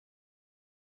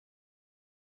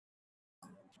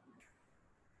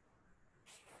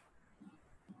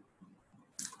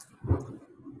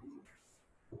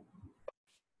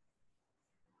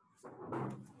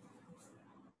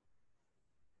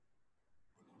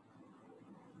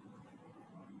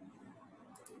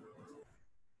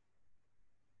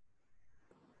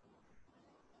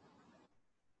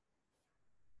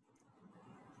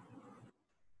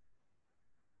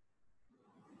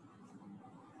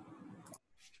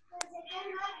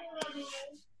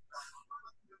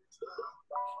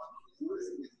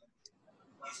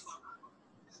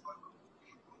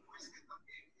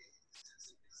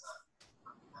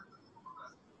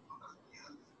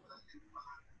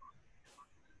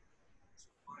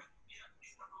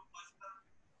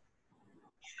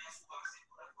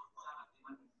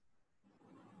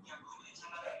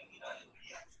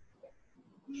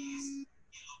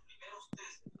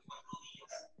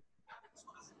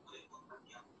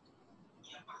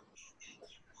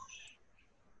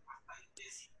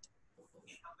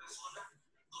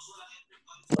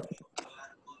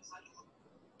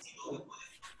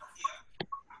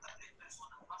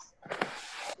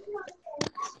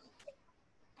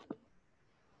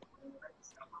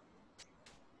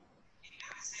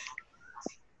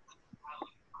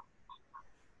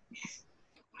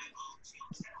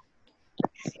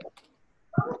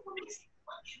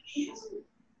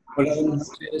Hola, buenas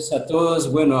noches a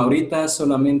todos. Bueno, ahorita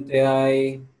solamente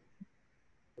hay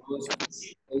 8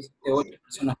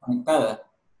 personas conectadas,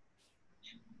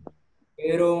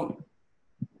 pero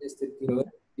quiero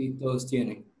ver si todos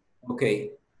tienen. Ok.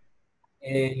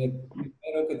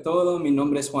 Primero que todo, mi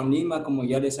nombre es Juan Lima, como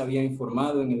ya les había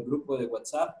informado en el grupo de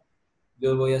WhatsApp.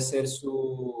 Yo voy a ser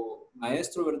su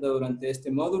maestro, ¿verdad? Durante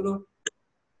este módulo.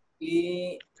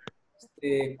 Y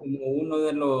como uno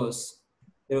de los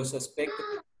aspectos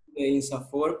de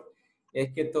INSAFORP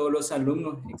es que todos los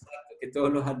alumnos, exacto, que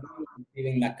todos los alumnos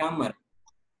tienen la cámara.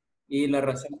 Y la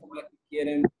razón por la que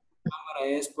quieren cámara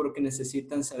es porque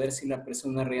necesitan saber si la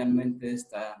persona realmente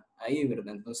está ahí,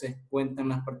 ¿verdad? Entonces cuentan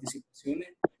las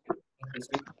participaciones, las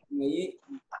personas que están ahí.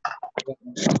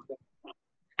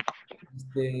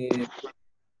 Este,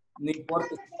 no importa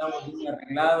si estamos bien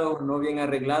arreglados o no bien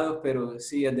arreglados, pero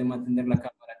sí es de mantener la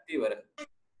cámara activa, ¿verdad?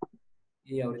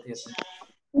 Y ahorita ya está.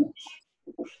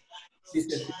 Si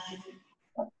se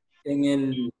fijan,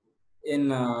 en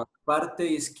la parte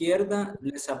izquierda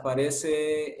les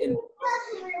aparece el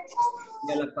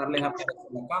y a la par les aparece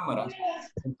la cámara.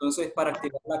 Entonces, para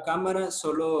activar la cámara,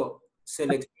 solo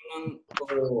seleccionan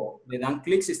o le dan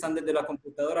clic, si están desde la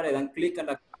computadora, le dan clic a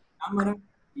la cámara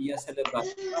y ya se les va a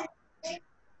activar.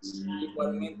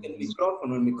 Igualmente el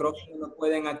micrófono lo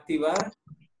pueden activar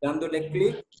dándole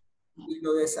clic y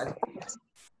lo desactivan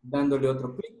dándole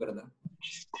otro clic, ¿verdad?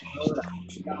 Ahora,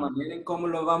 la manera en cómo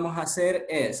lo vamos a hacer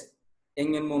es,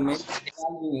 en el momento que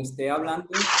alguien esté hablando,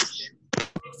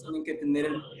 tienen que tener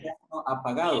el micrófono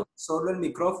apagado, solo el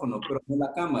micrófono, pero no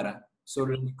la cámara,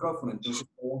 solo el micrófono. Entonces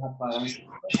todos apagan su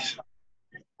micrófono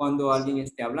cuando alguien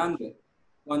esté hablando.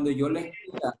 Cuando yo les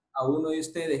pida a uno de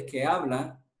ustedes que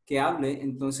hable,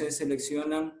 entonces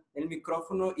seleccionan el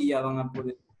micrófono y ya van a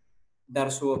poder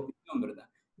dar su opinión, ¿verdad?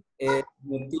 El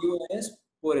motivo es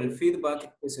por el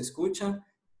feedback que se escucha.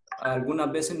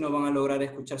 Algunas veces no van a lograr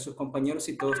escuchar a sus compañeros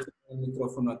si todos tienen el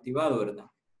micrófono activado, ¿verdad?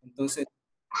 Entonces,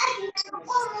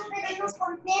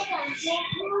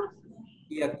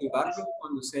 y activarlo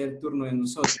cuando sea el turno de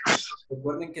nosotros.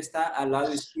 Recuerden que está al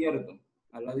lado izquierdo,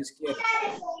 al lado izquierdo.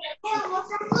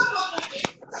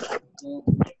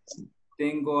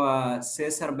 Tengo a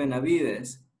César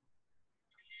Benavides.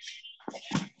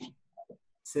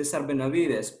 César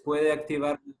Benavides, puede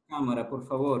activar la cámara, por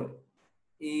favor.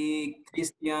 Y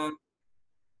Cristian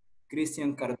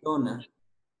Cardona.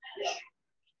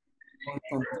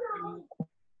 Constantino,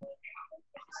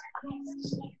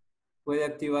 puede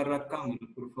activar la cámara,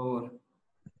 por favor.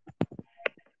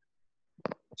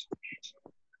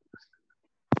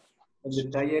 El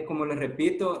detalle, como les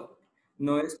repito,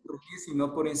 no es por mí,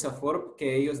 sino por INSAFORP,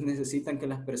 que ellos necesitan que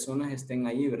las personas estén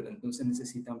ahí, ¿verdad? Entonces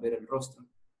necesitan ver el rostro.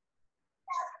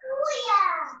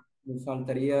 Me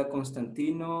faltaría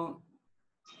Constantino.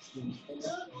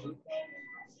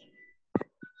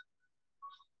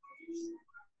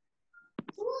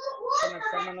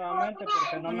 Conectarme nuevamente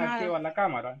porque no me activa la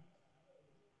cámara.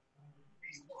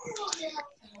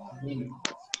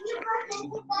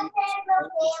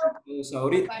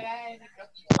 Ahorita,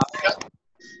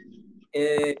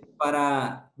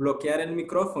 para bloquear el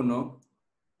micrófono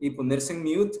y ponerse en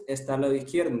mute está al lado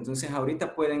izquierdo. Entonces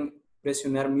ahorita pueden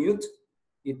presionar mute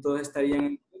y todos estarían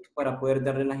en mute para poder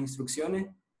darle las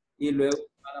instrucciones y luego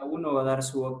cada uno va a dar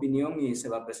su opinión y se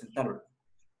va a presentar.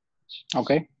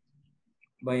 Ok.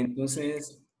 Vaya,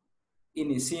 entonces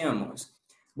iniciamos.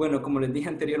 Bueno, como les dije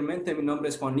anteriormente, mi nombre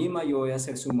es Juan Lima, yo voy a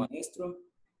ser su maestro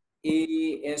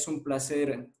y es un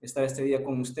placer estar este día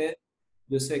con usted.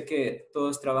 Yo sé que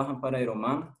todos trabajan para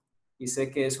Aeroman y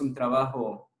sé que es un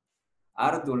trabajo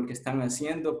arduo el que están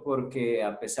haciendo porque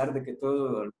a pesar de que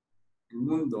todo el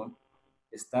mundo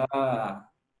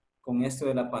está con esto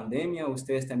de la pandemia,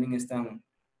 ustedes también están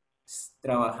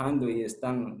trabajando y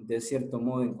están de cierto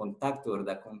modo en contacto,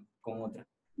 ¿verdad? Con otras.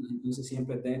 Entonces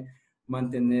siempre de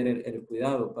mantener el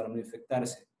cuidado para no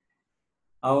infectarse.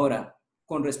 Ahora,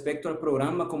 con respecto al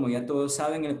programa, como ya todos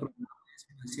saben, el programa es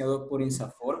financiado por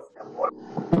INSAFORP.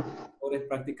 Es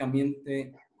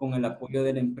prácticamente con el apoyo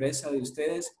de la empresa de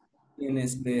ustedes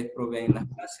quienes les proveen las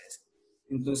clases.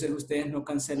 Entonces ustedes no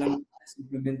cancelan,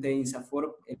 simplemente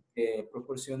INSAFORP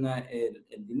proporciona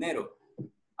el dinero.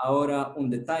 Ahora, un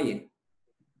detalle.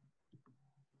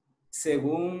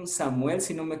 Según Samuel,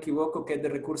 si no me equivoco, que es de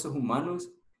Recursos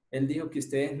Humanos, él dijo que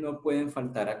ustedes no pueden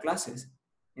faltar a clases.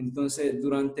 Entonces,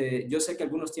 yo sé que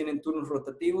algunos tienen turnos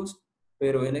rotativos,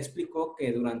 pero él explicó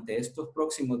que durante estos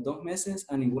próximos 2 meses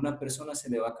a ninguna persona se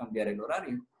le va a cambiar el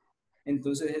horario.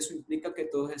 Entonces, eso implica que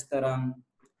todos estarán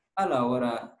a la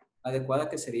hora adecuada,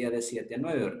 que sería de 7 a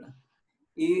 9, ¿verdad?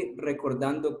 Y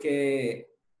recordando que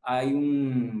hay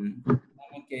un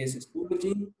programa que es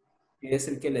Schoology, que es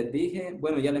el que les dije.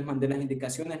 Bueno, ya les mandé las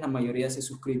indicaciones, la mayoría se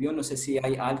suscribió. No sé si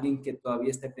hay alguien que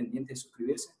todavía esté pendiente de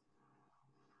suscribirse.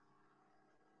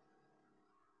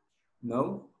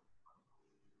 ¿No?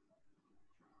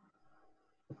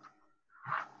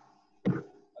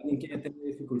 ¿Alguien quiere tener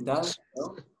dificultades?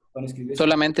 ¿No? Para inscribirse.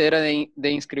 Solamente era de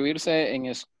inscribirse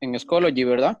en Schoology,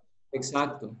 ¿verdad?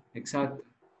 Exacto, exacto.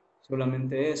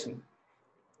 Solamente eso.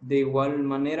 De igual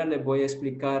manera les voy a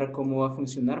explicar cómo va a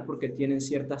funcionar porque tienen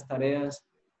ciertas tareas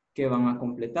que van a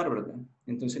completar, ¿verdad?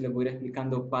 Entonces les voy a ir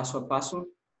explicando paso a paso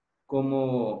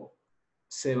cómo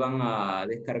se van a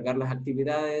descargar las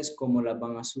actividades, cómo las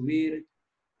van a subir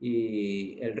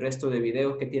y el resto de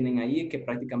videos que tienen ahí, que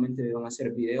prácticamente van a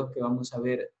ser videos que vamos a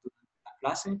ver durante la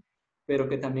clase, pero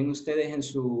que también ustedes en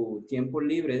su tiempo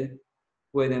libre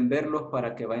pueden verlos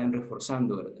para que vayan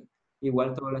reforzando, ¿verdad?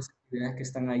 Igual todas las actividades que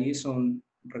están ahí son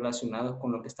relacionadas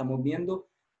con lo que estamos viendo,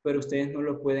 pero ustedes no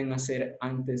lo pueden hacer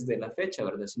antes de la fecha,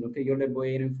 ¿verdad? Sino que yo les voy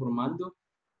a ir informando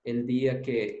el día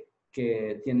que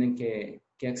tienen que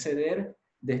acceder,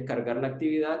 descargar la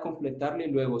actividad, completarla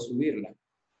y luego subirla.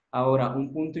 Ahora,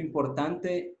 un punto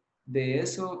importante de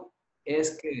eso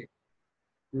es que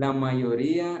la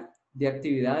mayoría de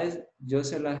actividades yo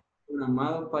se las he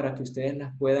programado para que ustedes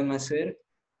las puedan hacer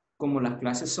como las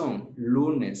clases son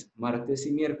lunes, martes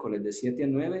y miércoles de 7 a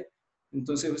 9.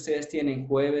 Entonces ustedes tienen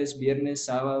jueves, viernes,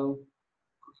 sábado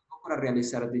para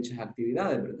realizar dichas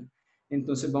actividades, ¿verdad?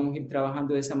 Entonces vamos a ir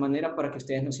trabajando de esa manera para que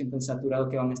ustedes no sientan saturados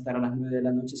que van a estar a las 9 de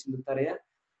la noche haciendo tarea,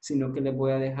 sino que les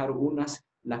voy a dejar unas,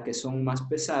 las que son más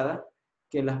pesadas,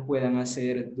 que las puedan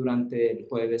hacer durante el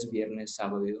jueves, viernes,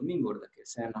 sábado y domingo, ¿verdad? Que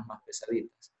sean las más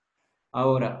pesaditas.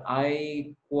 Ahora,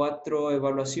 hay 4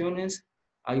 evaluaciones.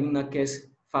 Hay una que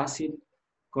es fácil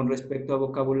con respecto a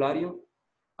vocabulario.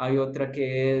 Hay otra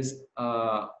que es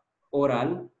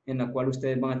oral, en la cual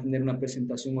ustedes van a tener una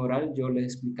presentación oral. Yo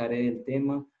les explicaré el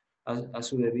tema a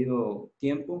su debido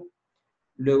tiempo.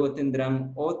 Luego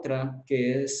tendrán otra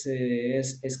que es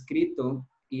escrito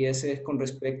y ese es con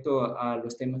respecto a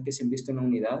los temas que se han visto en la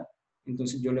unidad.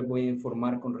 Entonces yo les voy a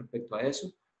informar con respecto a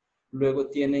eso. Luego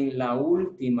tienen la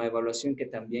última evaluación que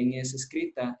también es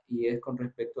escrita y es con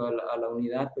respecto a la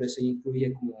unidad, pero eso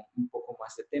incluye como un poco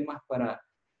más de temas para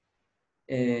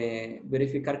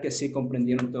verificar que sí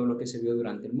comprendieron todo lo que se vio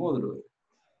durante el módulo.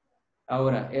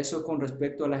 Ahora, eso con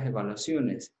respecto a las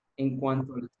evaluaciones. En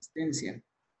cuanto a la asistencia,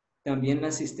 también la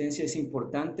asistencia es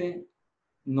importante,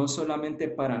 no solamente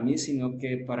para mí, sino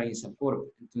que para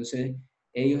INSAFORP. Entonces,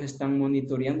 ellos están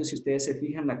monitoreando. Si ustedes se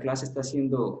fijan, la clase está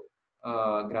siendo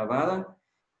grabada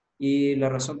y la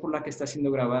razón por la que está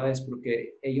siendo grabada es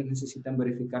porque ellos necesitan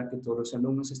verificar que todos los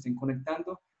alumnos se estén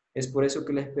conectando. Es por eso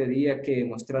que les pedía que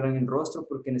mostraran el rostro,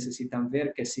 porque necesitan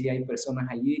ver que sí hay personas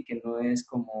allí, que no es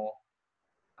como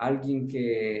alguien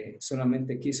que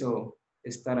solamente quiso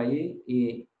estar allí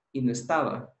y no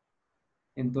estaba.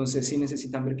 Entonces sí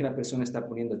necesitan ver que la persona está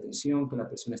poniendo atención, que la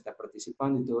persona está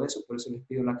participando y todo eso. Por eso les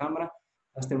pido la cámara.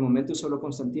 Hasta el momento solo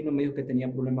Constantino me dijo que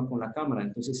tenía problema con la cámara,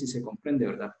 entonces sí se comprende,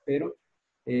 ¿verdad? Pero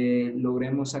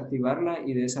logremos activarla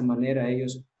y de esa manera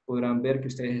ellos podrán ver que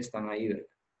ustedes están ahí, ¿verdad?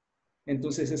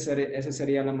 Entonces esa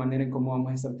sería la manera en cómo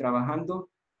vamos a estar trabajando.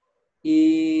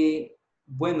 Y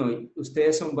bueno,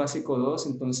 ustedes son básico 2,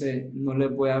 entonces no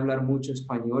les voy a hablar mucho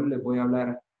español, les voy a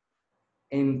hablar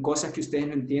en cosas que ustedes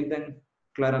no entiendan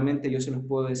claramente, yo se los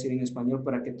puedo decir en español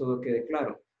para que todo quede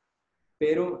claro.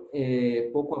 Pero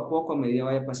poco a poco, a medida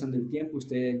vaya pasando el tiempo,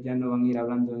 ustedes ya no van a ir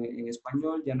hablando en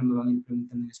español, ya no me van a ir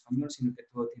preguntando en español, sino que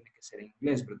todo tiene que ser en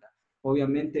inglés, ¿verdad?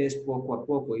 Obviamente es poco a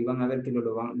poco y van a ver que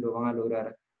lo van a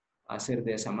lograr hacer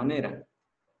de esa manera.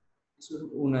 Eso es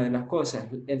una de las cosas.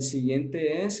 El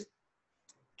siguiente es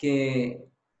que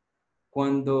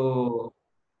cuando,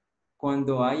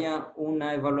 cuando haya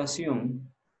una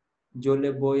evaluación, yo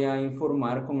les voy a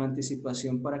informar con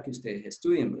anticipación para que ustedes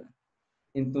estudien, ¿verdad?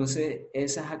 Entonces,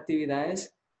 esas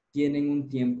actividades tienen un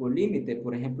tiempo límite.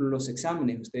 Por ejemplo, los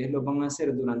exámenes, ustedes los van a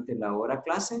hacer durante la hora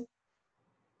clase.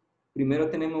 Primero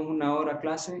tenemos una hora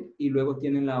clase y luego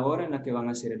tienen la hora en la que van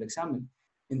a hacer el examen.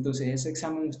 Entonces, ese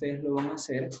examen ustedes lo van a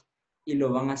hacer y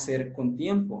lo van a hacer con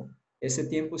tiempo. Ese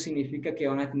tiempo significa que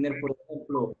van a tener, por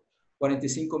ejemplo,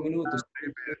 45 minutos,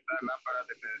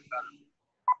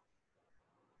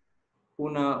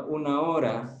 una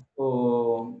hora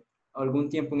o algún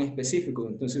tiempo en específico.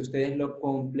 Entonces ustedes lo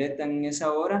completan en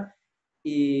esa hora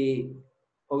y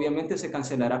obviamente se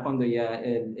cancelará cuando ya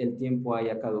el tiempo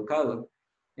haya caducado.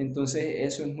 Entonces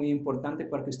eso es muy importante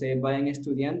para que ustedes vayan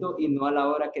estudiando y no a la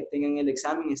hora que tengan el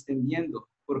examen estén viendo,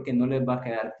 porque no les va a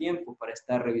quedar tiempo para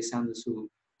estar revisando su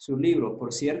libro.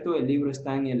 Por cierto, el libro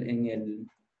está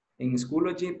en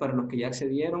Schoology para los que ya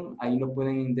accedieron, ahí lo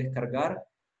pueden descargar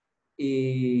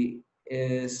y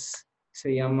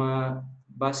se llama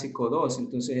Básico 2,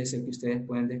 entonces es el que ustedes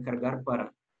pueden descargar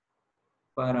para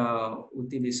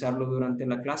utilizarlo durante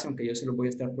la clase, aunque yo se lo voy a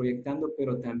estar proyectando,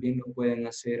 pero también lo pueden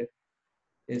hacer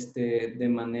de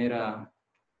manera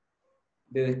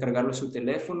de descargarlo a su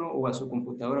teléfono o a su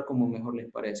computadora como mejor les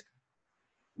parezca.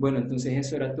 Bueno, entonces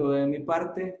eso era todo de mi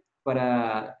parte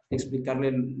para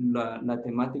explicarle la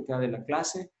temática de la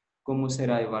clase, cómo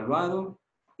será evaluado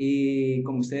y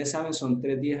como ustedes saben son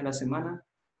 3 días a la semana,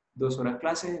 2 horas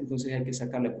clases, entonces hay que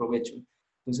sacarle provecho.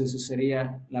 Entonces eso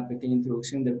sería la pequeña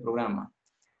introducción del programa.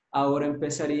 Ahora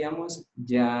empezaríamos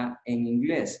ya en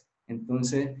inglés.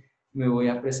 Entonces me voy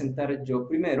a presentar yo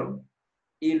primero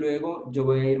y luego yo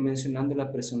voy a ir mencionando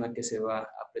la persona que se va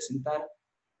a presentar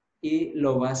y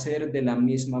lo va a hacer de la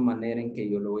misma manera en que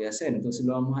yo lo voy a hacer. Entonces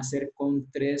lo vamos a hacer con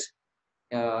 3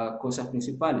 cosas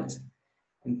principales.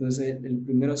 Entonces el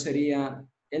primero sería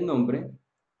el nombre,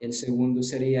 el segundo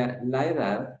sería la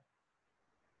edad.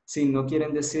 Si no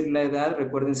quieren decir la edad,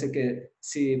 recuérdense que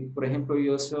si, por ejemplo,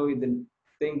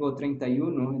 tengo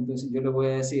 31, entonces yo le voy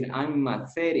a decir, I'm a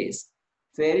 30s.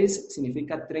 30s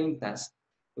significa 30.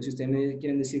 O si ustedes me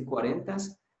quieren decir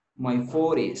 40s, my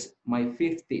 40s, my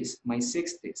 50s, my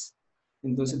 60s.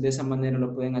 Entonces, de esa manera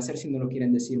lo pueden hacer si no lo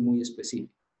quieren decir muy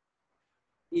específico.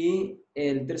 Y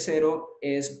el tercero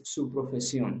es su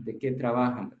profesión, de qué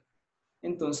trabajan.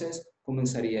 Entonces,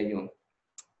 comenzaría yo.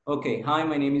 Okay, hi,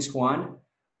 my name is Juan.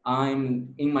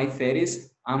 I'm in my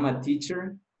 30s. I'm a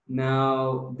teacher.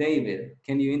 Now, David,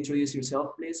 can you introduce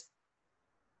yourself, please?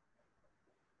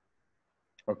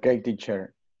 Okay,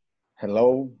 teacher.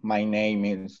 Hello, my name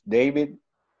is David.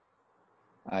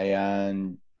 I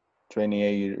am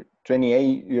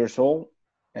 28 years old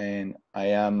and I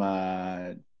am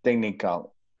a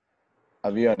technical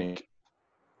avionic.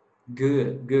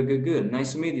 Good, good, good, good.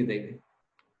 Nice to meet you, David.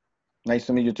 Nice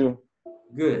to meet you too.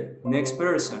 Good. Next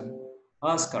person,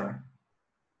 Oscar.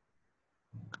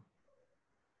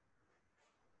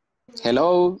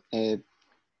 Hello,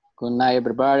 good night,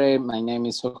 everybody. My name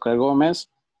is Oscar Gomez.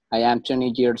 I am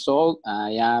 20 years old.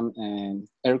 I am an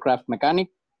aircraft mechanic.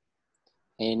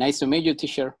 Nice to meet you,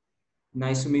 teacher.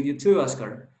 Nice to meet you too,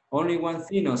 Oscar. Only one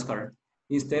thing, Oscar.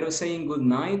 Instead of saying good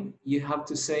night, you have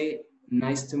to say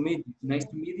nice to meet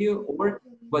you, or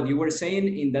what you were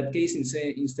saying in that case,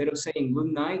 instead of saying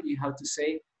good night, you have to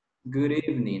say good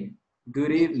evening.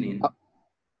 Good evening.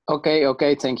 Okay,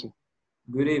 okay, thank you.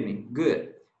 Good evening.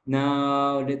 Good.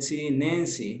 Now, let's see,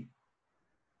 Nancy.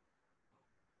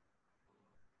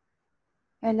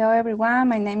 Hello, everyone.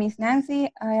 My name is Nancy.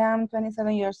 I am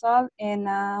 27 years old and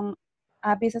I'm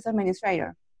a business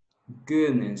administrator.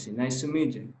 Good, Nancy. Nice to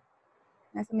meet you.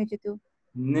 Nice to meet you too.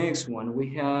 Next one,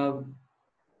 we have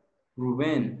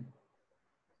Ruben.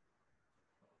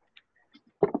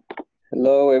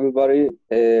 Hello, everybody.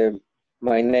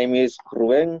 My name is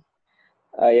Ruben.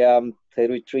 I am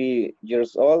 33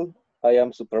 years old. I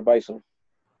am supervisor.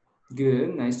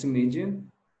 Good. Nice to meet you.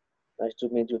 Nice to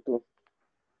meet you too.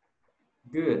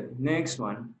 Good. Next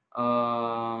one.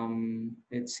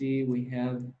 Let's see. We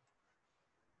have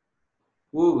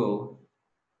Hugo.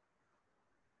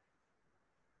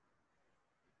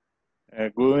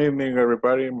 Good evening,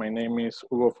 everybody. My name is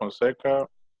Hugo Fonseca.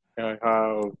 I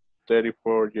have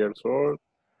 34 years old.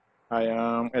 I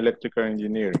am electrical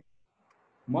engineer.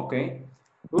 Okay.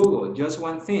 Hugo, just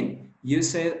one thing. You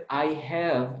said I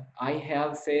have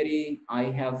 30, I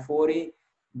have 40,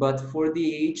 but for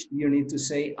the age, you need to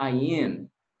say I am.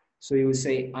 So you would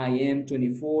say I am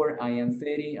 24, I am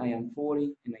 30, I am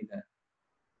 40, and like that.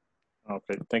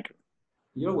 Okay, thank you.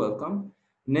 You're welcome.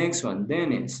 Next one,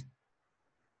 Dennis.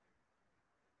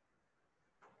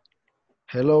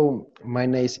 Hello, my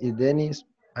name is Dennis.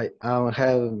 I am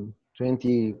have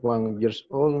 21 years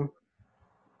old.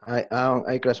 I am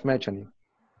a class mechanic.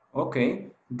 Okay,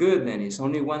 good, Dennis.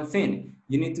 Only one thing.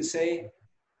 You need to say,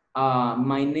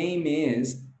 my name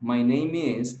is,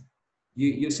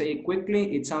 you say it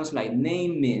quickly, it sounds like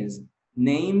name is, my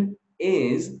name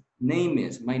is,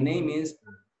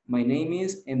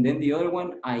 and then the other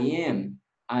one, I am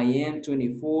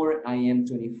 24, I am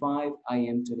 25, I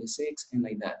am 26, and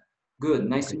like that. Good,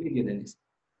 nice to meet you, Dennis.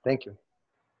 Thank you.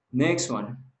 Next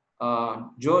one,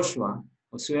 Joshua,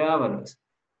 Josue Avalos.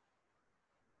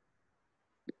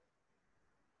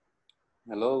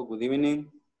 Hello, good evening.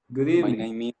 Good My evening.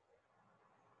 name is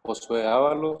Josue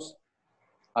Avalos.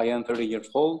 I am 30 years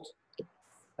old.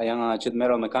 I am a sheet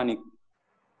metal mechanic.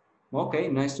 Okay,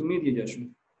 nice to meet you, Joshua.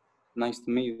 Nice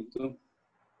to meet you too.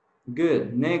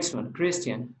 Good. Next one,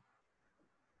 Christian.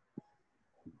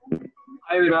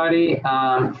 Hi, everybody.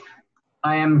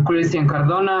 I am Christian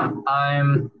Cardona.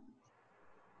 I'm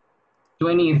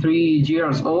 23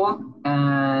 years old,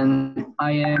 and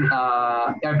I am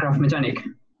an aircraft mechanic.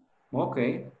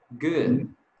 Okay, good.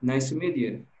 Nice to meet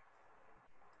you.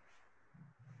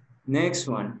 Next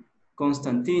one,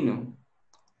 Constantino.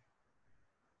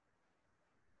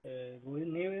 Good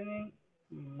evening.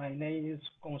 My name is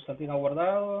Constantino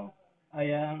Guardado. I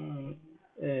am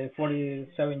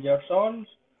 47 years old.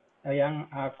 I am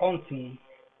accounting.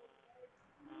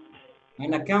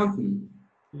 An accountant.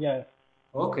 Yes,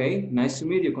 Okay, nice to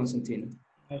meet you, Constantino.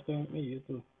 nice to meet you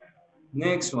too.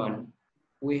 Next one,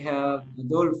 we have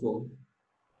Adolfo.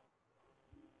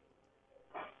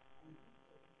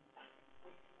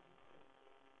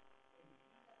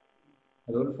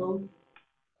 Adolfo?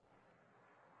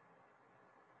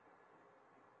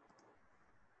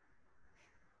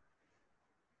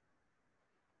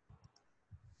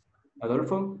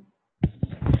 Adolfo?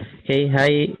 Hey,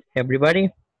 hi, everybody.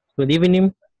 Good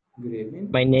evening. Good evening.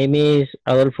 My name is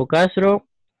Adolfo Castro.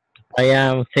 I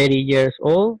am 30 years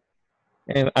old.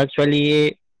 And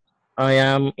actually, I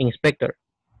am inspector.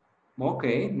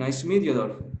 Okay, nice to meet you,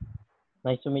 Adolfo.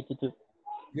 Nice to meet you too.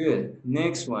 Good.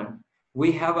 Next one,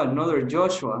 we have another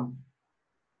Joshua.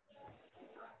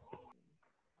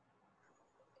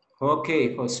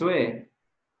 Okay, Josue.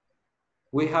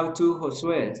 We have two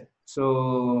Josues. So,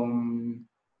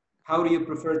 how do you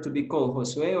prefer to be called,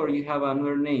 Josue, or you have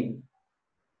another name?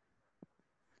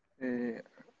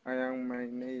 My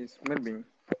name is Melvin.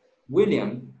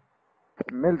 William.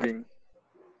 Melvin.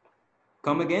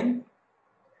 Come again?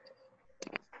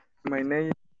 My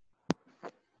name.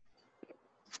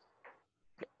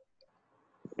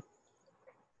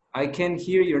 I can't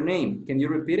hear your name. Can you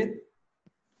repeat it?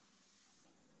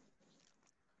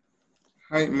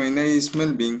 Hi, my name is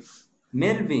Melvin.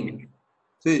 Melvin.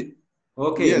 Sí.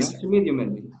 Okay, Yes. nice to meet you,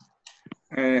 Melvin.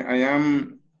 I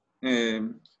am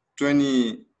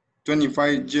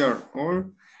 25 years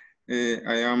old.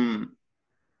 I am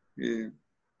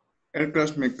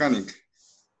aircraft mechanic.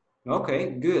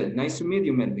 Okay, good. Nice to meet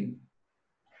you, Melvin.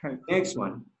 Hi. Next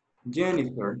one,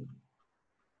 Jennifer.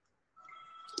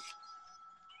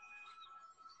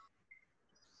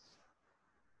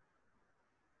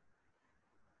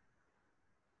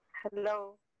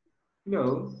 Hello.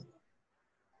 Hello.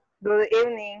 Good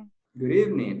evening. Good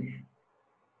evening.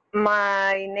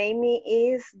 My name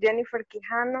is Jennifer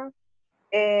Quijano,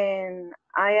 and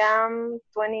I am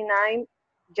 29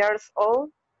 years old,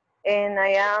 and I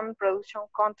am production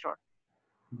control.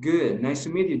 Good. Nice to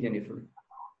meet you, Jennifer.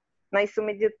 Nice to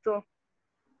meet you too.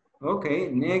 Okay,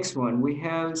 next one, we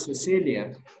have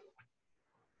Cecilia.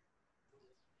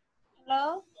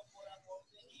 Hello.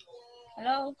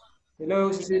 Hello.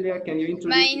 Hello, Cecilia. Can you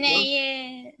introduce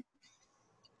yourself?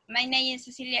 My name is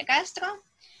Cecilia Castro.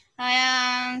 I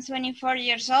am 24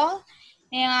 years old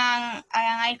and I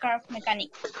am an aircraft mechanic.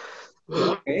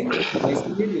 Okay, nice to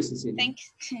meet you, Cecilia.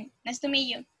 Thanks. Nice to meet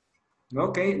you.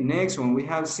 Okay, next one, we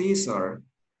have Cesar.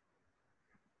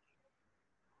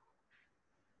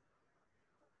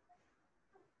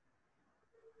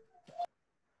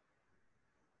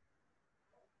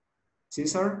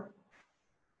 Cesar?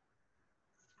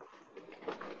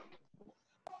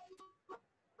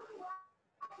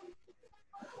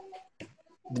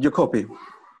 Did you copy?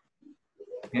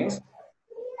 Yes.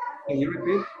 Can you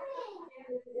repeat?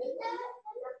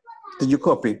 Did you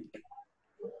copy?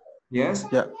 Yes.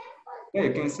 Yeah. Yeah,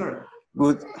 you can start.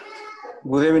 Good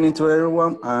evening to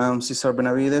everyone. I'm Cesar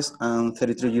Benavides. I'm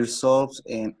 33 years old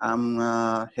and I'm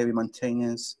a heavy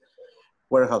maintenance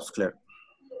warehouse clerk.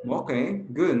 Okay,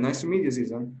 good. Nice to meet you,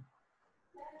 Cesar.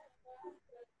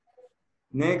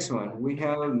 Next one, we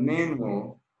have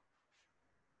Manuel.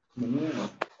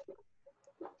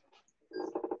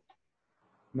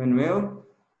 Manuel?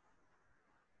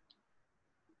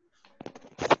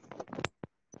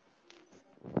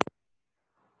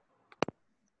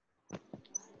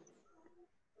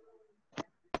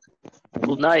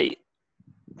 Good night.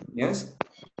 Yes?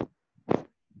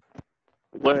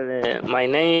 Well, my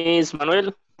name is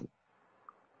Manuel.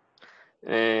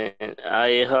 And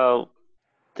I have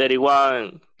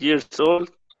 31 years old.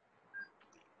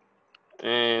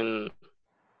 And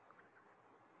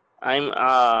I'm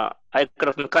a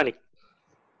aircraft mechanic.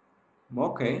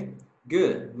 Okay,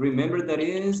 good. Remember that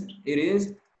it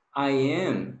is I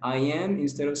am. I am,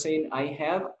 instead of saying I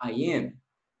have, I am.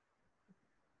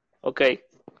 Okay.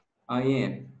 I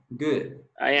am. Good.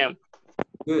 I am.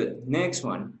 Good. Next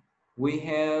one. We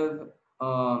have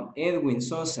Edwin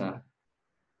Sosa.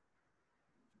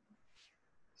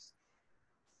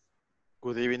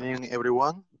 Good evening,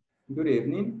 everyone. Good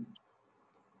evening.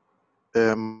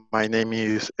 My name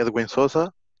is Edwin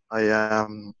Sosa. I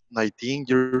am 19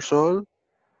 years old,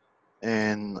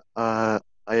 and I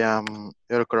am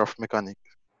aircraft mechanic.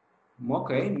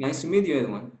 Okay, nice to meet you,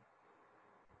 Edwin.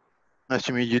 Nice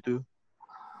to meet you too.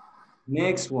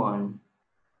 Next one.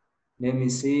 Let me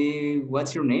see.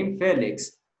 What's your name?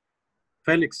 Felix.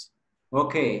 Felix.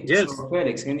 Okay, Yes. so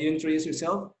Felix, can you introduce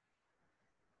yourself?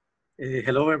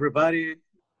 Hello, everybody.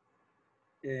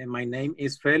 My name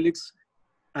is Felix.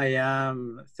 I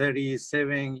am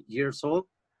 37 years old.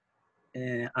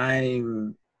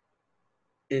 I'm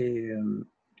a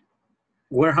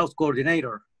warehouse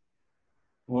coordinator.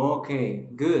 Okay,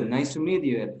 good. Nice to meet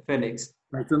you, Felix.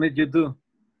 Nice to meet you too.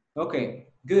 Okay,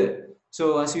 good.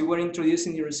 So as you were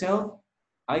introducing yourself,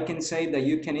 I can say that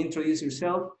you can introduce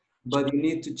yourself, but you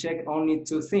need to check only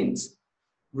two things.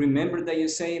 Remember that you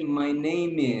say, my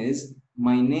name is,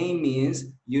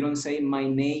 you don't say my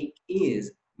name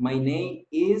is. My name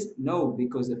is, no,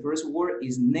 because the first word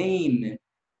is name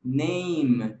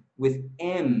with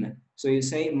M. So you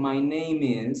say, my name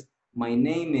is,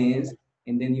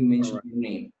 and then you mention your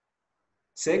name.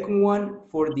 Second one,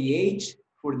 for the age,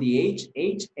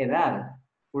 edad.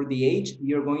 For the age,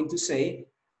 you're going to say,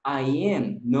 I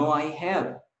am, no I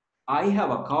have. I have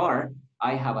a car,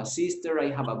 I have a sister, I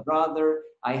have a brother,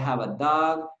 I have a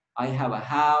dog, I have a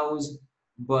house.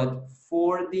 But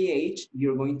for the age,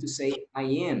 you're going to say, I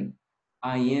am.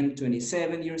 I am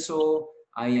 27 years old,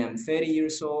 I am 30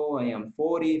 years old, I am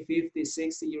 40, 50,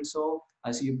 60 years old,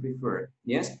 as you prefer.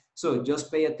 Yes? So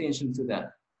just pay attention to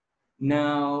that.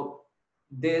 Now,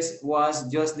 this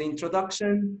was just the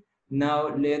introduction.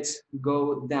 Now let's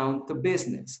go down to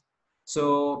business.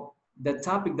 So the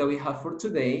topic that we have for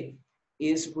today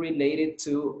is related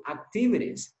to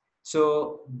activities.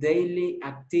 So daily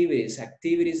activities,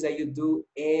 activities that you do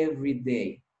every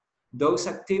day. Those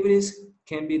activities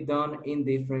can be done in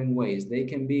different ways. They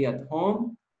can be at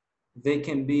home, they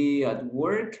can be at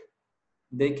work,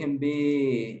 they can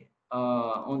be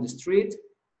on the street,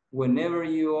 whenever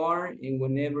you are and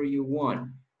whenever you want.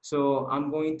 So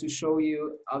I'm going to show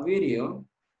you a video.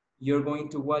 You're going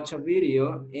to watch a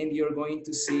video and you're going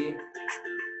to see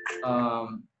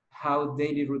how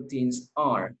daily routines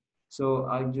are. So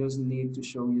I just need to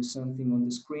show you something on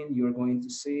the screen. You're going to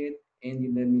see it and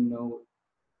you let me know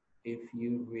if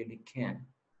you really can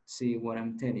see what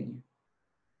I'm telling you.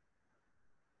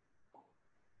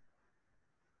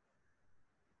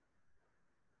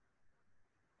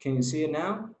 Can you see it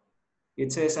now?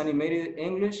 It says animated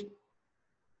English.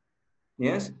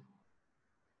 Yes?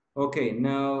 Okay,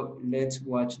 now let's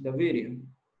watch the video.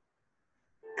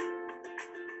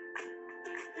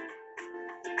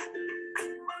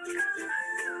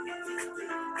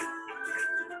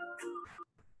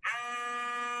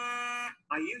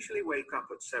 I usually wake up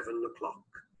at 7 o'clock,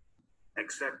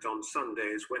 except on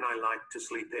Sundays when I like to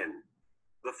sleep in.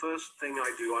 The first thing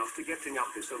I do after getting up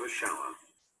is have a shower.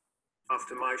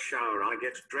 After my shower, I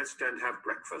get dressed and have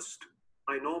breakfast.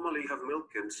 I normally have milk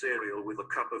and cereal with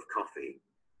a cup of coffee.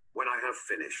 When I have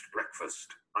finished breakfast,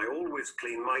 I always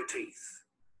clean my teeth.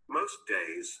 Most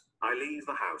days, I leave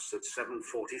the house at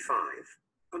 7:45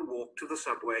 and walk to the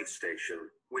subway station,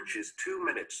 which is 2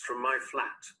 minutes from my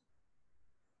flat.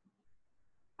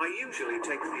 I usually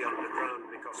take the underground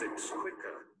because it's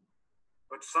quicker,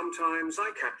 but sometimes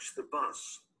I catch the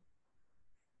bus.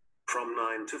 From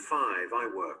 9 to 5, I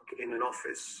work in an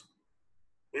office.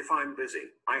 If I'm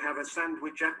busy, I have a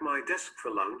sandwich at my desk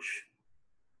for lunch.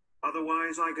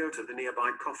 Otherwise, I go to the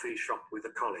nearby coffee shop with a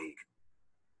colleague.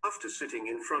 After sitting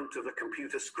in front of a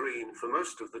computer screen for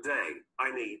most of the day,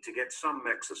 I need to get some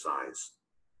exercise.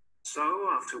 So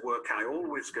after work, I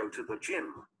always go to the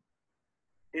gym.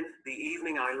 In the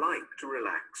evening, I like to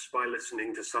relax by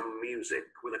listening to some music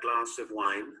with a glass of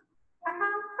wine.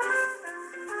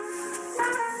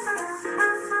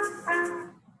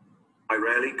 I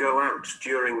rarely go out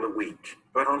during the week,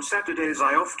 but on Saturdays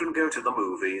I often go to the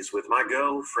movies with my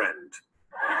girlfriend.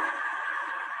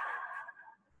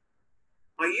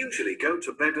 I usually go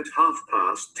to bed at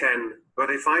 10:30, but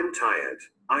if I'm tired,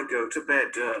 I go to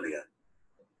bed earlier.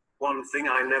 One thing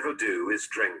I never do is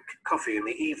drink coffee in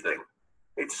the evening.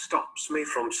 It stops me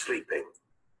from sleeping.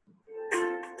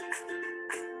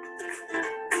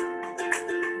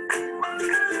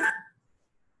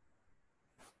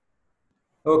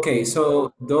 Okay,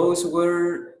 so those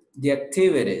were the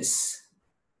activities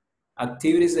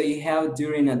that you have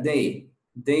during a day.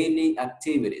 daily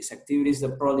activities, activities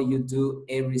that probably you do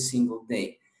every single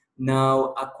day.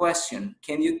 Now, a question,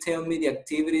 can you tell me the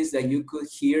activities that you could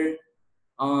hear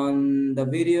on the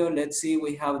video? Let's see,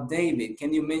 we have David.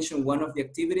 Can you mention one of the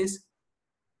activities?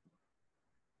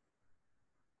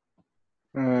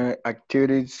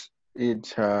 Activities,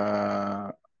 it's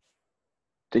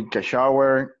take a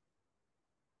shower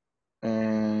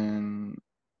and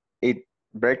eat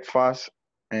breakfast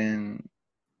and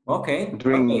Okay,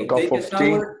 drink cup take a of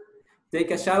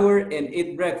tea. shower and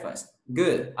eat breakfast.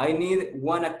 Good. I need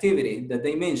one activity that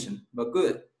they mentioned, but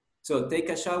good. So take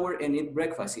a shower and eat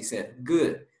breakfast, he said.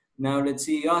 Good. Now let's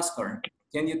see, Oscar.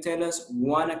 Can you tell us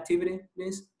one activity,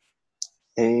 please?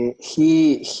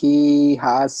 He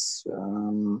has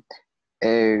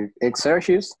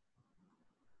exercise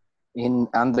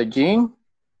on the gym.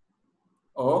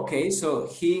 Okay, so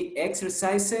he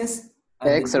exercises at the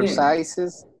gym.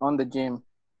 Exercises on the gym.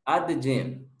 At the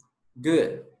gym.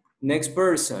 Good. Next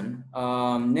person,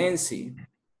 Nancy.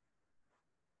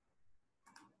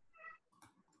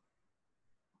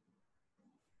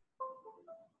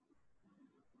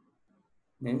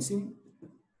 Nancy?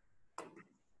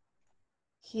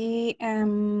 He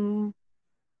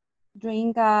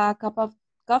drink a cup of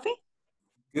coffee.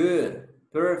 Good,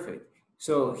 perfect.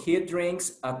 So he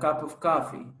drinks a cup of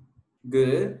coffee.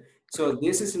 Good. So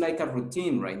this is like a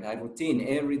routine, right? A routine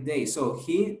every day. So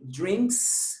he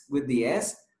drinks, with the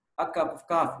S, a cup of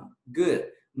coffee.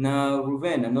 Good. Now,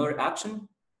 Ruben, another action?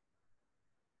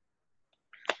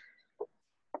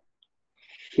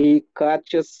 He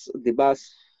catches the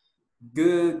bus.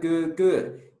 Good, good,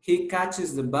 good. He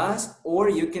catches the bus, or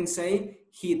you can say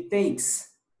he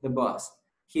takes the bus.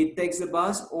 He takes the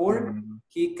bus or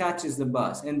he catches the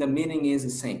bus, and the meaning is the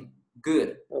same.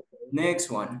 Good.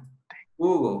 Next one.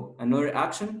 Hugo, another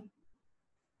action?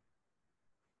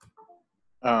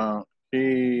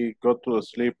 He go to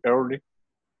sleep early.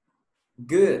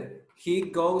 Good. He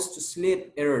goes to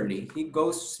sleep early. He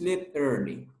goes to sleep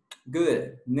early.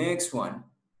 Good. Next one.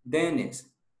 Dennis.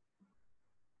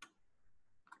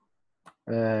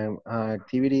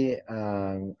 Activity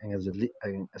and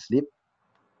sleep.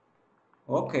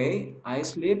 Okay, I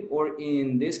sleep, or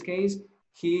in this case,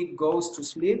 he goes to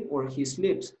sleep or he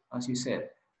sleeps, as you said.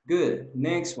 Good.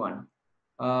 Next one.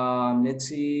 Let's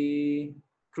see.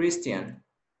 Christian.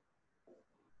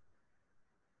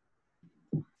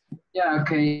 Yeah,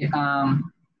 okay.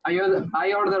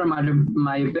 I order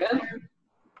my bed.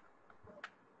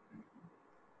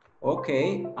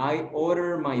 Okay, I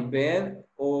order my bed,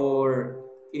 or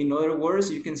in other words,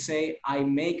 you can say I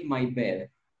make my bed.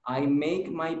 I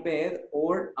make my bed,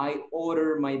 or I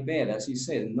order my bed, as you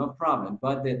said, no problem.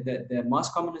 But the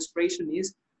most common expression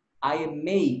is I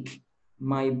make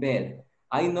my bed.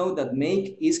 I know that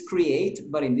make is create,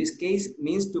 but in this case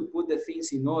means to put the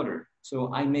things in order.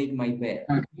 So I make my bed.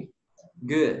 Okay.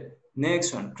 Good.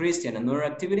 Next one, Christian, another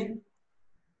activity?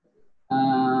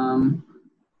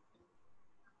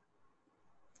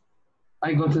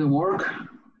 I go to the work.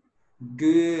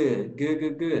 Good, good,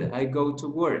 good, good. I go to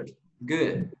work.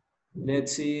 Good.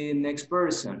 Let's see, next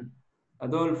person.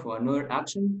 Adolfo, another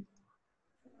action?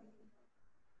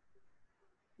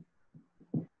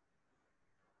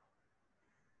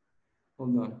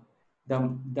 Hold on.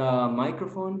 The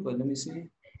microphone, but let me see.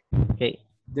 Okay.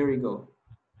 There you go.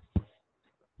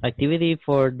 Activity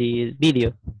for the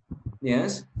video.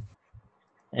 Yes.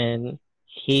 And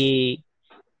he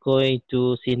going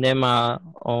to cinema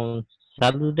on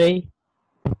Saturday.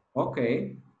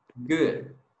 Okay,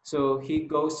 good. So he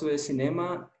goes to a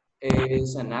cinema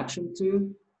is an action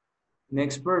too.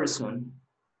 Next person,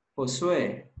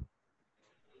 Josue.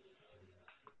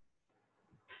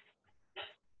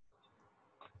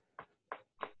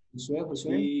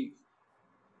 Josue?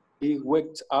 He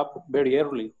wakes up very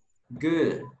early.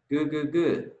 Good, good, good,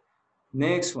 good.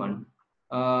 Next one,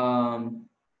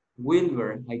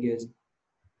 Wilbur, I guess.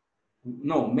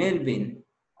 No, Melvin.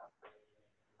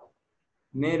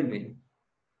 Melvin.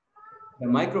 The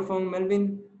microphone,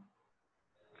 Melvin.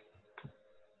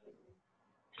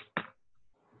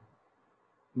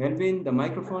 Melvin, the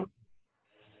microphone.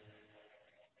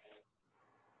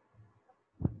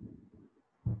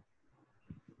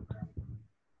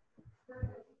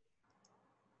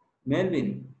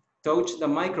 Melvin, touch the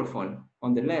microphone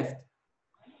on the left.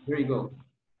 There you go.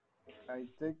 I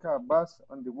take a bus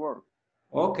on the work.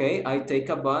 Okay, I take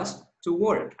a bus to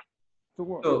work. To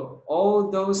work. So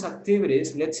all those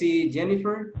activities, let's see,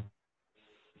 Jennifer.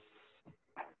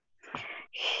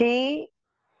 He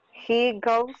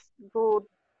goes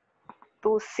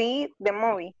to see the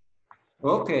movie.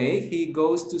 Okay, he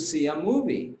goes to see a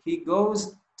movie. He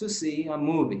goes to see a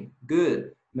movie.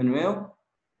 Good. Manuel?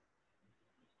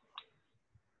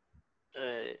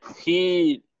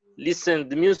 he listens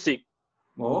the music.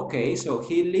 Okay, so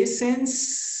he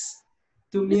listens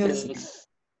to music. Listens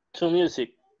to music.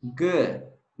 Good.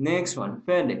 Next one,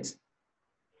 Felix.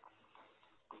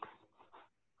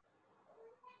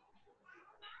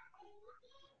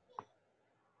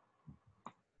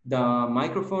 The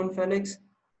microphone, Felix.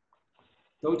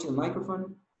 Touch the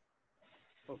microphone.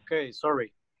 Okay,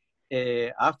 sorry.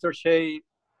 After shave.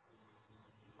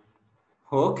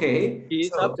 Okay. He is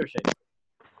So after shave.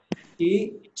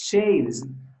 he shaves.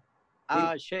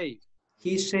 Shave.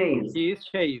 He shaves. He is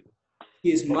shaved.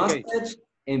 His Okay. mustache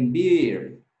and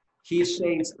beard. He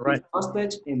shaves his Right.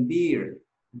 mustache and beard.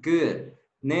 Good.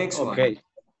 Next Okay. one.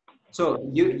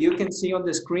 So you can see on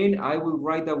the screen, I will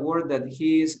write the word that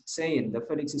he is saying, that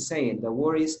Felix is saying. The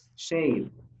word is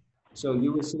shave. So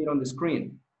you will see it on the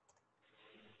screen.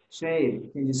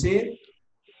 Shave. Can you see it?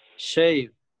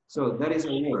 Shave. So that is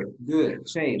a word. Good.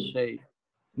 Shave. Shave.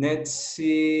 Let's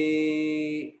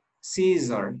see.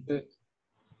 Caesar.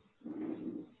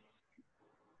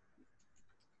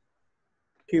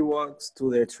 He walks to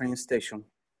the train station.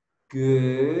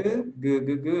 Good. Good,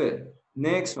 good, good.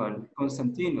 Next one.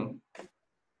 Constantino.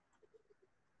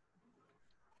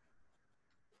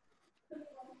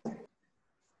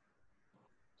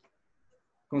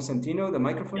 Constantino, the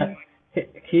microphone.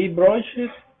 He brushes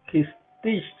his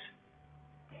teeth.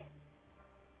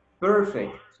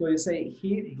 Perfect. So you say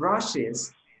he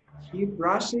brushes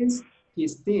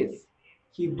his teeth.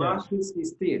 He brushes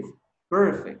his teeth.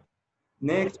 Perfect.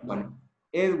 Next one,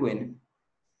 Edwin.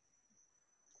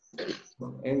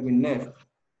 Edwin left.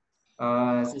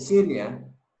 Cecilia.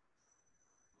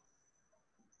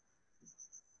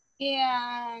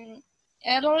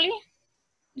 Early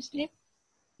sleep.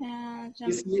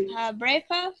 Have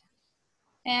breakfast.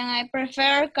 And I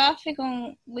prefer coffee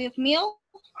with milk.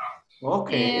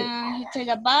 Okay. And he take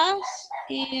a bath.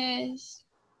 Is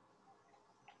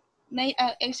make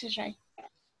exercise.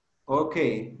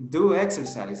 Okay. Do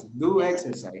exercise. Do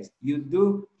exercise. You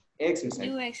do exercise.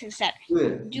 Do exercise.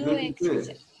 Good. Do Good.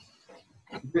 exercise.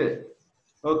 Good. Good.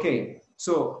 Okay.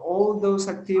 So all those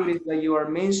activities that you are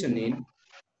mentioning,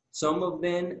 some of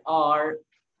them are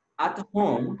at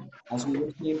home, as we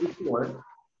were saying before.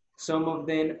 Some of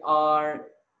them are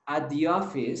at the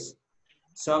office.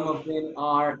 Some of them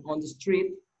are on the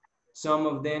street. Some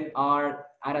of them are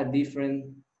at a different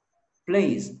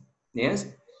place. Yes?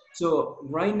 So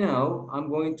right now, I'm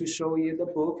going to show you the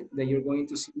book that you're going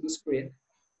to see on the screen.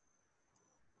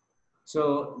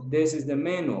 So this is the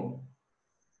manual.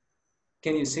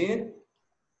 Can you see it?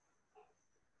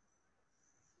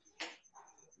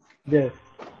 Yes.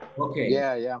 Okay.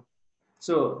 Yeah.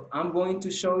 So I'm going to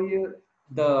show you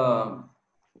the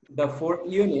 4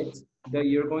 units that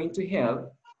you're going to have.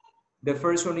 The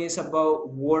first one is about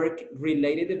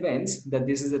work-related events, that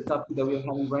this is the topic that we're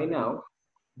having right now.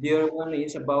 The other one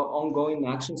is about ongoing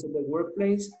actions at the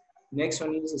workplace. Next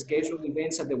one is scheduled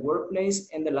events at the workplace.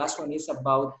 And the last one is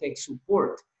about tech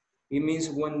support. It means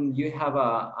when you have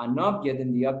an object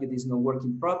and the object is not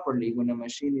working properly, when a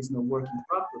machine is not working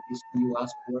properly, so you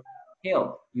ask for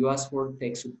help, you ask for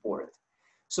tech support.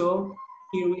 So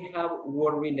here we have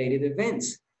work-related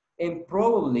events. And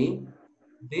probably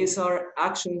these are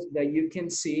actions that you can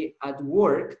see at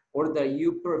work or that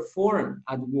you perform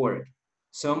at work.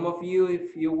 Some of you,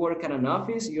 if you work at an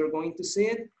office, you're going to see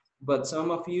it, but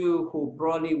some of you who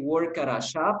probably work at a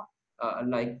shop,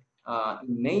 in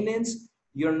maintenance,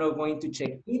 you're not going to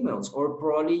check emails, or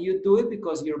probably you do it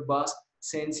because your boss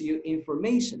sends you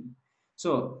information.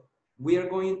 So we are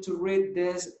going to read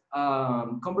this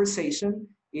conversation.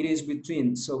 It is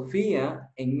between Sophia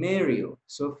and Mario.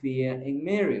 Sophia and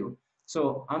Mario.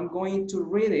 So I'm going to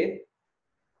read it,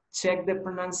 check the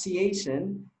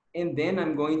pronunciation, and then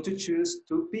I'm going to choose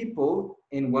 2 people,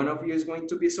 and one of you is going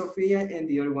to be Sophia and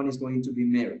the other one is going to be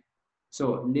Mary.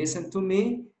 So listen to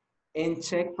me and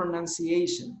check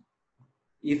pronunciation.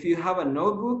 If you have a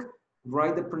notebook,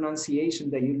 write the pronunciation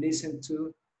that you listen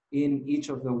to in each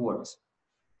of the words.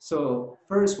 So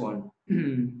first one,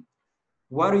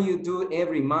 what do you do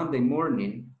every Monday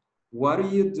morning? What do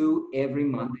you do every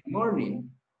Monday morning?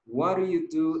 What do you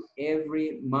do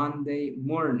every Monday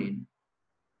morning?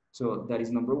 So that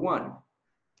is number 1.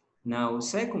 Now,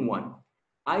 second one,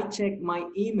 I check my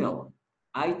email.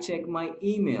 I check my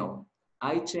email.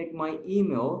 I check my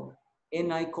email,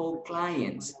 and I call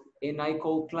clients, and I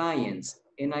call clients,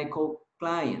 and I call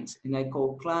clients, and I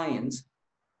call clients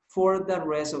for the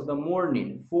rest of the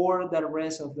morning, for the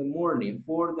rest of the morning,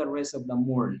 for the rest of the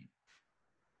morning.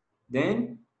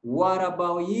 Then, what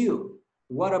about you?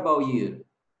 What about you?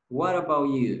 What about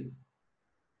you?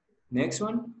 Next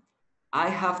one, I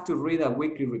have to read a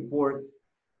weekly report.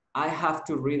 I have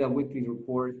to read a weekly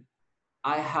report.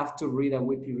 I have to read a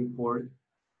weekly report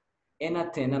and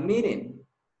attend a meeting.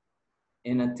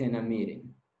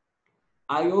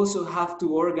 I also have to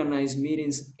organize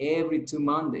meetings every 2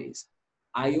 Mondays.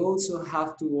 I also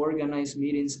have to organize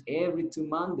meetings every 2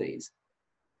 Mondays.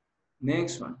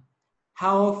 Next one.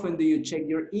 How often do you check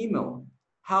your email?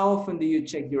 How often do you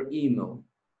check your email?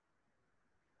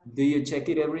 Do you check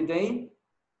it every day?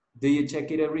 Do you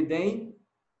check it every day?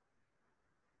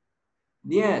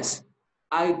 Yes,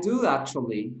 I do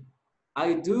actually.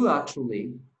 I do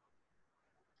actually.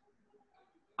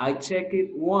 I check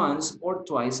it once or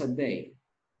twice a day.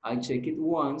 I check it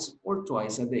once or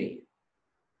twice a day.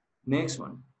 Next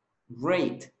one.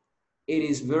 Rate. It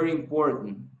is very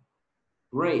important.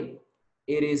 Rate.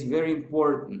 It is very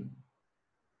important.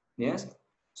 Yes?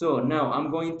 So now I'm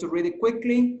going to read it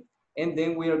quickly, and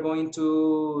then we are going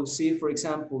to see, for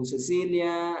example,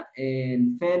 Cecilia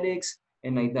and Felix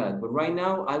and like that. But right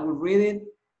now I will read it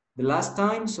the last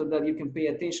time so that you can pay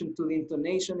attention to the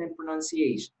intonation and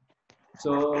pronunciation.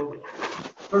 So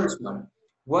first one,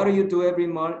 what do you do every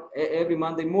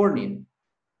Monday morning?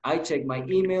 I check my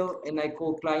email and I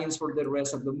call clients for the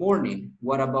rest of the morning.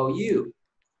 What about you?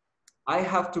 I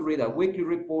have to read a weekly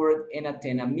report and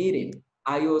attend a meeting.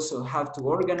 I also have to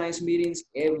organize meetings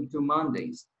every 2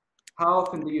 Mondays. How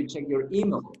often do you check your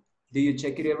email? Do you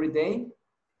check it every day?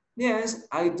 Yes,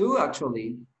 I do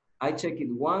actually. I check it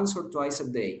once or twice a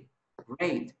day.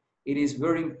 Great. It is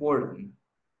very important.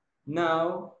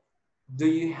 Now, do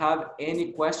you have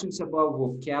any questions about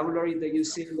vocabulary that you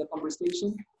see in the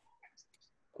conversation?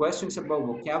 Questions about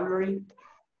vocabulary?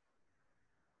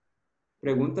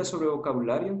 Preguntas sobre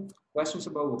vocabulario? Questions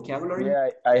about vocabulary? Yeah,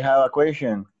 I have a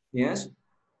question. Yes.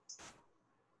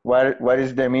 What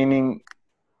is the meaning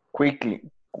weekly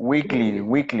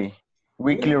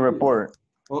report?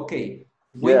 Okay.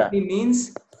 Yeah. Weekly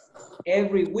means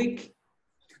every week.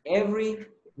 Every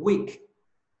week.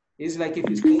 It's like if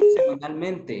you say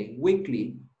semanalmente,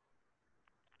 weekly.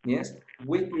 Yes,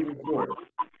 weekly report.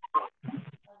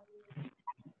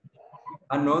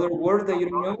 Another word that you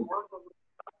don't know?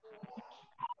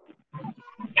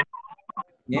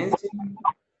 Nancy,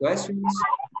 questions?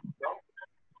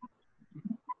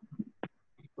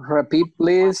 Repeat,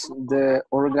 please, the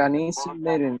organizing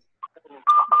meetings.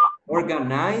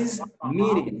 Organize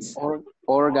meetings.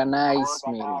 Organize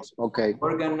meetings. Okay.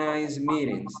 Organize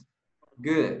meetings.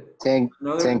 Good.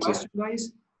 Another Thank you. question,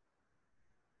 guys?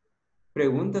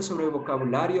 Preguntas sobre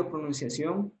vocabulario,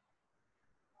 pronunciación.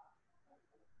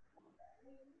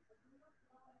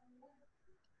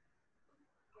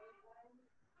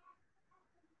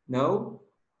 No.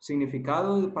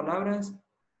 Significado de palabras.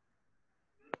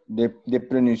 The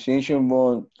pronunciation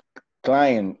of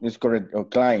client is correct, or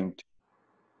client.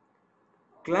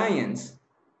 Clients.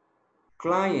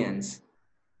 Clients.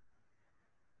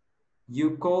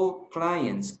 You call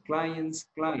clients. Clients.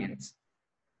 Clients.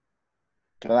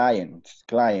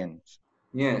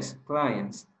 Yes,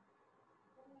 clients.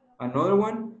 Another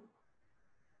one?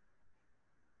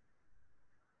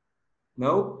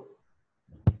 No?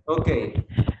 Okay.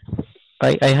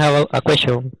 I have a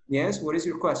question. Yes, what is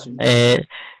your question?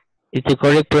 If the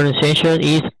correct pronunciation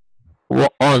is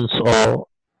once, or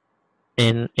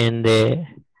in the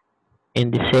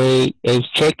say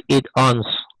check it once,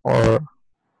 or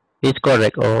it's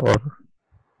correct, or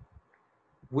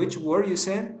Which word you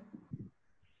said?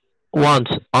 once,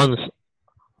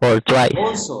 or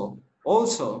twice.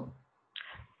 Also.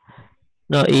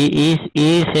 No, it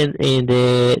is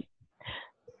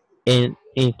in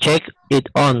check it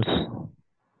once.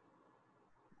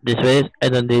 Después,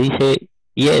 en donde dice,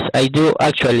 yes, I do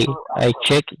actually. I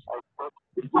check it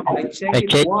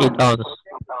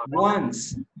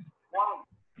once.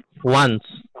 Once.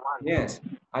 Yes,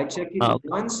 I check it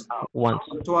once or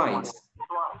twice.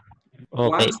 Okay.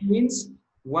 Once means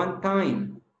one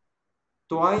time.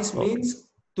 Twice means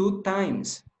 2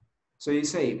 times. So you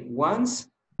say once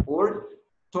or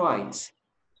twice.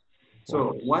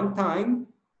 So one time,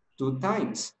 2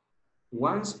 times.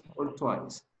 Once or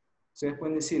twice. Ustedes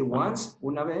pueden decir once,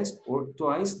 una vez, or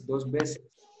twice, 2 veces.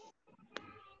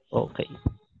 Okay.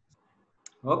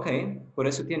 Ok, por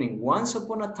eso tienen once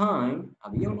upon a time,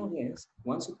 había una vez,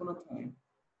 once upon a time.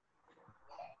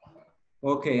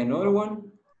 Okay, another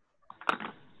one.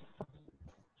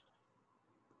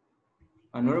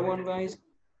 Another one, guys?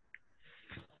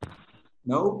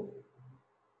 No?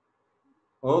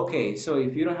 Okay, so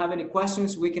if you don't have any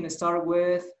questions, we can start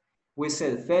with, we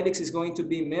said Felix is going to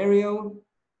be Mario,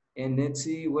 and let's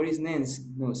see, where is Nancy?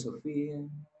 No, Sophia.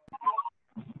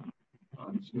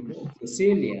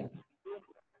 Cecilia.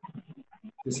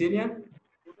 Cecilia?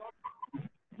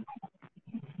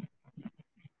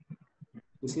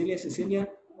 Cecilia, Cecilia.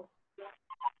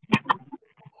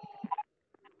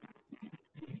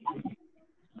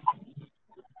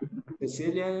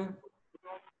 Cecilia.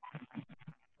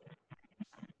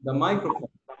 The microphone.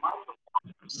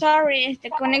 Sorry,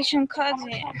 the connection cut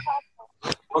it.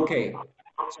 Okay,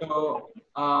 so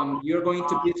you're going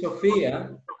to be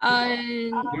Sophia.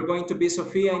 You're going to be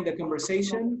Sophia in the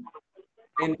conversation,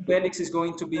 and Felix is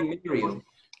going to be Miriam.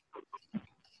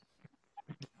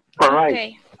 All right.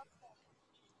 Okay.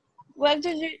 What do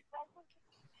you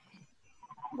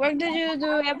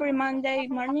do every Monday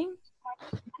morning?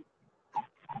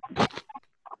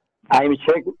 I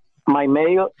check my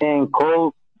mail and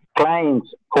call clients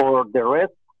for the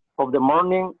rest of the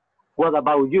morning. What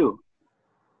about you?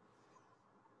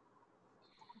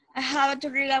 I have to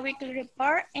read a weekly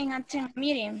report and attend a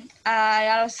meeting.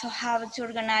 I also have to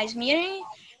organize meetings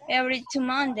every 2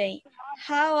 Mondays.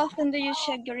 How often do you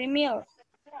check your email?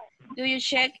 Do you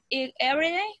check it every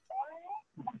day?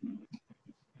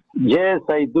 Yes,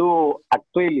 I do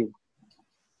actually.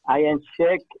 I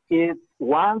check it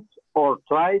once or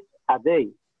twice a day.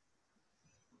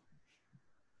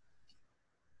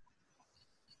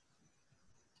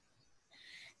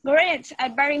 Great,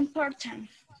 very important.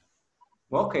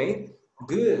 Okay,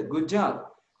 good job.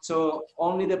 So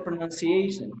only the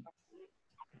pronunciation.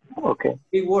 Okay.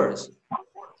 Big words.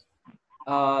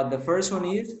 The first one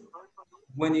is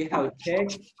when you have check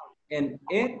and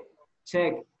it,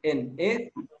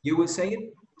 you will say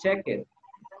it, check it.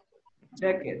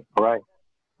 Right.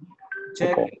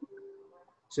 Check it.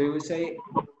 So you will say,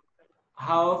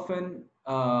 how often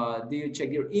do you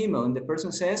check your email? And the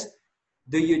person says,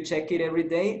 do you check it every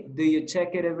day? Do you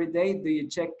check it every day? Do you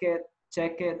check it? Do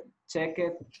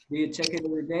you check it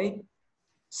every day?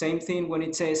 Same thing when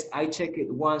it says, I check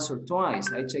it once or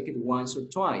twice. I check it once or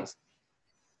twice.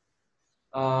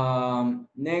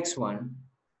 Next one.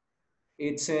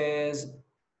 It says,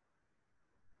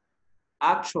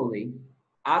 actually.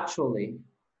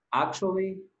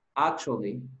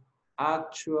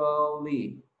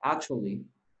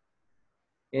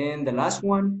 And the last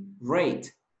one,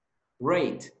 rate.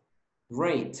 What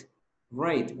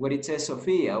it says,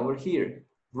 Sophia, over here.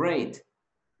 Rate.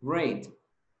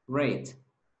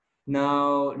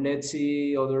 Now, let's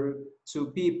see other two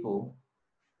people.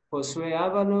 Josue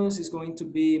Avalos is going to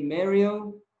be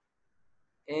Mario.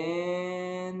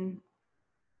 And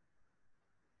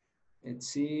let's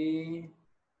see,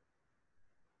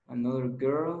 another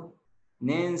girl,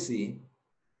 Nancy.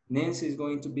 Nancy is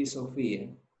going to be Sophia.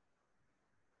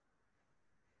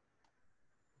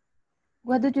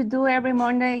 What do you do every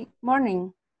Monday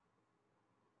morning?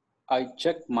 I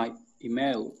check my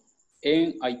email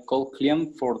and I call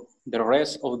client for the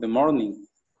rest of the morning.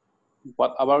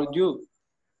 What about you?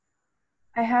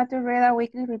 I have to read a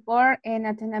weekly report and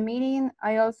attend a meeting.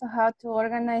 I also have to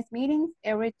organize meetings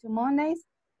every 2 Mondays.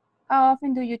 How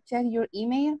often do you check your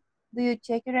email? Do you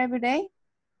check it every day?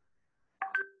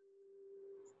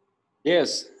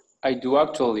 Yes, I do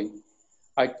actually.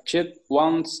 I check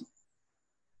once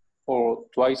or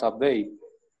twice a day.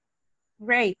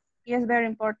 Great. Yes, very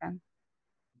important.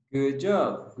 Good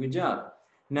job.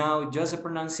 Now, just a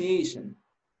pronunciation.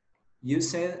 You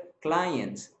said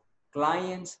clients.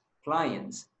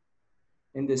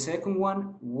 And the second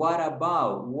one, what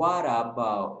about?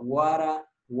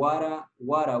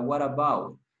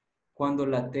 Cuando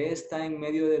la T está en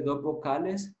medio de dos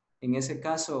vocales, en ese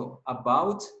caso,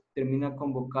 about termina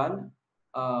con vocal,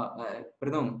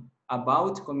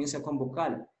 about comienza con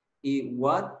vocal y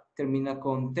what termina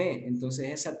con T. Entonces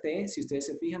esa T, si ustedes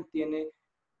se fijan, tiene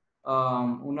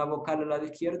una vocal al lado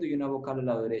izquierdo y una vocal al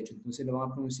lado derecho. Entonces lo van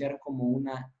a pronunciar como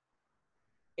una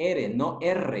R, no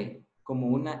R, como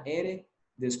una R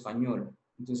de español.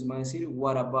 Entonces van a decir,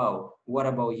 what about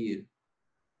you?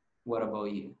 What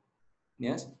about you?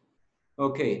 Yes?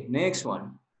 Okay, next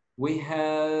one. We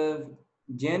have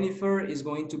Jennifer is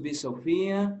going to be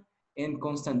Sophia and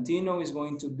Constantino is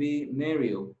going to be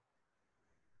Mario.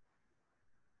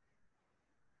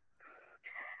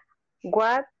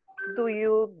 What do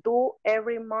you do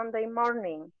every Monday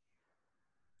morning?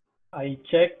 I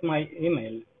check my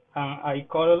email and I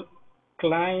call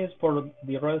clients for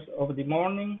the rest of the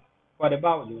morning. What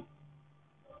about you?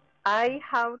 I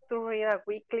have to read a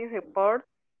weekly report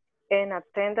and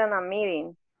attend a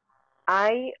meeting.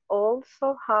 I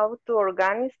also have to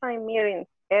organize my meetings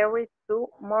every 2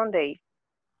 Mondays.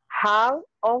 How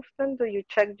often do you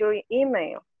check your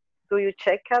email? Do you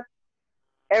check it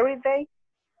every day?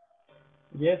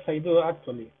 Yes, I do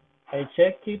actually. I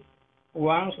check it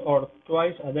once or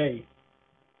twice a day.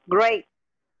 Great.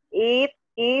 It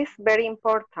is very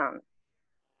important.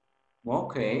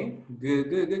 Okay,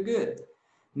 good.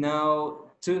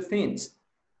 Now, two things.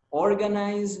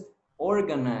 Organize,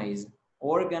 organize,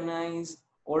 organize,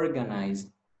 organize.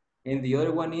 And the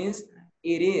other one is,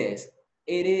 it is,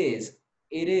 it is,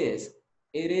 it is,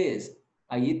 it is.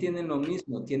 Allí tienen lo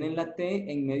mismo, tienen la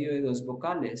T en medio de dos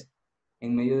vocales,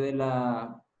 en medio de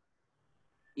la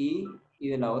I y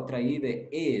de la otra I de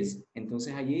is.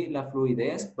 Entonces allí la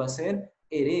fluidez va a ser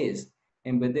it is.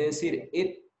 En vez de decir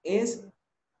it is,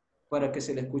 para que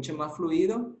se le escuche más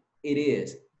fluido, it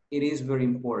is. It is very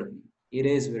important. It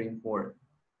is very important.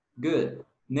 Good.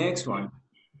 Next one.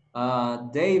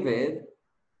 David,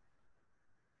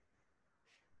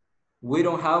 we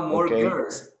don't have more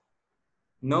girls.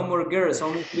 No more girls,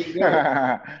 only 3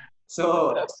 girls.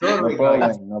 So, sorry, no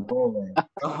guys. problem, no problem.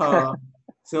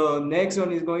 So, next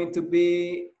one is going to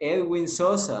be Edwin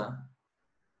Sosa.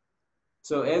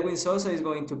 So, Edwin Sosa is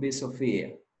going to be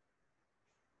Sophia.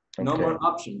 No Okay. more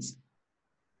options.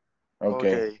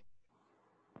 Okay.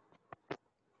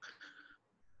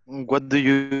 What do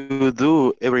you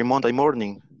do every Monday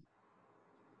morning?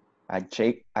 I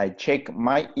check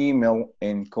my email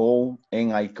and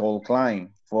I call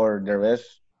client for the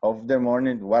rest of the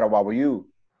morning. What about you?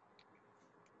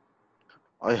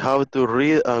 I have to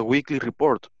read a weekly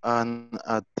report and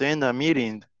attend a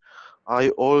meeting. I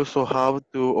also have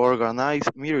to organize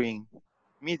meetings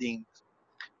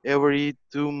every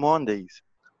 2 Mondays.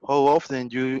 How often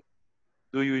do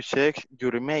you check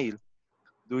your email?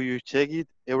 Do you check it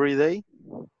every day?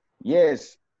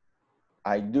 Yes,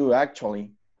 I do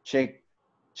actually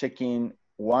checking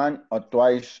one or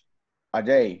twice a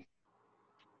day.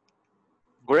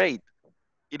 Great.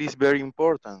 It is very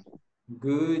important.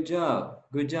 Good job,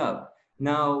 good job.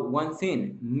 Now, one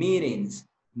thing, meetings,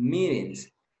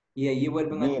 meetings. Y allí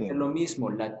vuelven a tener lo mismo,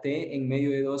 la T en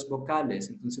medio de dos vocales.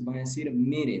 Entonces van a decir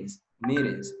meetings,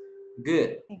 meetings.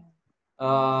 Good.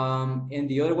 And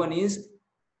the other one is,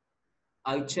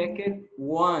 I check it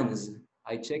once.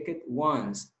 I check it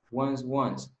once.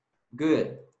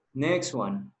 Good. Next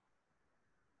one.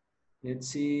 Let's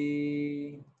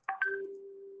see.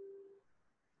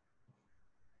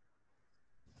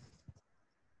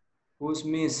 Who's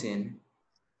missing?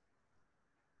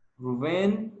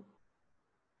 Ruben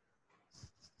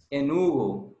and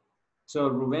Hugo. So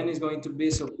Ruben is going to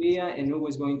be Sophia and Hugo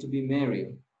is going to be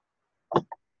Mary.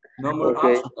 No more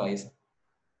options, guys.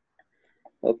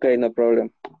 Okay, no problem.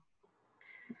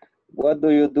 What do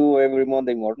you do every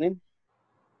Monday morning?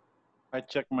 I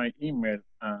check my email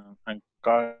and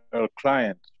call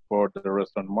clients for the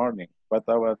rest of the morning. What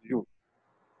about you?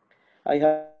 I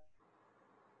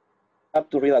have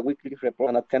to read a weekly report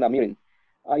and attend a meeting.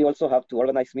 I also have to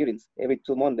organize meetings every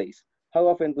 2 Mondays. How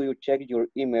often do you check your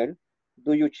email?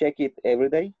 Do you check it every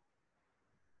day?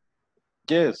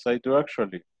 Yes, I do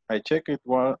actually. I check it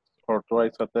once or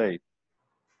twice a day.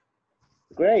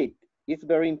 Great, it's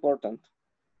very important.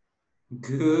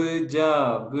 Good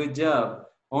job, good job.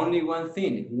 Only one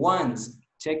thing, once.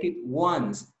 Check it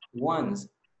once, once.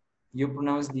 You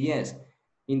pronounce the S.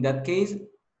 In that case,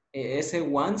 ese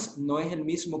once no es el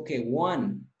mismo que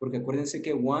one, porque acuérdense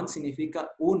que one significa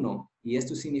uno y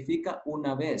esto significa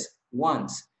una vez,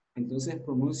 once. Entonces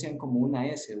pronuncian como una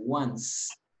S, once.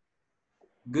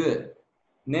 Good.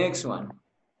 Next one.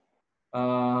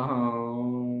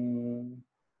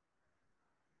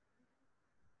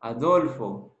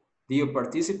 Adolfo. Do you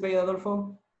participate,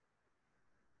 Adolfo?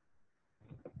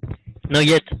 Not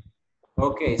yet.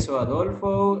 Okay, so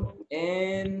Adolfo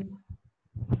and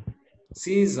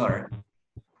Cesar.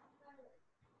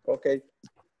 Okay.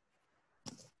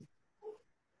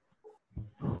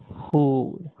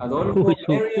 Adolfo,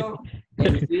 Mario,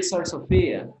 and Cesar,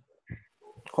 Sofia.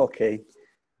 Okay.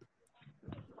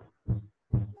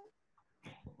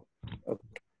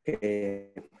 Okay.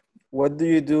 What do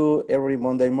you do every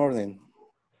Monday morning?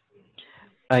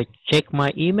 I check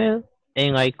my email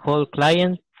and I call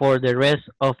clients for the rest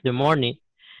of the morning.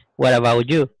 What about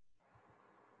you?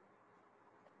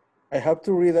 I have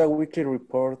to read a weekly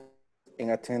report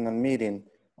and attend a meeting.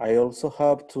 I also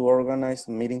have to organize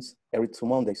meetings every 2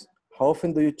 Mondays. How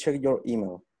often do you check your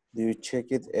email? Do you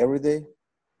check it every day?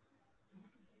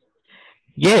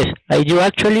 Yes, I do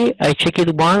actually. I check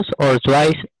it once or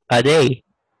twice a day.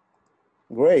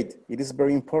 Great, it is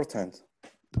very important.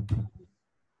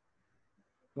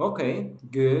 Okay,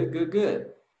 good, good,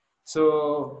 good.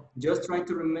 So just try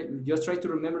to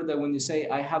remember that when you say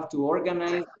I have to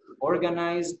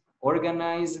organize,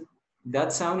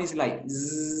 that sound is like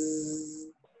zzz.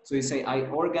 So you say I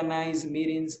organize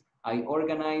meetings, I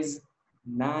organize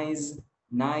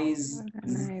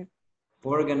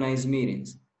organize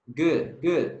meetings. Good,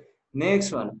 good.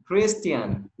 Next one,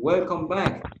 Christian, welcome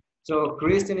back. So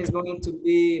Christian is going to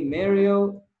be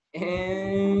Mario,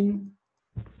 and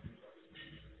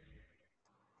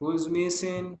who's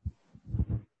missing?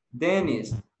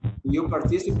 Dennis. Do you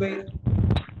participate?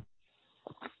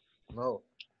 No.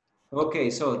 Okay,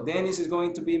 so Dennis is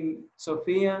going to be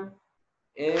Sophia,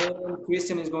 and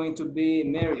Christian is going to be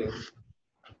Mario.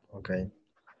 Okay.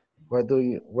 What do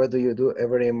you do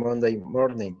every Monday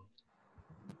morning?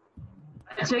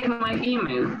 I check my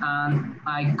email and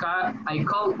I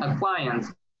call a client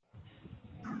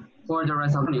for the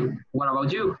rest of the morning. What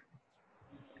about you?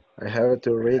 I have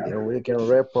to read a weekend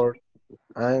report,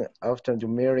 and after the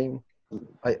meeting,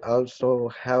 I also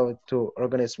have to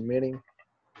organize meeting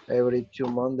every 2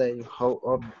 Mondays. How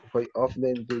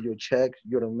often do you check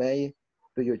your mail?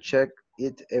 Do you check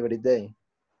it every day?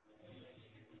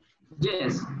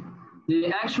 Yes,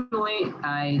 actually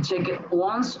I check it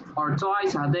once or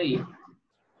twice a day.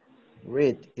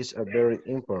 Read is a very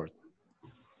important.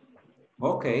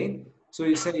 Okay, so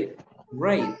you say,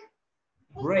 great,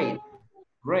 great,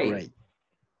 great. Great.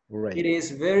 Great. It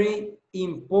is very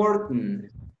important,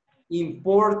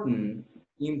 important,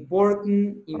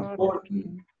 important,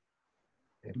 important.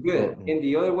 Good. And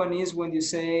the other one is when you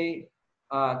say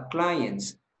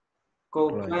clients,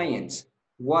 co-clients.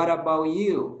 What about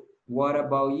you? What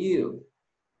about you?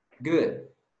 Good.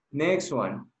 Next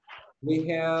one. We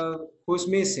have, who's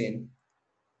missing?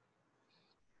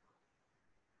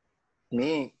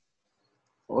 Me,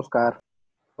 Oscar.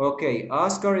 Okay,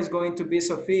 Oscar is going to be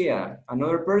Sophia.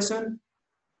 Another person?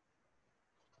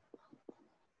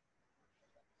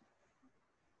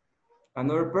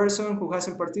 Another person who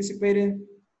hasn't participated?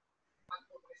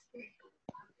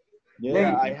 Yeah,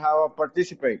 David. I have a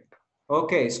participate.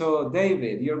 Okay, so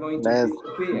David, you're going to be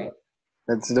Sophia.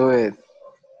 Let's do it.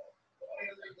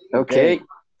 Okay.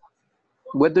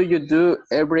 What do you do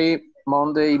every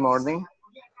Monday morning?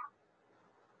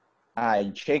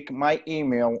 I check my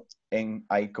email and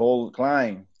I call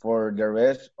client for the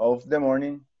rest of the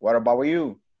morning. What about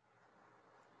you?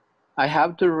 I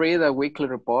have to read a weekly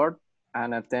report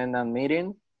and attend a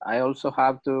meeting. I also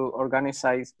have to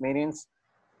organize meetings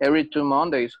every 2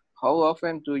 Mondays. How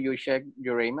often do you check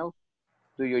your email?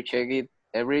 Do you check it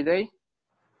every day?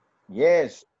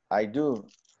 Yes, I do.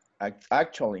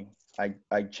 Actually,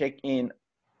 I check in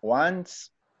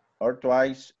once or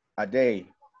twice a day.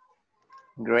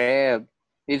 Great.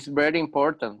 It's very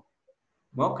important.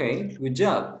 Okay, good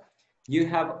job. You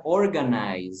have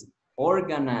organized.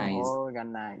 Organize.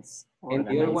 And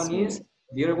the other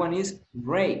one is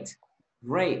great,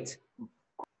 great,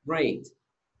 great.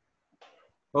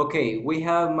 Okay, we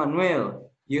have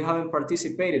Manuel. You haven't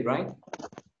participated, right?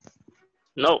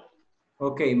 No.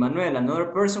 Okay, Manuel, another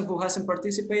person who hasn't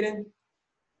participated?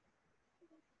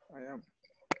 I am.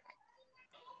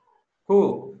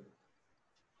 Who?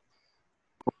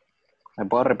 ¿Me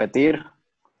puedo repetir?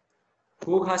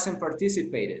 Who hasn't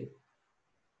participated?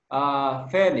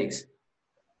 Felix.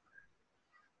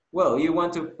 Well, you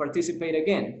want to participate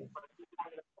again?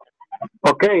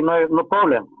 Okay, no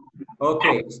problem.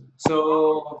 Okay,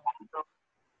 so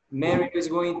Mary is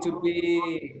going to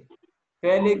be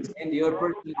Felix and the other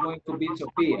person is going to be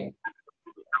Sophia.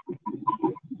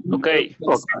 Okay.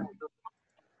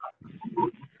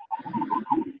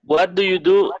 What do you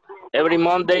do every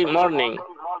Monday morning?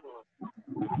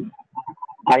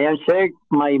 I am check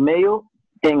my mail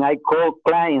and I call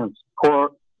clients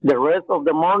for the rest of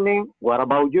the morning. What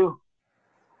about you?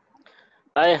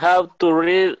 I have to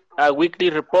read a weekly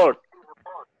report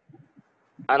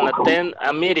and attend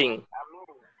a meeting.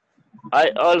 I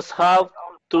also have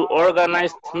to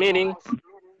organize meetings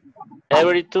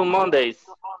every 2 Mondays.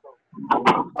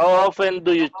 How often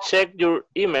do you check your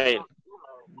email?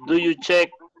 Do you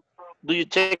check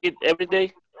it every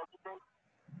day?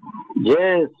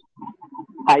 Yes,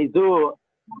 I do.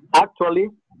 Actually,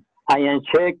 I am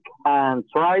check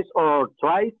twice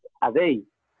a day.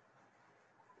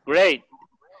 Great.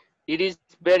 It is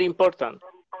very important.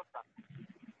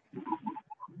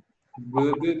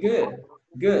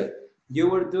 Good. You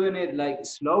were doing it like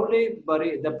slowly, but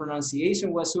the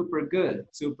pronunciation was super good.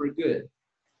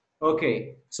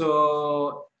 Okay,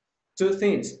 so two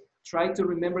things. Try to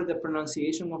remember the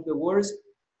pronunciation of the words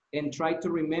and try to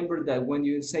remember that when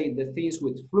you say the things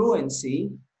with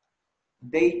fluency,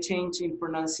 they change in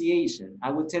pronunciation.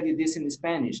 I will tell you this in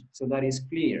Spanish so that is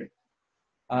clear.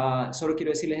 Solo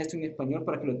quiero decirles esto en español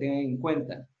para que lo tengan en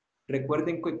cuenta.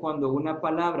 Recuerden que cuando una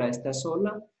palabra está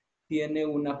sola, tiene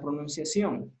una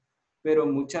pronunciación, pero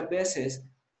muchas veces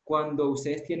cuando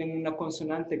ustedes tienen una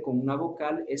consonante con una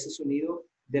vocal, ese sonido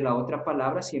de la otra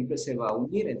palabra siempre se va a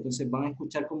unir, entonces van a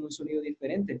escuchar como un sonido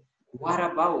diferente. What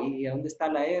about, ¿y a dónde está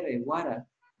la R? What?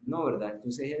 No, ¿verdad?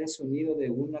 Entonces es el sonido de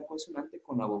una consonante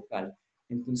con la vocal.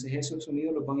 Entonces esos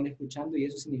sonidos los van a ir escuchando y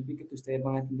eso significa que ustedes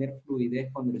van a tener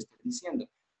fluidez cuando lo estén diciendo.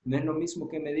 No es lo mismo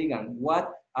que me digan, what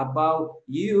about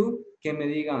you, que me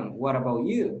digan, what about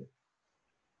you.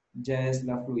 Ya es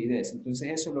la fluidez. Entonces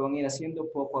eso lo van a ir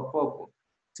haciendo poco a poco.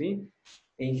 ¿Sí?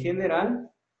 En general,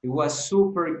 it was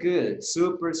super good.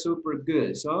 Super, super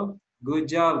good. So, good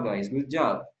job, guys. Good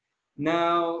job.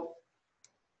 Now,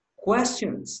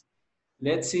 questions.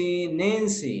 Let's see,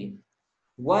 Nancy.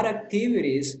 What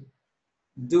activities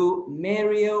do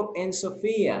Mario and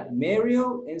Sophia?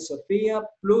 Mario and Sophia,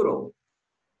 plural.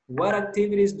 What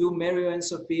activities do Mario and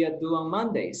Sophia do on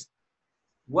Mondays?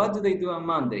 What do they do on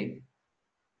Monday?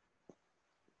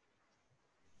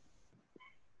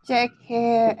 Check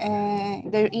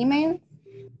their email.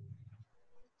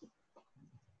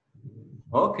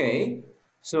 Okay,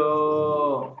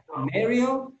 so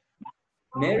Mario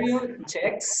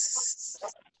checks.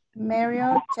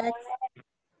 Mario checks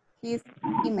his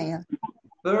email.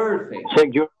 Perfect.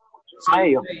 Check your So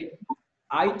you mail. say,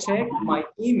 I check my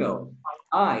email.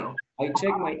 I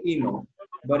check my email.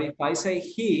 But if I say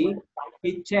he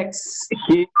checks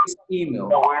He, his email.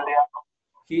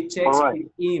 He checks all right. his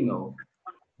email.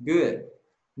 Good.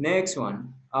 Next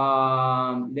one.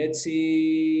 Let's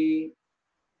see.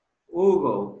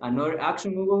 Hugo. Another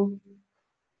action, Hugo.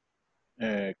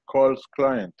 Calls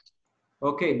client.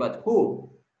 Okay, but who?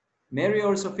 Mario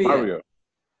or Sophia? Mario. Okay,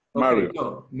 Mario.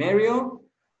 so Mario.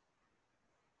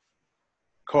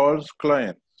 Calls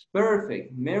client.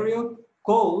 Perfect. Mario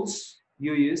calls.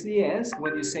 You use the S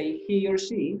when you say he or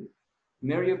she.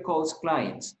 Mario calls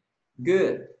clients.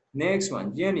 Good. Next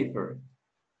one, Jennifer.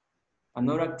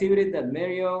 Another activity that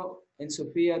Mario and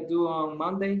Sophia do on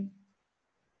Monday?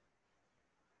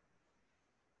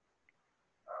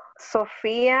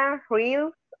 Sophia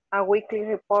reads a weekly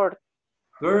report.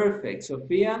 Perfect.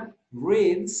 Sophia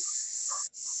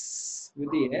reads,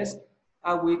 with the S,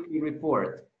 a weekly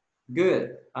report.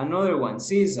 Good. Another one,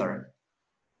 Caesar.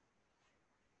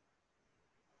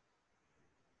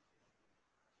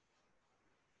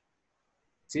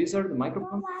 Caesar, the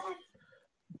microphone.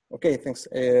 Okay, thanks.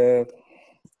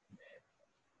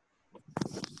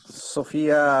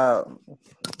 Sophia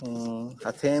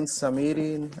attends a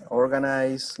meeting,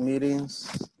 organize meetings.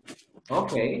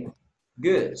 Okay,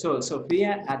 good. So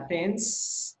Sophia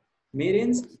attends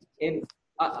meetings and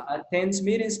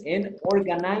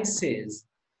organizes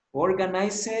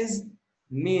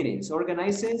meetings.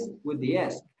 Organizes with the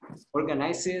S.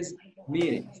 Organizes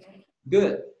meetings.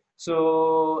 Good.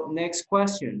 So next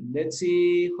question. Let's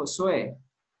see, Josue.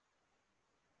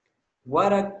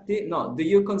 Do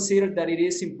you consider that it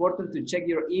is important to check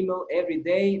your email every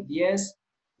day? Yes,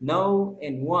 no,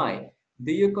 and why?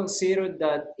 Do you consider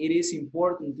that it is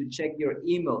important to check your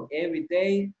email every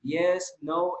day? Yes,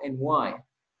 no, and why?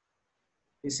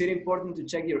 Is it important to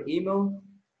check your email?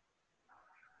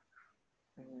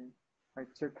 I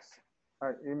check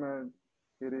my email.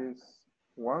 It is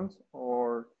once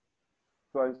or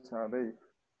twice a day.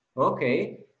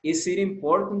 Okay. Is it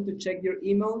important to check your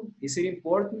email? Is it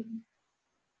important?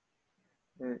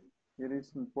 It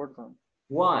is important.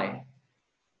 Why?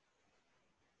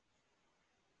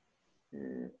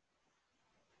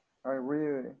 I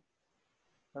read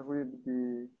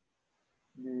the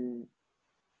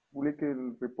weekly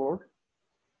report.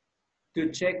 To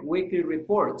check weekly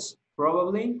reports,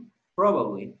 probably.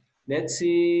 Let's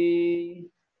see.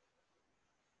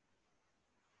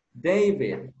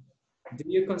 David, do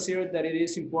you consider that it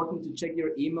is important to check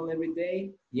your email every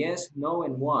day? Yes, no,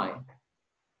 and why?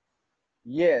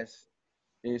 Yes,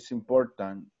 it's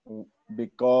important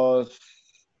because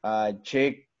I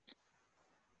check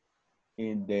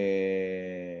in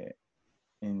the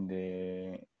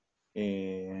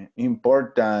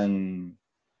important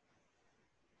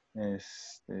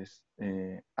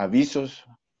avisos.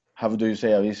 How do you say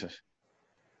avisos?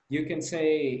 You can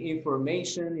say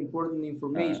information, important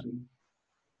information.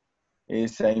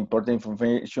 It's important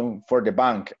information for the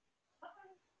bank.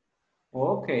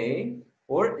 Okay,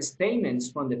 or statements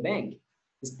from the bank.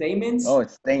 Statements. Oh,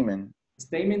 statement.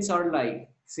 Statements are like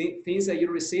things that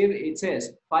you receive. It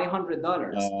says $500,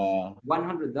 $100,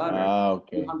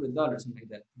 Okay. $200, something like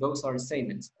that. Those are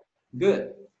statements.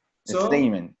 Good. So,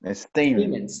 statement.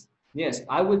 Statements. Yes,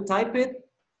 I will type it.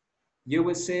 You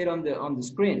will see it on the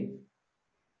screen.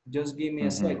 Just give me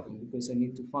a second because I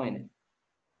need to find it.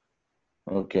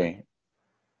 Okay.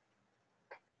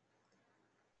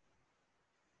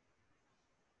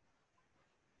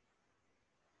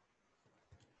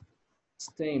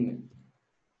 Statement.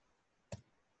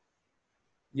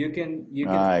 You can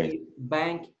say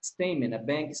bank statement, a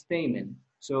bank statement.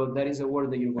 So that is a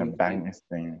word that you're A going to bank use.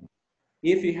 statement.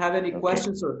 If you have any Okay.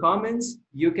 questions or comments,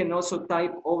 you can also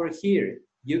type over here.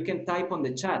 You can type on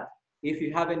the chat. If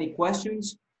you have any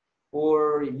questions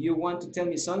or you want to tell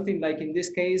me something, like in this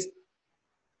case,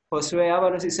 Josue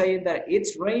Avalos is saying that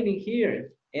it's raining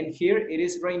here, and here it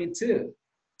is raining too.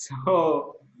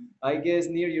 So I guess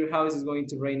near your house is going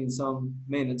to rain in some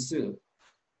minutes too.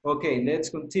 Okay, let's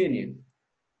continue.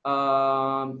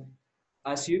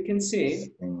 As you can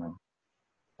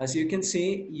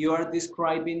see, you are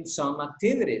describing some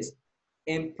activities.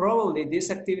 And probably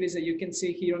these activities that you can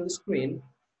see here on the screen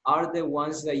are the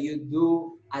ones that you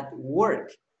do at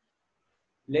work.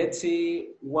 Let's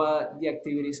see what the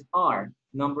activities are.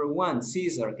 Number one,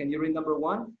 Caesar, can you read number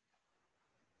one?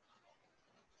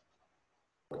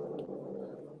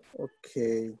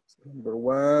 Okay, number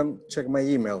one, check my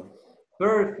email.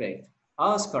 Perfect.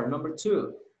 Oscar, number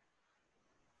two.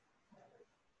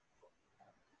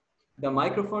 The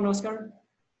microphone, Oscar.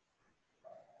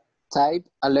 Type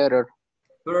a letter.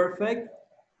 Perfect.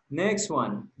 Next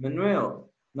one, Manuel,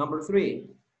 number three.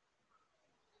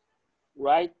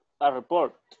 Write a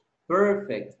report.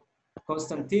 Perfect.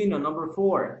 Constantino, number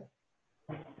four.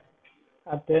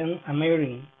 Attend a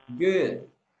meeting. Good.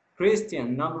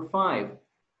 Christian, number five.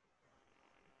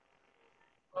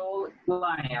 All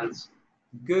clients.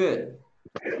 Good.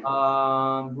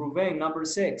 Ruben, number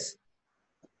six.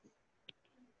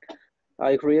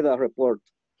 I read a report.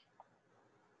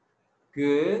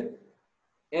 Good.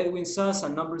 Edwin Sosa,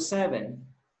 number seven.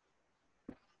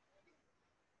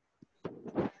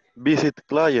 Visit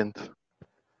client.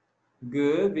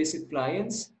 Good. Visit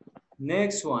clients.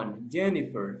 Next one,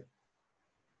 Jennifer.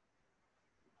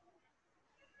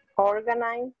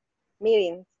 Organize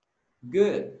meetings.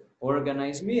 Good.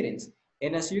 Organize meetings.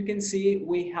 And as you can see,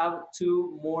 we have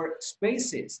two more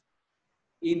spaces.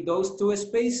 In those two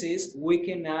spaces, we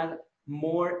can add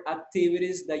more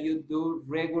activities that you do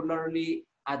regularly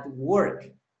at work.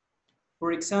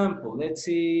 For example, let's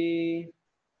see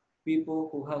people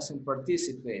who hasn't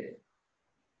participated.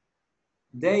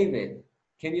 David,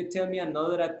 can you tell me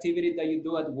another activity that you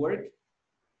do at work?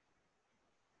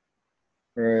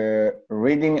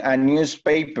 Reading a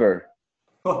newspaper.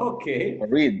 Okay.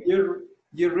 Read.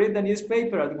 You read the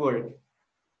newspaper at work?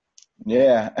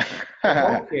 Yeah.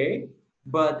 Okay.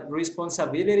 But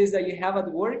responsibilities that you have at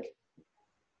work?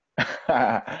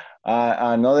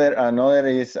 Another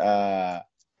is I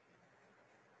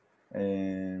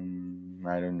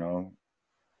don't know.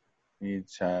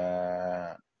 It's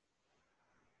I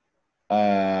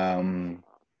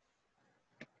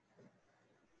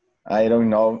don't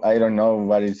know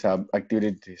what is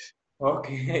activities.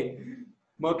 Okay.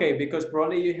 Okay, because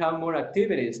probably you have more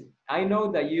activities. I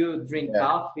know that you drink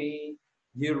coffee,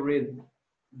 you read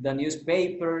the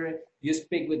newspaper, you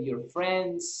speak with your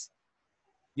friends,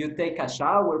 you take a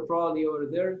shower probably over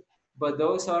there, but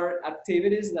those are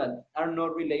activities that are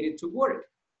not related to work.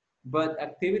 But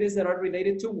activities that are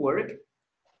related to work,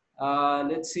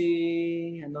 let's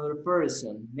see another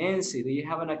person. Nancy, do you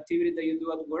have an activity that you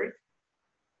do at work?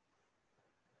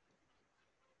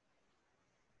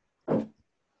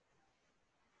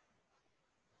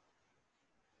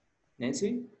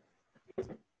 Nancy?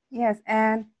 Yes,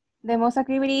 and the most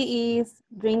activity is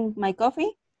drink my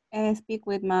coffee and speak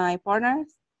with my partners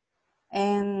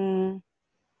and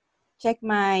check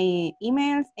my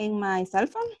emails in my cell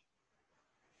phone.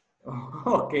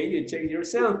 Okay, you check your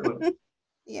cell phone.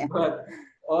 Yeah. But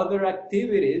other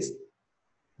activities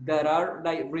that are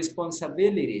like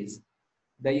responsibilities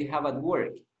that you have at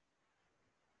work.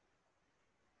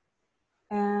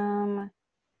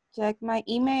 Check my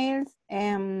emails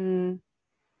and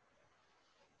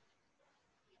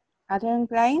attend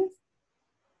clients.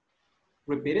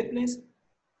 Repeat it, please.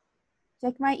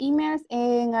 Check my emails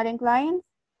and attend clients.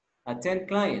 Attend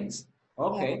clients.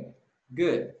 Okay,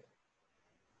 good.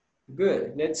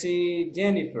 Good. Let's see,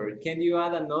 Jennifer, can you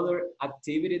add another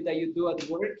activity that you do at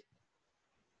work?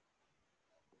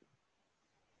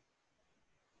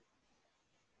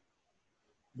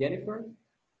 Jennifer?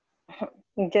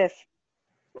 Yes.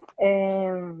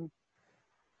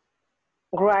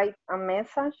 Write a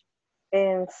message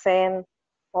and send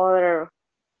other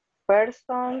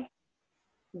person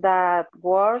that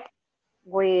work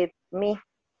with me.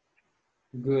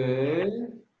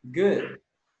 Good, good.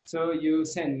 So you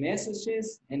send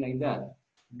messages and like that.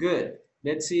 Good.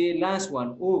 Let's see, last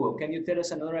one. Hugo, can you tell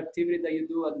us another activity that you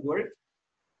do at work?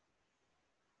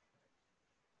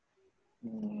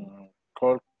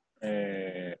 Call,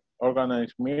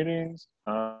 organize meetings,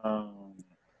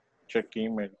 check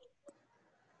emails.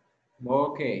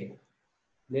 Okay.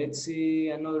 Let's see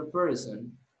another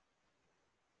person.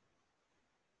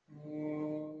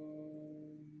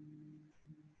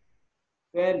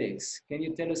 Felix, can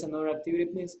you tell us another activity,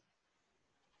 please?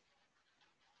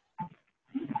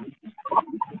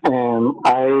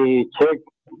 I check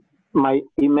my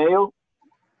email.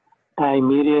 I'm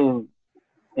meeting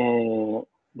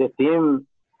the team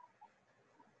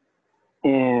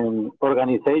and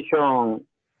organization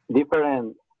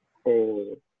different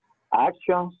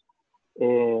actions.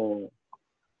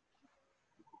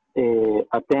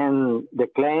 Attend the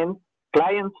clients,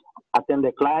 attend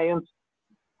the clients,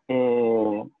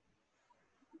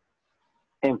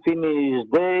 and finish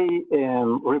day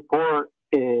and report,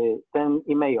 send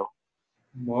email.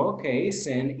 Okay,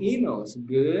 send emails.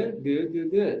 Good, good,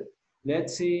 good, good.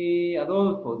 Let's see,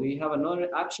 Adolfo, do you have another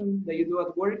action that you do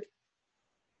at work?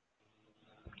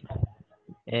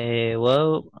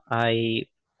 Well, I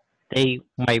take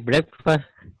my breakfast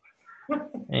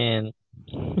and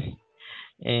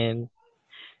and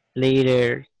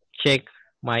later check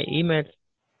my email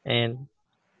and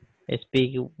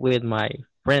speak with my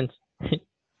friends.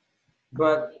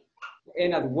 But,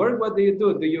 and at work, what do?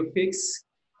 Do you fix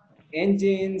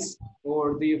engines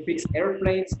or do you fix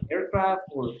airplanes, aircraft,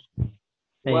 or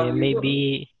what do you do?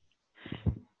 Maybe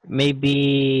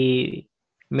maybe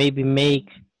maybe make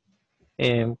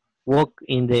work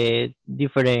in the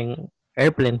different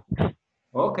airplane.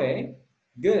 Okay,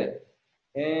 good.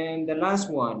 And the last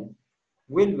one,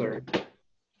 Wilbur.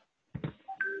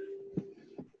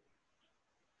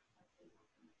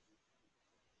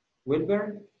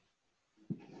 Wilbur?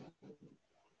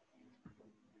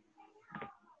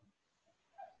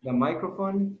 The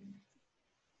microphone?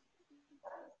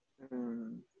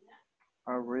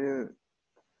 I read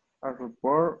a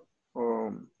report.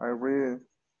 I read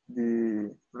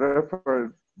the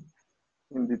reference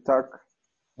in the tag.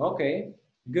 Okay,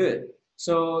 good.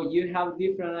 So you have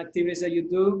different activities that you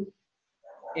do.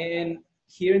 And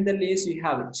here in the list, you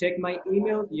have check my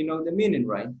email. You know the meaning,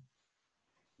 right?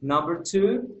 Number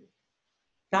 2,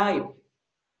 type.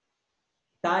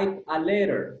 Type a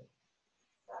letter.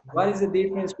 What is the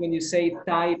difference when you say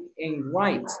type and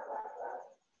write?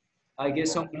 I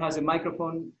guess someone has a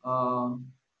microphone.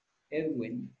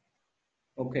 Edwin.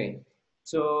 Okay.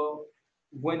 So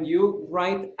when you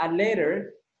write a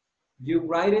letter, you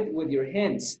write it with your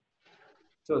hands.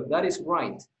 So that is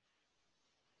right.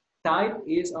 Type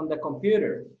is on the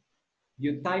computer.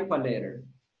 You type a letter.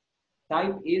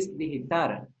 Type is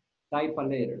digitar. Type a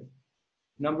letter.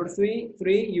 Number three,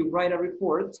 you write a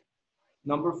report.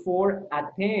 Number 4,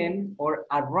 attend or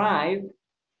arrive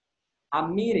a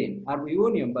meeting, a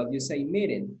reunion, but you say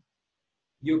meeting.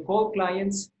 You call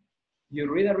clients, you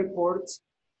read a report,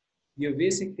 you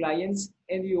visit clients,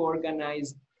 and you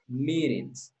organize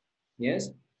meetings.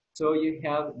 Yes? So you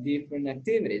have different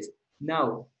activities.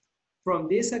 Now, from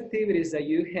these activities that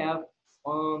you have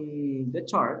on the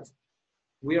chart,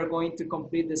 we are going to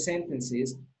complete the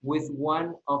sentences with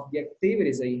one of the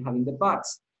activities that you have in the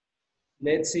box.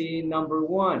 Let's see number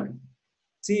 1.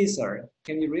 Caesar,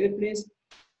 can you read it, please?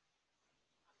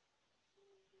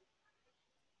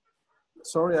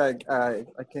 Sorry, I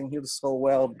can't hear so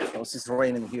well because it's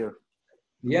raining here.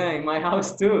 Yeah, in my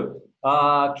house too.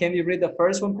 Can you read the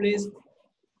first one, please?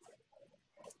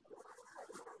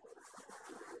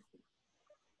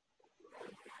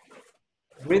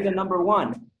 Read the number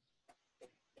 1.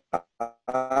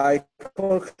 I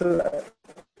call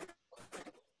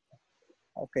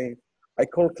okay. I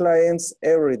call clients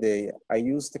every day. I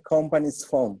use the company's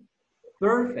phone.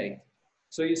 Perfect.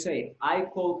 So you say, I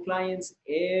call clients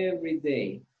every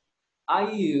day.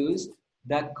 I use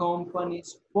the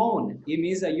company's phone. It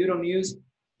means that you don't use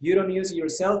your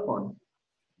cell phone.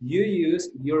 You use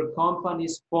your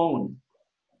company's phone.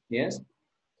 Yes.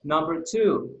 Number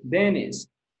 2, Dennis.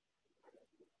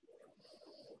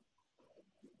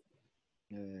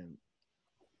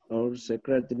 Our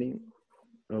secretary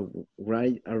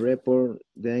write a report,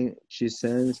 then she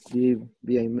sends it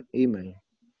via email.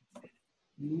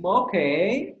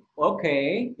 Okay,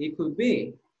 okay, it could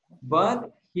be.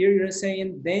 But here you're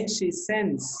saying, then she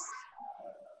sends.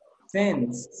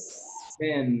 And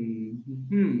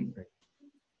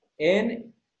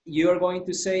you're going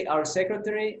to say, our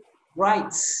secretary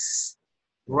writes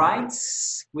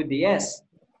with the S.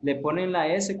 Le ponen la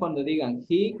S cuando digan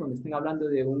he, cuando estén hablando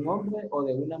de un hombre o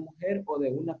de una mujer o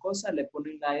de una cosa, le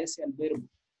ponen la S al verbo.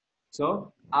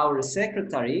 So, our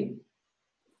secretary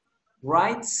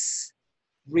writes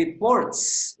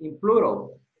reports in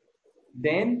plural.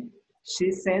 Then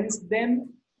she sends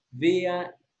them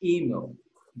via email.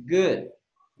 Good.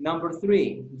 Number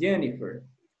 3, Jennifer.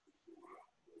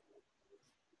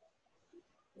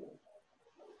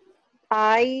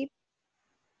 I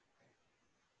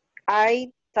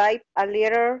type a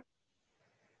letter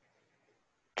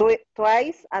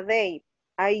Twice a day.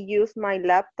 I use my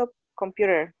laptop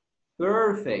computer.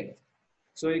 Perfect.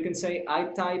 So you can say, I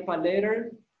type a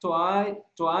letter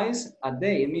twice a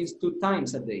day. It means 2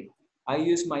 times a day. I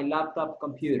use my laptop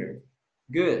computer.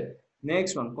 Good.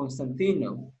 Next one,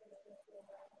 Constantino.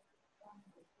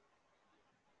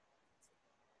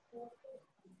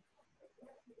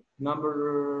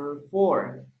 Number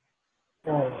 4.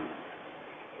 Oh,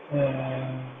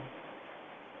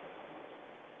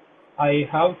 I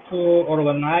have to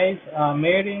organize a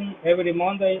meeting every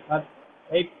Monday at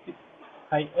 8.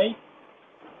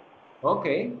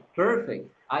 Okay,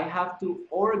 perfect. I have to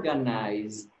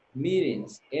organize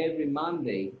meetings every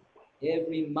Monday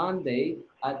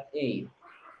at 8.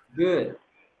 Good.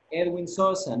 Edwin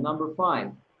Sosa, number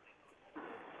 5.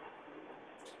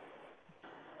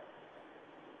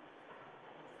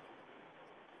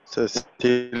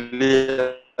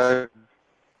 Cecilia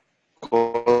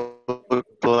call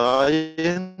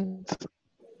client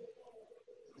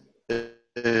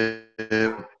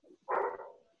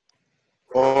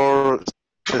or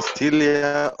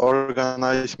Cecilia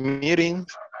organize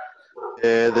meetings.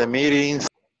 The meetings,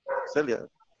 Celia.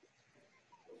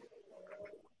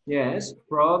 Yes,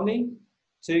 probably.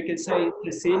 So you can say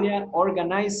Cecilia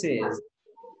organizes.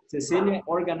 Cecilia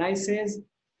organizes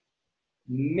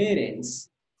meetings.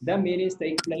 The meetings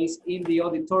take place in the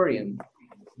auditorium.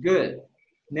 Good.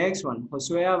 Next one,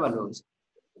 Josue Avalos.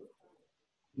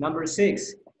 Number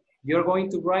 6, you're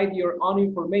going to write your own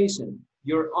information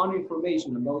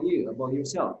about you, about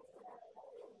yourself.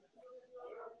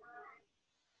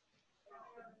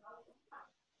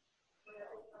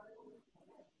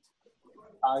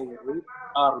 I read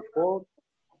a report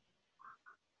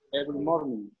every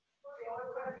morning.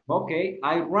 Okay,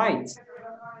 I write.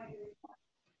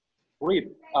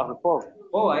 Read a report.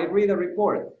 Oh, I read a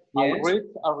report. Yes. I read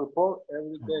a report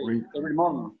every day, every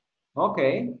morning.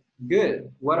 Okay,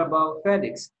 good. What about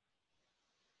Felix?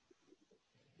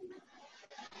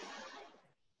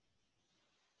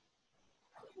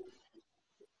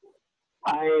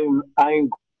 I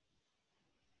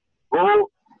go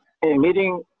a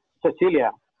meeting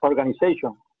Cecilia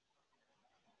organization.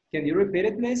 Can you repeat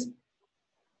it, please?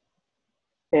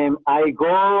 I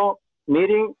go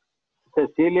meeting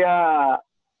Cecilia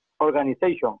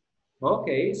organization.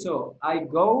 Okay, so I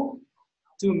go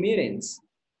to meetings.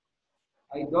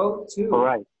 I go to, All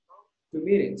right. to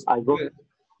meetings. I go. Good,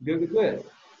 good, good, good.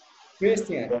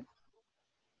 Christian,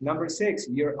 number 6,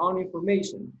 your own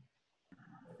information.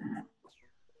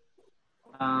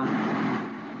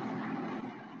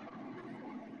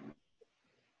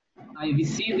 I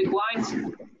visit the clients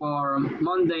for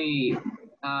Monday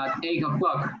at 8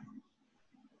 o'clock.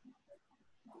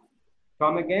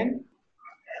 Come again?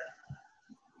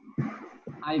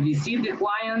 I visit the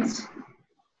clients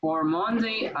for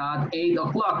Monday at 8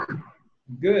 o'clock.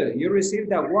 Good, you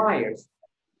received the wires.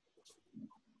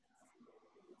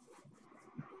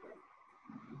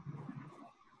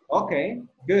 Okay,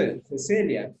 good.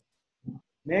 Cecilia,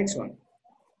 next one.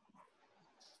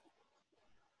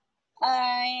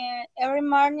 I every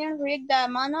morning read the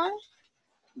manual,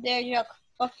 the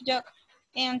joke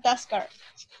and tasker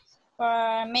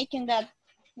for making that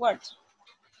word.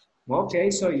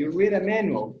 Okay, so you read a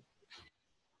manual.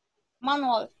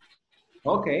 Manual.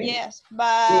 Okay. Yes,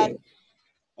 but Good.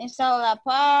 install the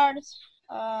parts,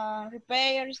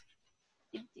 repairs.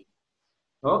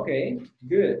 Okay,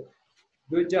 good.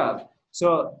 Good job.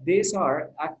 So these are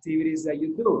activities that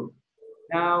you do.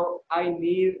 Now I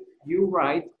need you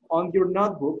write on your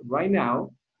notebook right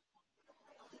now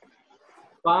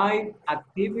 5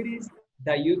 activities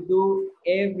that you do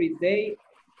every day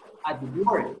at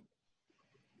work.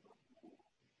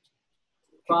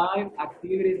 5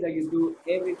 activities that you do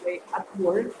every day at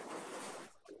work,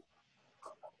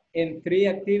 and 3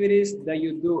 activities that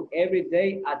you do every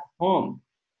day at home.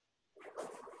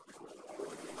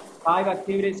 5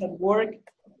 activities at work,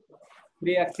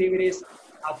 3 activities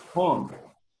at home.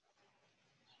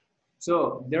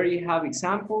 So there you have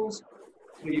examples.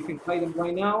 So you can try them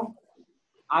right now.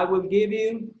 I will give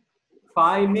you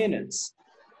 5 minutes.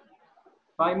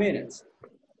 5 minutes.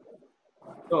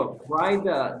 So write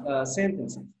the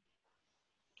sentences.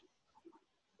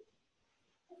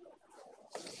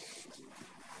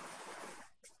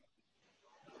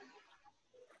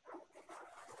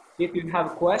 If you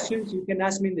have questions, you can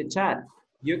ask me in the chat.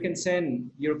 You can send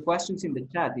your questions in the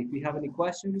chat. If you have any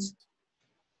questions,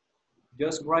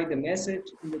 just write the message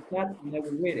in the chat and I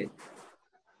will read it.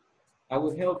 I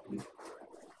will help you.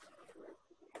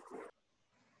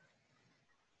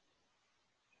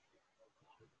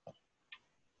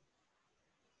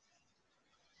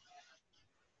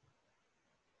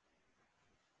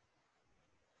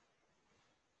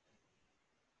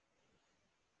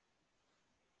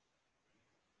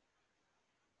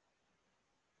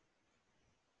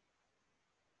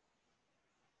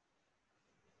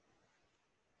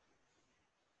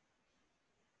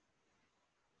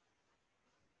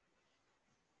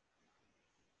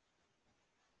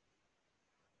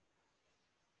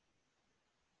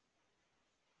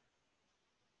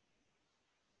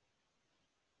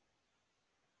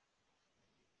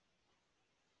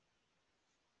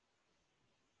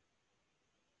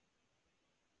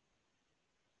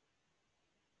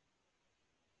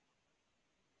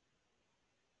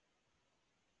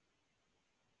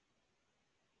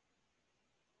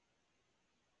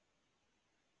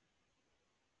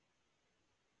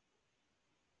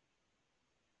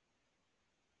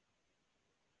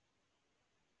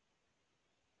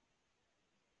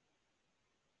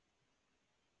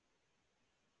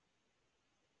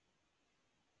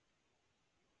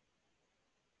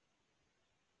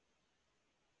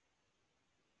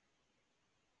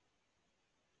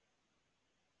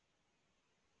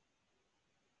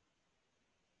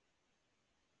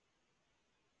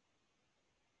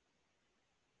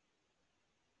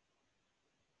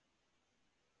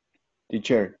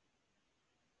 Teacher,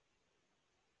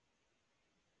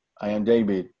 I am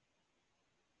David.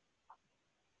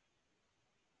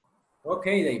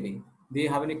 Okay, David. Do you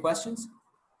have any questions?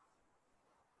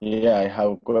 Yeah, I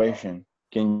have a question.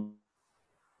 Can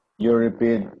you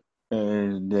repeat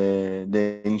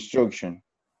the instruction?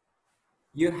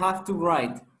 You have to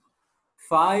write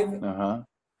five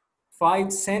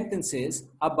sentences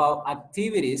about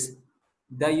activities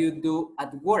that you do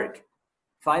at work.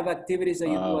 5 activities that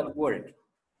you do at work.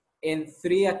 And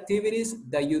 3 activities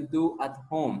that you do at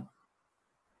home.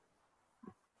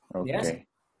 Okay. Yes?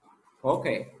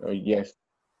 Okay. Yes.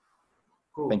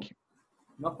 Cool. Thank you.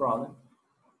 No problem.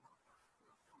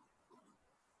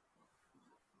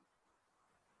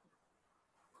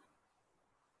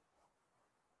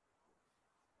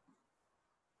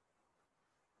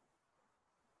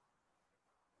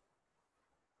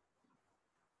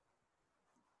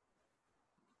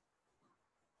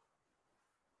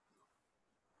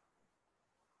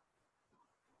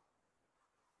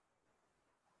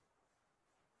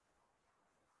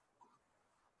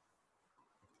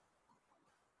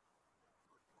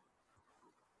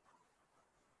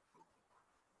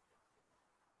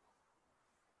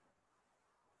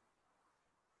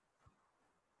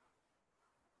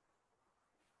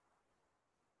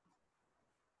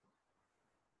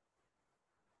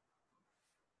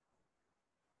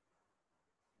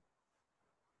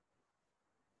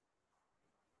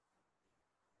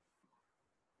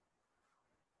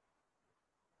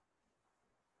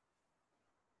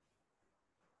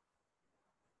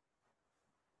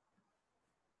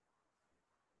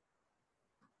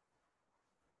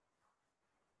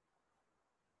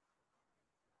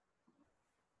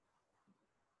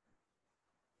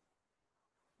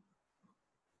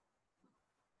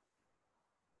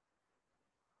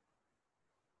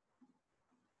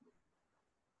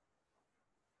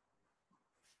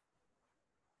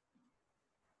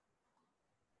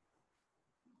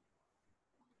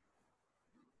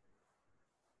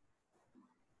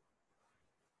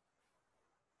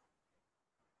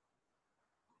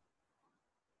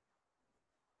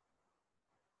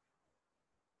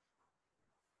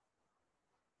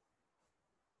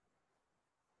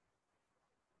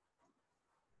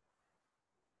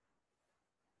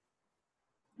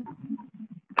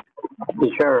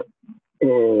 Teacher,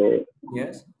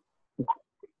 Yes.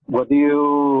 what do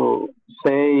you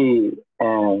say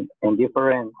in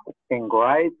different in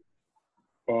write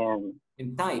and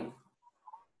In type.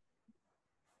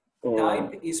 uh,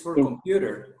 Type is for in,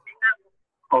 computer.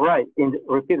 all right,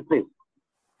 repeat please.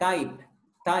 Type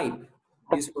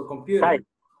is for computer. Type.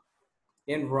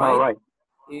 And All write right.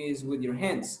 is with your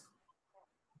hands.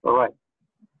 All right.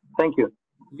 Thank you.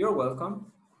 You're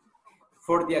welcome.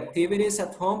 For the activities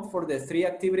at home, for the 3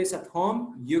 activities at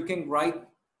home, you can write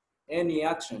any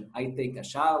action. I take a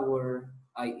shower,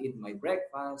 I eat my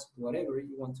breakfast, whatever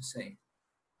you want to say.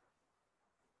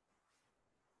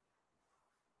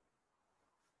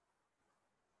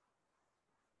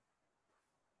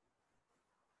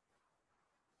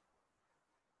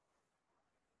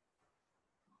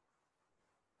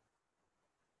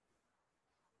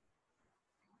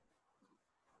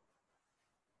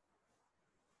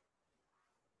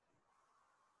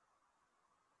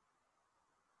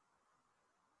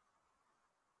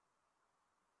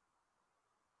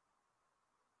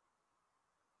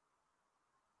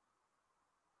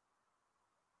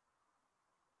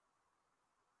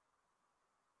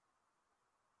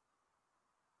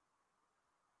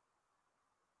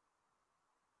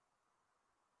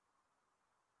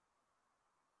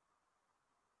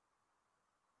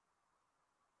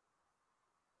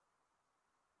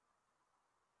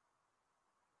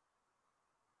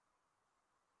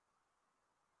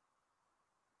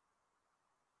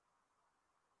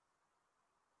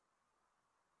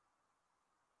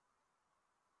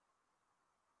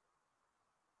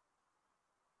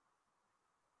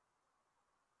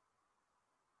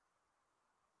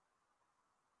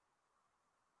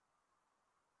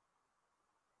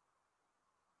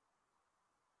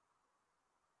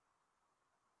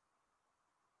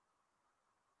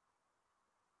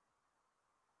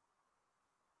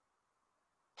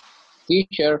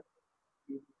 Teacher,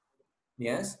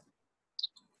 Yes.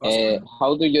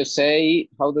 how do you say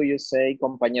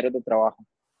compañeros de trabajo?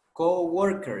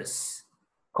 Co-workers.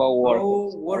 Co-workers.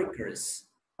 Co-workers.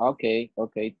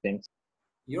 Okay, thanks.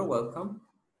 You're welcome.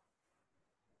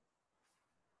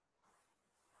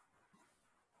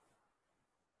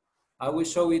 I will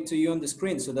show it to you on the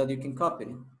screen so that you can copy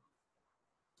it.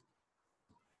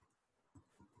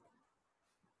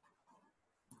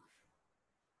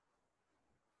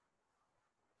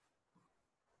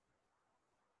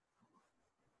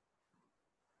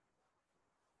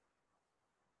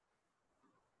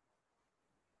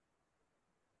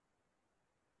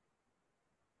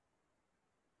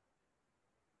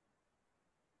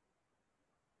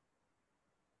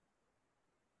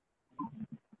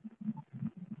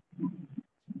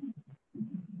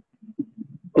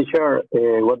 Teacher,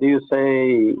 what do you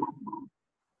say?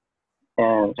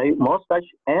 And say mustache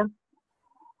and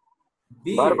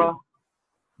Beard. barba.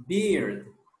 Beard.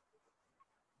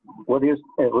 What do you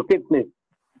repeat, please?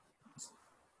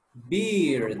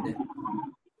 Beard.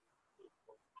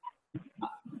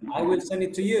 I will send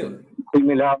it to you.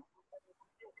 Similar.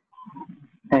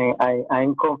 And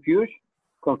I'm confused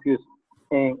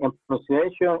in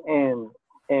pronunciation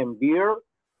and beer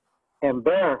and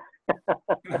bear.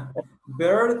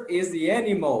 Bird is the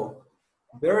animal.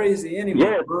 Bird is the animal.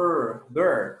 Yes.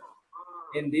 Bird.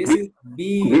 And this is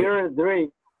beer. Beer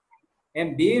drink.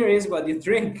 And beer is what you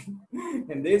drink.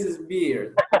 And this is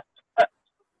beer.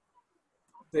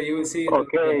 So you will see it.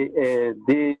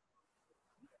 Okay.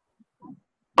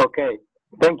 Okay.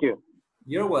 Thank you.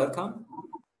 You're welcome.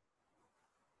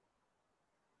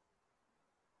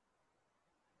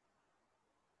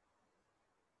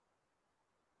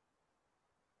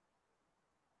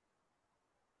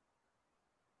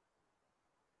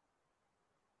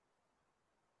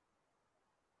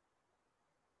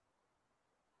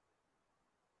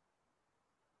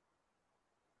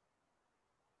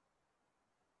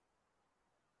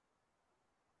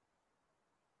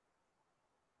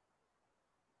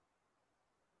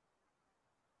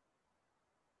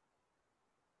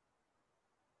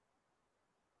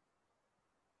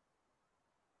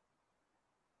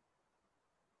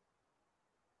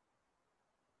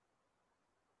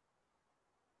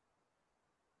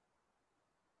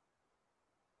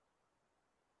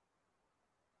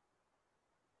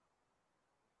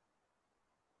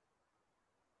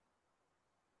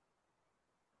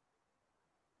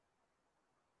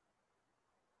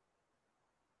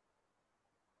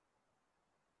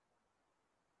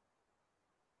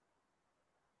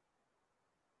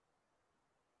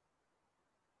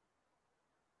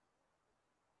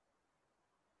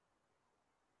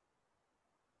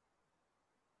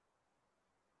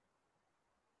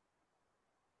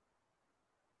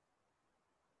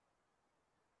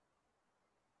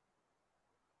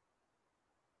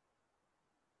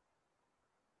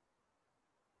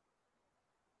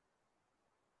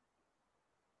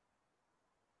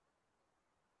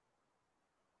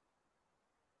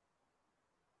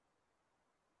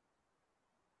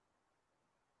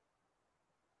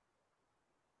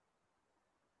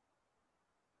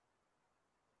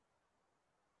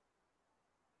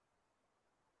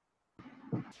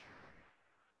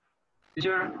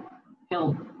 Teacher,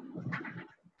 help.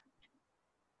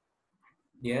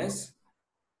 Yes.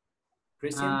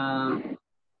 Christian?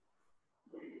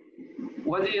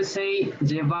 What do you say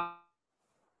llevar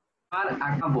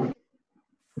a cabo?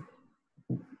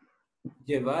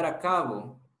 Llevar a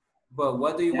cabo. But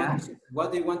what do you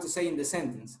want to say in the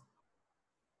sentence?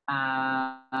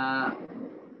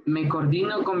 Me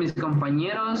coordino con mis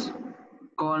compañeros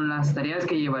con las tareas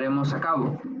que llevaremos a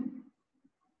cabo.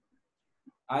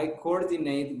 I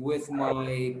coordinate with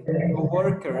my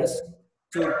coworkers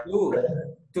to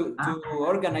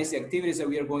organize the activities that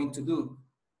we are going to do.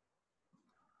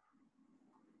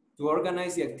 To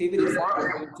organize the activities that we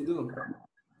are going to do.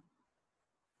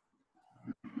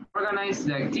 Organize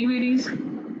the activities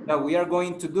that we are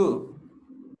going to do.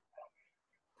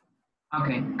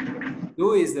 Okay.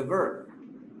 Do is the verb.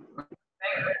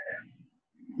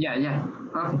 Yeah.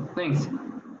 Okay, thanks.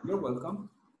 You're welcome.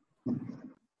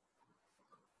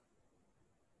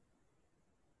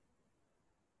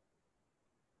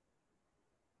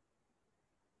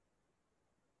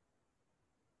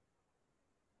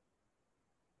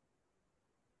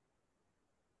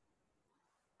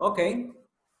 Okay,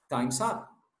 time's up.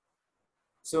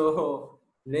 So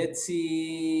let's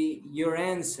see your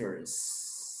answers.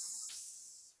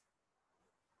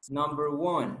 Number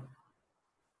one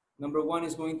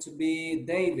is going to be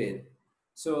David.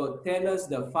 So tell us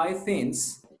the 5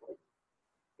 things,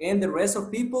 and the rest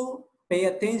of people pay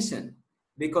attention,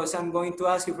 because I'm going to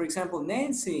ask you, for example,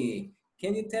 Nancy,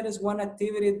 can you tell us one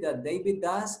activity that David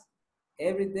does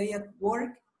every day at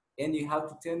work? And you have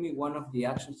to tell me one of the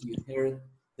actions you heard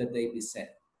that David said.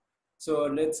 So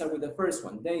let's start with the first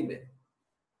one, David.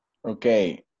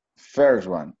 Okay, first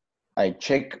one. I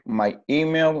check my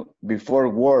email before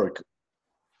work.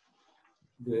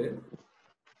 Good.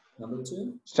 Number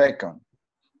 2. Second,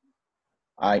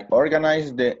 I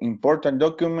organize the important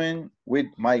document with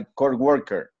my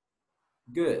coworker.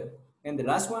 Good. And the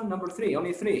last one, number 3,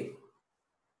 only 3.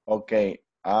 Okay,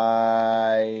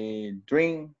 I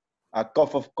drink a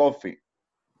cup of coffee.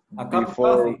 A cup of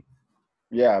coffee?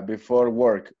 Yeah, before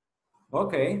work.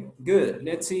 Okay, good.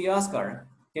 Let's see, Oscar.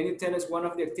 Can you tell us one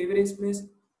of the activities, please,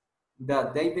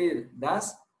 that David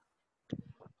does?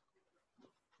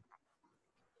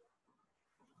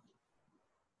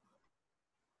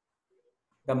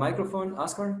 The microphone,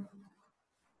 Oscar.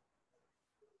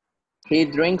 He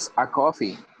drinks a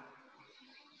coffee.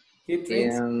 He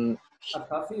drinks And a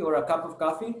coffee or a cup of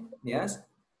coffee. Yes.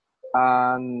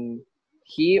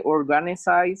 He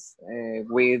organizes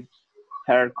with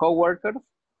her coworkers.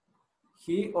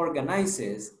 He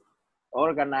organizes.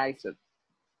 Organized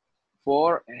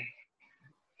for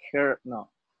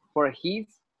for his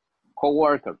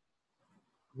coworker.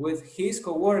 With his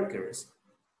coworkers.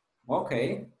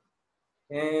 Okay.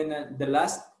 And the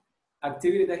last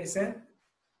activity that he said?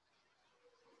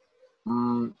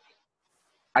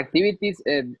 Activities,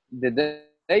 the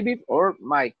David or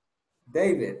Mike?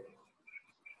 David.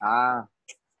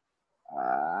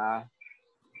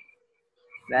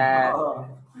 That. Oh.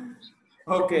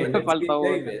 Okay, let's see,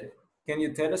 David. Can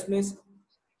you tell us, please?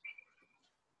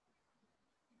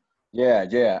 Yeah.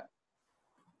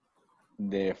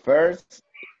 The first,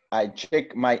 I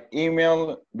check my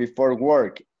email before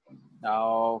work.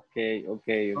 Okay.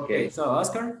 So,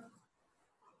 Oscar?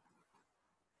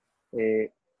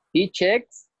 He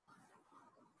checks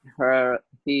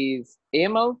his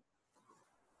email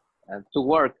to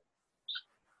work.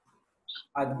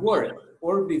 At work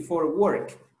or before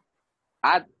work?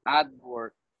 At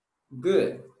work.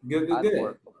 Good.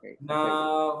 Work. Okay.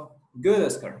 Now, good,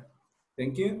 Oscar.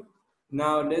 Thank you.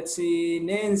 Now, let's see,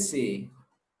 Nancy.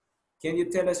 Can you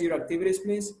tell us your activities,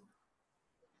 please?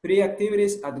 3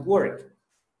 activities at work.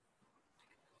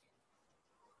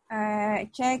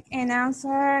 Check and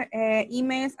answer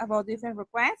emails about different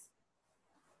requests.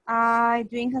 I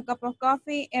drink a cup of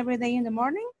coffee every day in the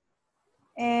morning.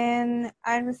 And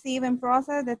I receive and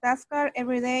process the task card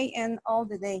every day and all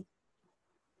the day.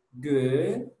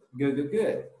 Good.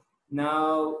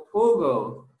 Now,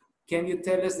 Hugo, can you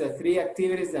tell us the 3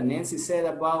 activities that Nancy said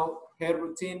about her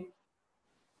routine?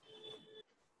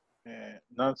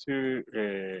 Nancy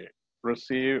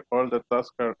receive all the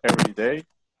tasks every day.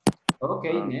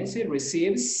 Okay, Nancy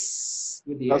receives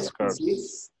with the task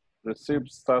S,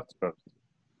 receives tasks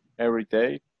every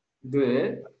day.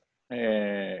 Good.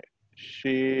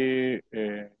 She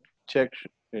checks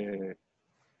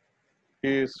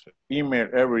his email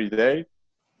every day.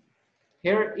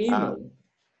 Her email.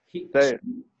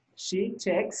 She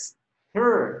checks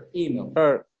her email.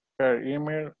 Her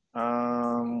email.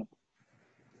 I'm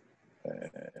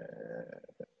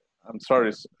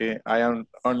sorry, I am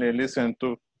only listening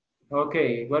to.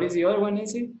 Okay, what is the other one,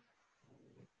 Nancy?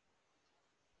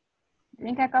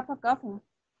 Drink a cup of coffee.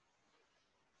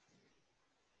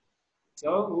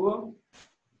 So, Hugo?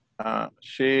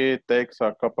 She takes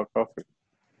a cup of coffee.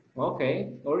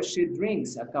 Okay, or she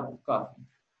drinks a cup of coffee.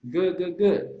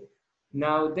 Good.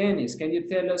 Now, Dennis, can you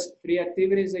tell us 3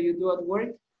 activities that you do at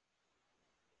work?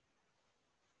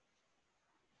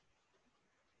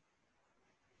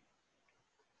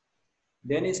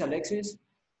 Dennis, Alexis?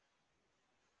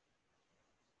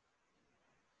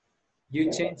 You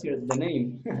changed the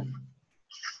name.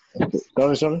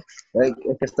 Sorry. Es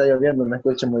que está lloviendo, no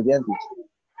escucho muy bien.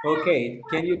 Okay,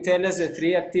 can you tell us the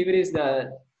 3 activities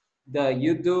that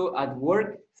you do at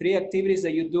work? 3 activities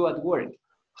that you do at work.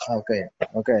 Okay.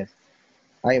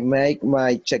 I make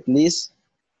my checklist.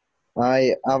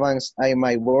 I advance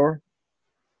my work.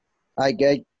 I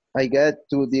get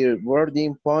to the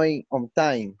boarding point on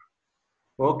time.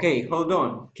 Okay, hold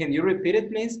on. Can you repeat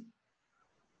it, please?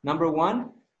 Number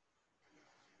 1.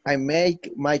 I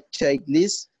make my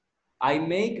checklist. I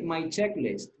make my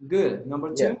checklist. Good.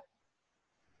 Number 2. Yeah.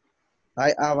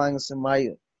 I advance in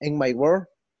my work.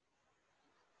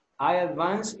 I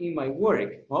advance in my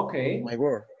work. Okay. My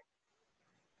work.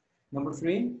 Number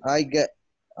 3. I get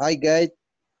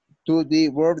to the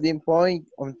boarding point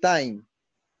on time.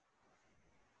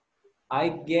 I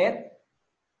get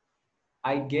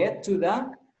to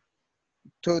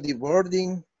the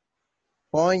boarding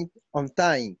point on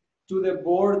time. To the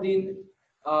boarding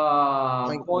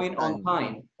point on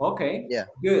time. Okay. Yeah.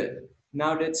 Good.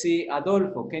 Now let's see,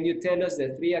 Adolfo, can you tell us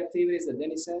the 3 activities that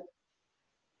Dennis said?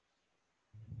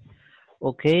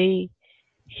 Okay.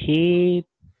 He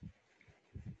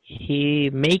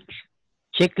makes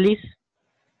checklist.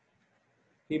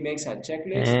 He makes a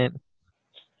checklist. And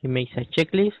he makes a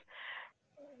checklist.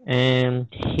 And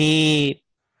he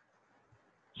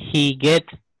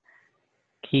gets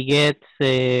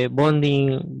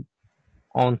bonding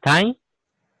on time.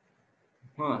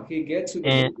 He gets to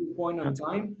the boarding point on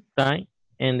time.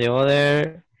 And the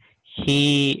other,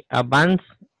 he advances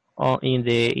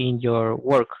in your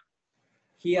work.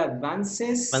 He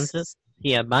advances.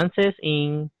 He advances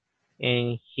in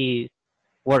his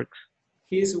works.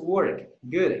 His work.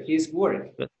 Good. His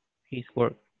work. His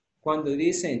work. Cuando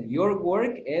dicen your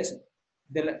work es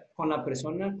con la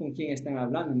persona con quien están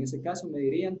hablando. En ese caso me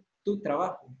dirían tu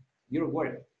trabajo, your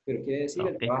work, pero quiere decir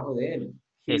el Okay. trabajo de él,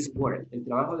 His, his work. El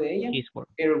trabajo de ella, his work.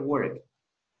 her work.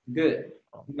 Good.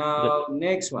 Now,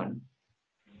 next one.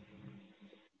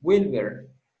 Wilber,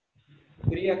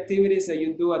 3 activities that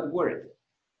you do at work.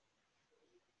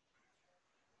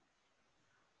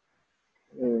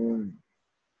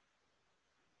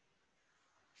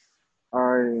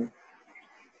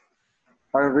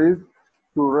 I read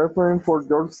to reference for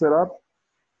your setup.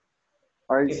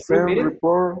 I send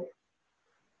report.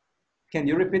 Can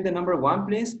you repeat the number 1,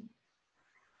 please?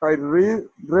 I read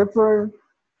reference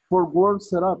for work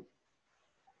setup.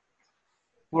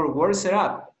 For work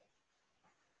setup.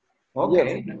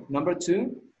 Okay. Yes. Number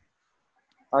 2.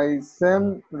 I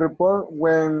send report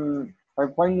when I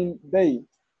find day.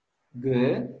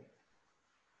 Good.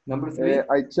 Number 3.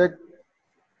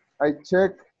 I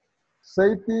check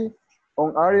safety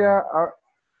on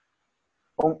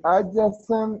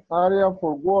adjacent area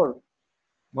for work.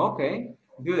 Okay,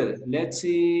 good. Let's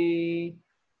see.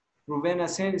 Ruben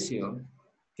Asensio,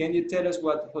 can you tell us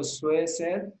what Josue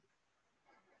said?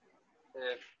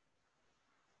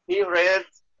 He read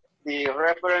the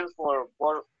reference for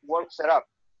work setup.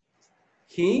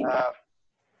 He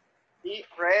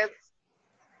read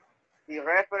the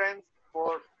reference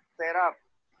for setup.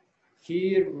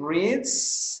 He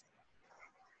reads.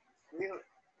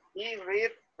 He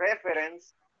read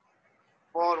reference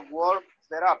for work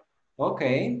setup.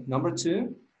 Okay, number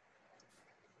 2.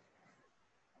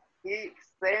 He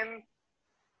sent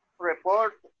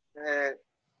report the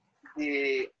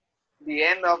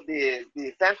end of the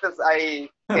sentence I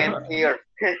can't hear.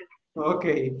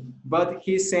 Okay, but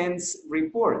he sends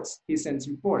reports. He sends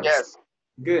reports. Yes.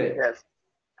 Good. Yes.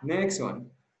 Next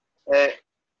one.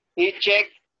 He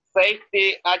checked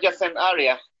safety adjacent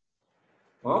area.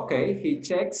 Okay, he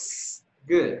checks.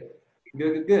 Good.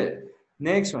 Good, good.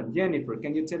 Next one. Jennifer,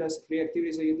 can you tell us 3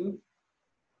 activities that you do?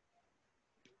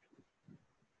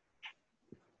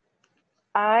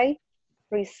 I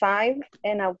received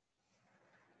an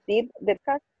audit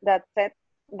that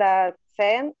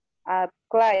sent a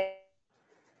client.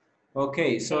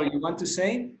 Okay, so you want to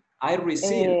say, I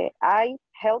received. I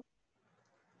help.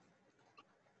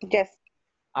 Yes.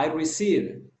 I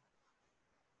received.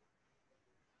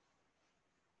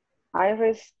 I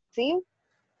received.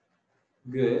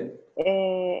 Good.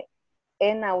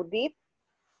 An audit.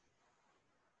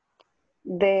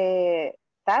 The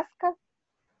task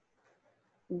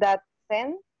that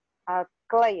sent a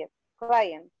client.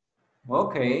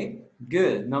 Okay,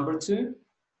 good. Number 2.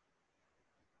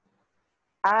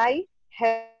 I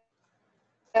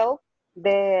help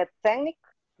the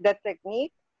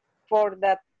technique for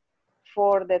the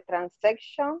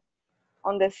transaction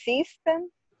on the system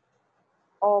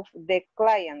of the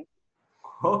client.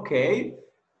 Okay.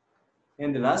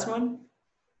 And the last one?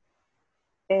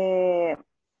 I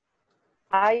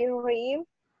read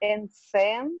and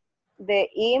send the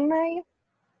email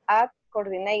at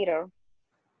coordinator.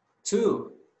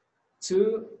 To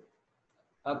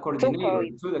a coordinator,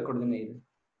 to the coordinator.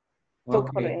 Okay.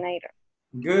 To coordinator.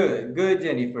 Good, good,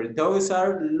 Jennifer. Those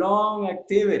are long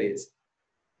activities.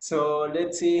 So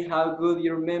let's see how good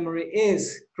your memory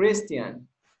is. Christian,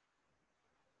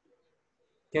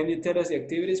 can you tell us the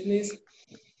activities, please?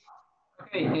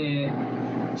 Okay,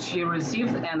 she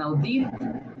received an audit,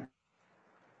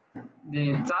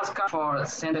 the task for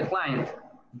send a client.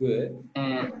 Good.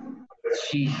 And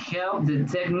she helped the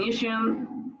technician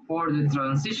for the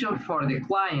transition for the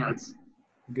clients.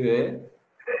 Good.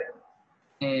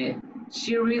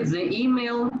 She reads the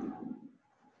email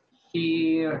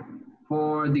here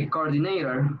for the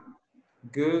coordinator.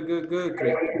 Good, good, good,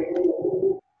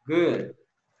 Christian. Good.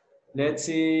 Let's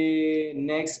see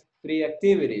next 3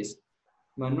 activities.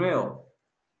 Manuel.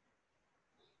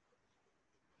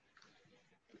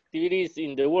 Activities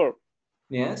in the work.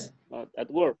 Yes. At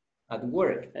work. At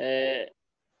work. I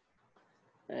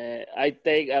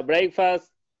take a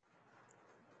breakfast.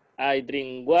 I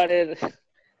drink water.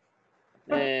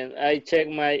 And I check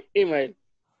my email.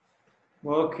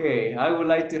 Okay, I would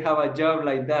like to have a job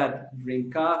like that.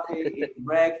 Drink coffee, eat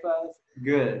breakfast.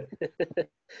 Good.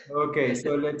 Okay,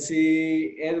 so let's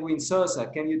see. Edwin Sosa,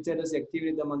 can you tell us the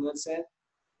activity that Manuel said?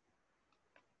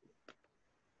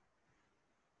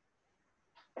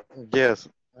 Yes.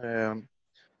 I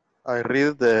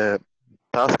read the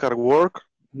task at work.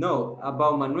 No,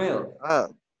 about Manuel.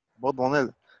 About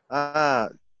Manuel.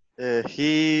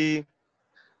 He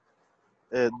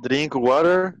drink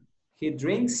water. He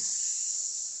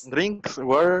drinks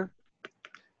water.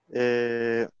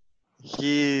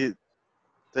 He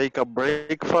take a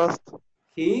breakfast.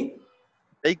 He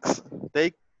take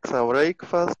a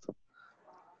breakfast,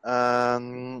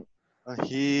 and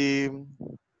he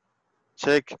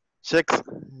checks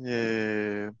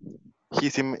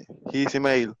his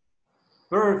email.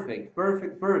 Perfect,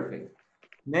 perfect, perfect.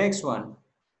 Next one,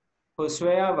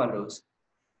 Josue Avalos.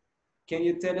 Can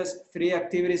you tell us 3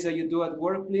 activities that you do at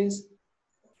work, please?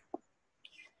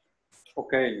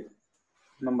 Okay.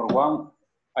 Number 1,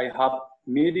 I have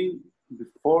meeting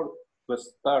before to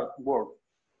start work.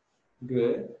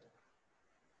 Good.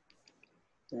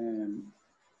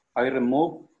 I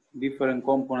remove different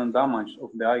component damage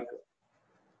of the icon.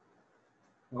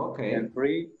 Okay. And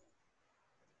 3,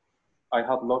 I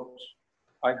had lunch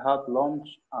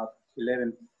at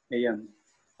 11 a.m.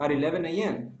 At 11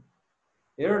 a.m.?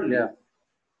 Early? Yeah.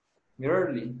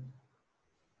 Early.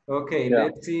 Okay, Yeah.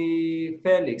 let's see.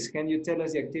 Felix, can you tell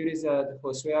us the activities that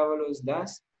Josue Avalos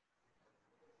does?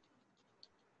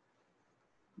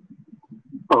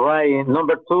 All right,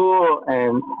 number 2,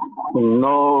 and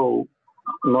no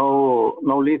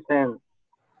listen.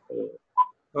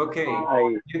 Okay,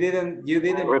 you didn't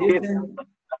repeat. listen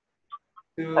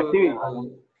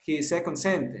to his second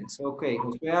sentence. Okay,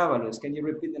 Josue Avalos, can you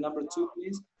repeat the number 2,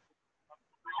 please?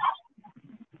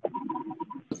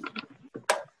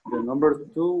 The number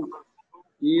 2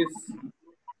 is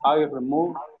I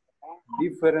remove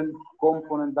different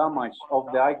component damage of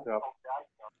the aircraft.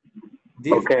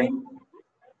 Different?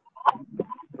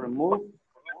 Remove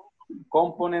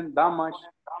component damage.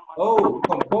 Oh,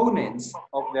 components.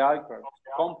 Of the aircraft.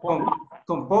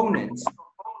 Components.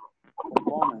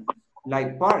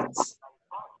 Like parts.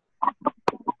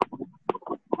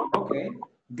 Okay,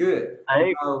 good.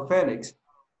 Now, Felix.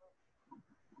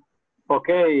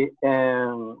 Okay,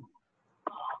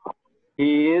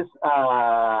 he is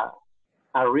a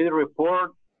read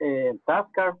report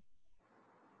tasker,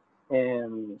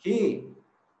 and he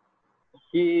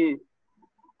reads.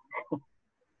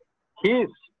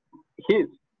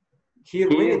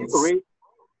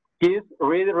 His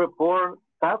read report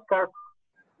tasker,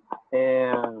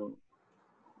 and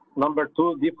number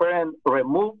 2, different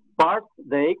remove parts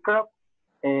the aircraft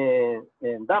and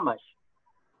damage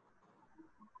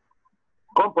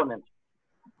components.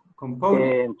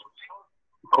 Component,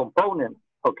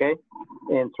 okay.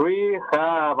 And 3,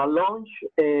 have a lunch.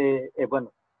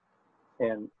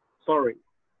 Sorry,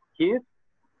 he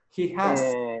has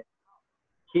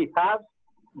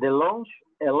the lunch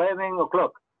 11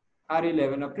 o'clock. At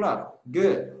 11 o'clock.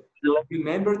 Good.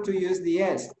 Remember to use the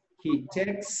S. He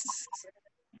checks.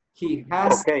 He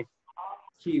has. Okay.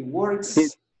 He works.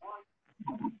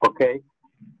 Okay.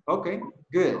 Okay,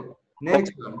 good.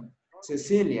 Next one,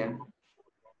 Cecilia.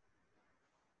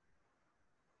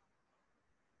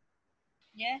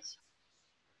 Yes.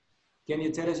 Can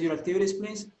you tell us your activities,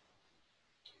 please?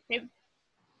 Re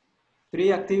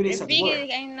 3 activities at repeat work.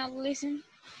 it, I'm not listening.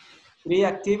 3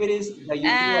 activities that you do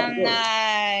at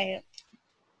work.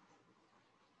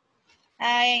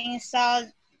 I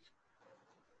installed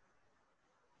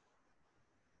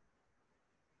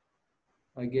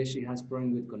I guess she has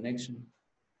problem with connection.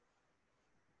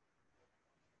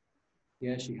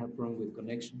 Yeah, she had problem with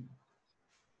connection.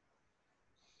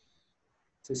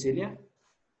 Cecilia?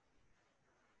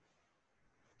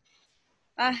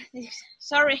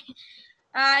 Sorry.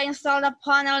 I installed a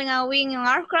panel in a wing in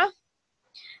aircraft.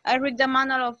 I read the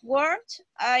manual of words.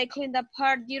 I clean the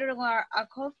part during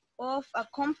of a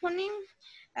component.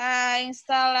 I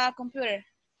install a computer.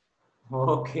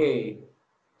 Okay.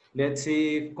 Let's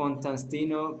see if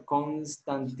Constantino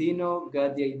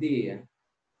got the idea.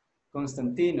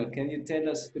 Constantino, can you tell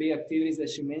us 3 activities that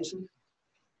she mentioned?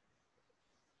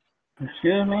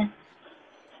 Excuse me?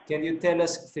 Can you tell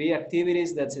us 3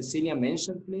 activities that Cecilia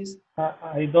mentioned, please?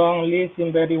 I don't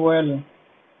listen very well.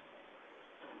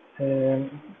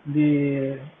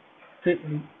 The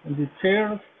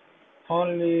chairs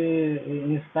only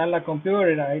install a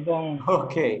computer. I don't.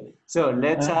 Okay, so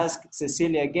let's ask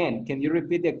Cecilia again. Can you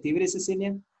repeat the activity,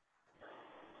 Cecilia?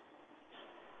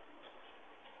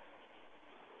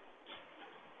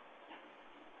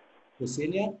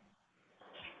 Cecilia?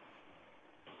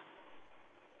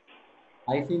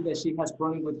 I think that she has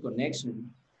problem with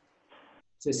connection.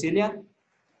 Cecilia?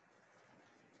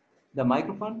 The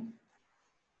microphone?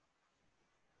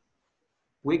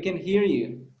 We can hear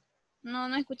you. No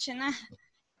escuché nada.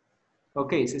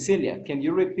 Okay, Cecilia, can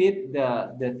you repeat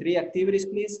the 3 activities,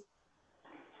 please?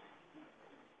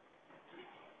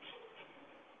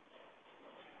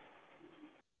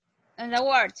 In the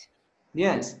word.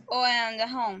 Yes. O en the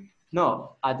home.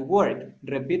 No, at work.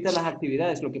 Repita las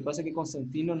actividades. Lo que pasa es que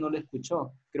Constantino no le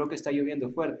escuchó. Creo que está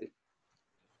lloviendo fuerte.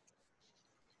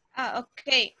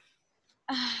 Okay.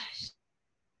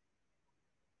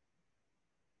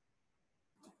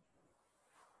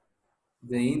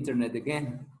 the internet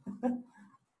again.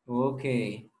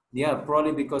 Okay. Yeah,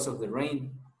 probably because of the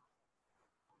rain.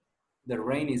 The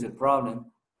rain is a problem.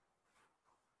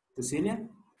 Cecilia?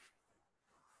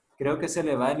 Creo que se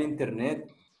le va el internet.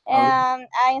 I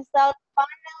installed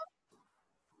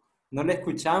No le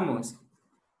escuchamos.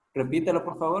 Repítalo,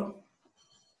 por favor.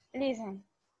 listen.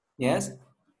 Yes.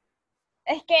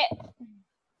 Es que,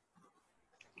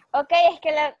 ok, es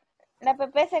que la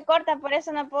PP se corta, por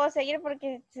eso no puedo seguir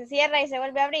porque se cierra y se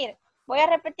vuelve a abrir. Voy a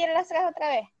repetir las tres otra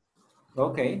vez.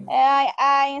 Okay.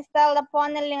 I installed a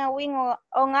panel in a wing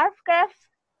on aircraft.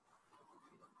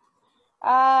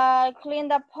 I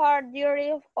cleaned the part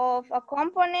duty of a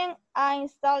component. I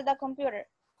installed the computer.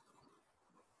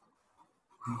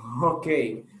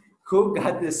 Okay. Who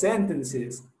got the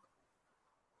sentences?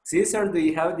 Cesar, do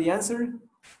you have the answer?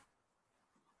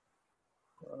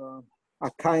 A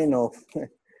kind of.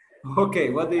 Okay,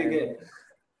 what do you get?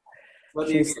 What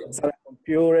do you She's get? at a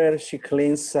computer, she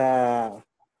cleans a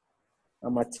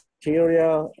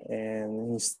material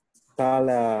and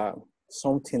install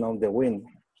something on the wing,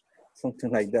 something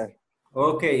like that.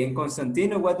 Okay, and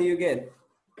Constantino, what do you get?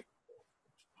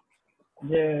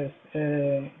 Yes,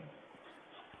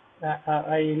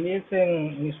 I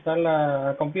listen, install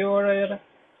a computer,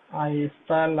 I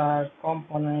install a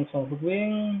components of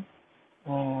Wing,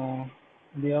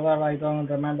 the other I don't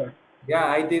remember. Yeah,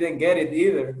 I didn't get it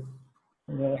either.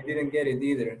 Yeah. I didn't get it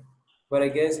either. But I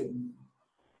guess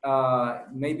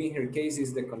maybe in her case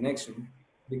is the connection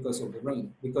because of the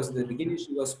rain. Because at the beginning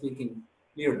she was speaking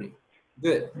clearly.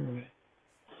 Good.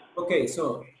 Okay,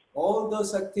 so all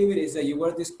those activities that you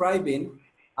were describing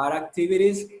are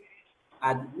activities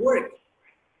at work.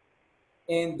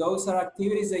 And those are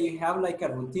activities that you have like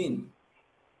a routine.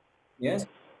 Yes?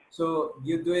 So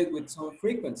you do it with some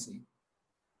frequency.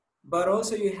 But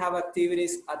also you have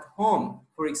activities at home.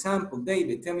 For example,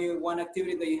 David, tell me one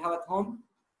activity that you have at home.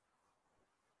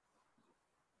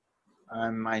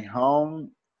 At my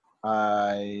home,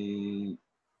 I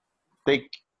take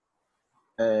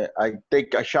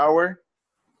a shower.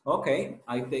 Okay,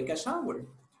 I take a shower.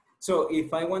 So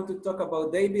if I want to talk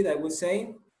about David, I would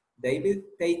say David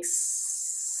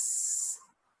takes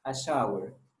a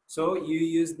shower. So you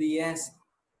use the S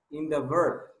in the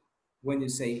verb when you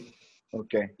say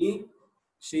Okay. he,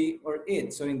 she, or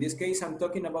it. So in this case, I'm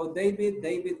talking about David.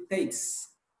 David takes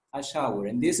a shower.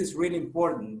 And this is really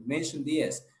important. Mention the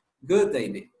S. Good,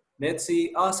 David. Let's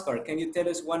see, Oscar, can you tell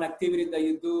us one activity that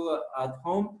you do at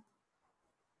home?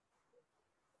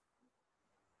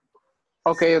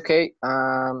 Okay.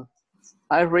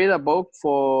 I read a book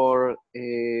for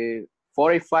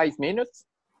 45 minutes.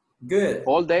 Good.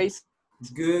 All days.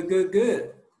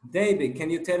 Good. David, can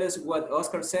you tell us what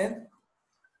Oscar said?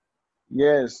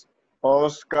 Yes,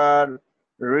 Oscar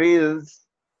reads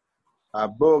a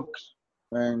book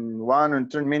in 1 or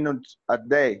 2 minutes a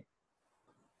day.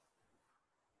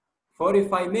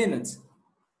 45 minutes.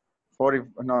 3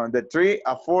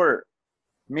 or 4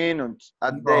 minutes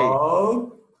a day.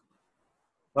 No.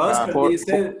 Oscar, you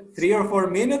said 3 or 4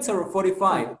 minutes or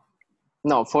 45?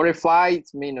 No, 45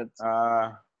 minutes.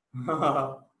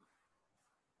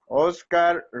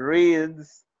 Oscar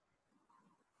reads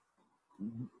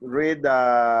 40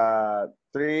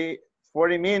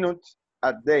 minutes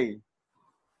a day.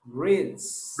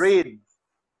 Reads.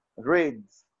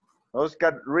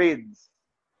 Oscar reads.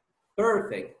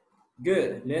 Perfect.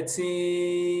 Good. Let's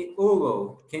see,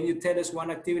 Hugo, can you tell us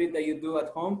one activity that you do at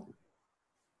home?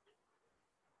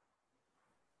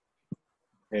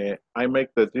 I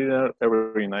make the dinner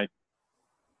every night.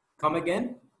 Come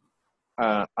again?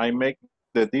 I make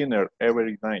the dinner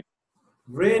every night.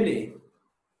 Really?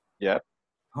 Yeah.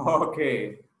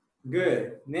 Okay,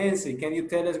 good. Nancy, can you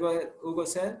tell us what Hugo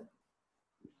said?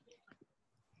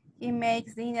 He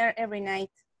makes dinner every night.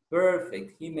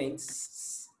 Perfect. He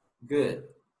makes. Good.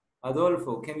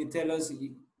 Adolfo, can you tell us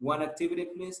one activity,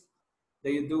 please,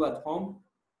 that you do at home?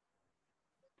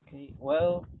 Okay,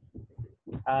 well,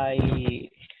 I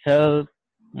help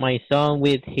my son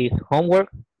with his homework.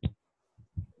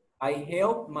 I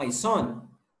help my son.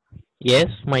 Yes,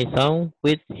 my son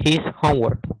with his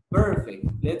homework. Perfect.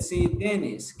 Let's see,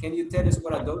 Dennis, can you tell us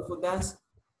what Adolfo does?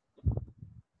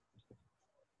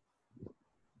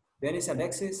 Dennis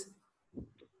Alexis?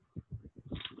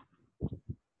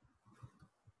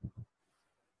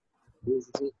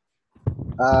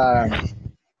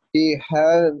 He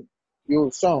had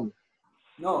your son.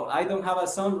 No, I don't have a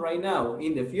son right now.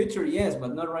 In the future, yes,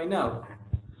 but not right now.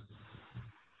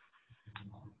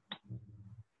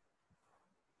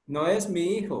 No es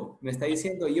mi hijo. Me está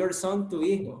diciendo your son, tu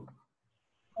hijo.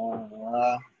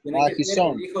 Tiene que His ser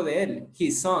son. el hijo de él.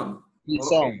 His son. His Okay.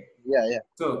 son. Yeah.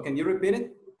 So can you repeat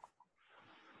it?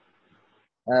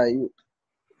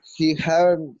 He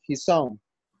helped his son.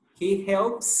 He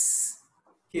helps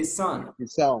his son.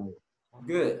 His son.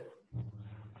 Good.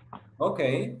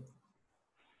 Okay.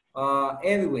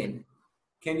 Edwin,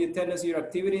 can you tell us your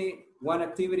activity, one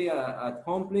activity at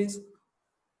home, please?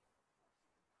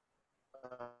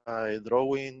 I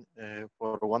drawing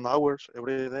for 1 hour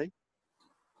every day.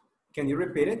 Can you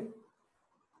repeat it?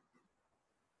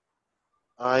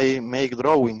 I make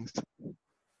drawings.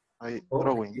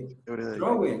 Drawings Okay. every day.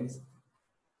 Drawings.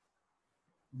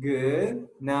 Good.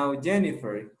 Now,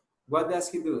 Jennifer, what does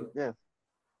he do? Yes.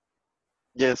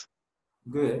 Yes.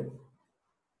 Good.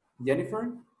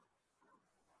 Jennifer?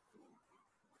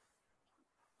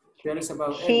 Tell us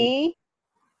about Edwin.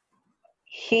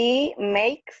 He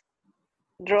makes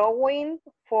drawing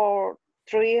for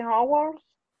 3 hours.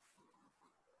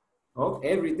 Oh,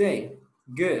 every day.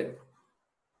 Good.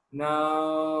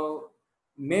 Now,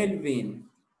 Melvin,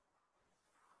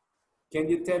 can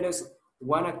you tell us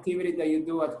one activity that you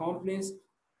do at home, please?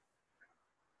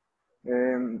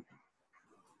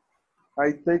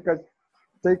 I take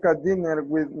a dinner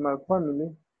with my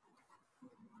family.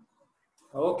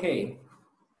 Okay.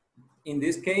 In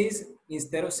this case,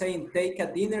 instead of saying take a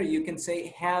dinner, you can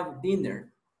say have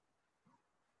dinner.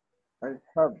 I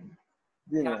have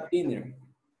dinner. Have dinner.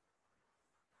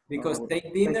 Because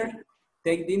take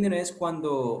dinner es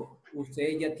cuando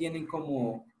ustedes ya tienen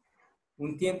como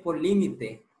un tiempo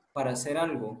límite para hacer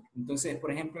algo. Entonces,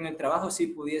 por ejemplo, en el trabajo sí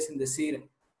pudiesen decir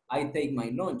I take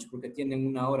my lunch porque tienen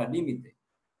una hora límite.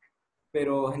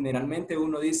 Pero generalmente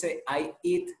uno dice I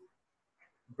eat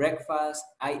breakfast,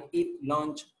 I eat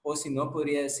lunch, o si no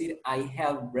podría decir I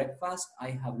have breakfast,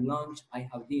 I have lunch, I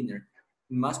have dinner.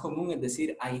 Más común es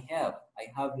decir I have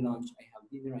lunch, I have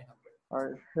dinner, I have breakfast.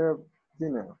 I have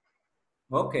dinner.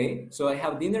 Okay, so I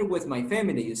have dinner with my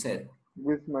family, you said.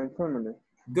 With my family.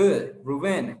 Good.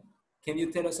 Ruben, can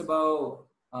you tell us about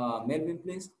Melvin,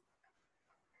 please?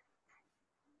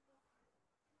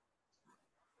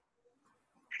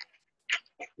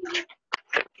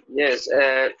 Yes,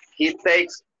 he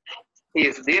takes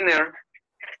his dinner.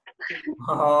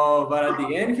 Oh, but at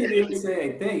the end he didn't say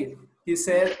I take. He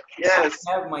said, yes.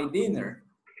 I have my dinner.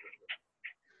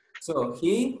 So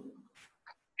he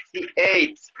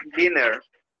ate dinner.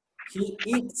 He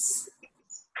eats.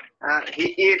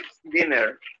 He eats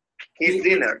dinner. His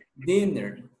dinner.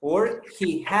 Dinner. Or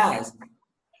he has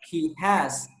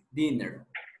dinner.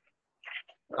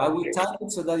 I will type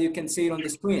it so that you can see it on the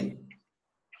screen.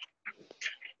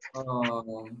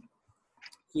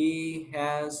 He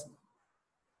has,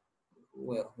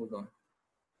 well, hold on.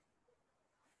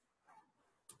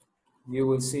 You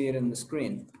will see it on the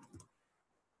screen.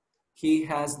 He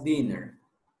has dinner.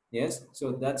 Yes,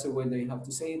 so that's the way that you have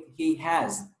to say it. He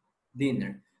has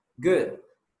dinner. Good.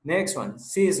 Next one,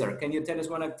 Caesar, can you tell us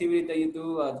one activity that you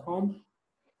do at home?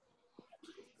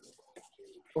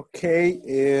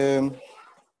 Okay,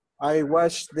 I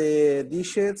wash the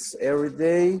dishes every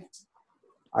day.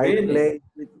 Really? I play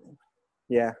with,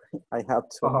 yeah, I have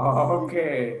to.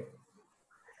 Okay.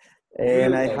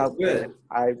 And good,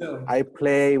 I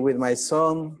play with my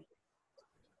son.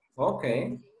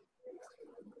 Okay.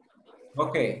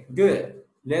 Okay, good.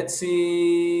 Let's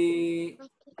see.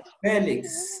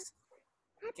 Felix,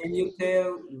 can you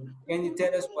tell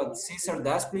us what Caesar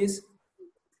does, please?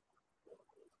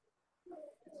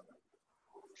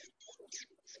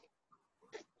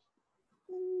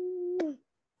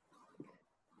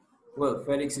 Well,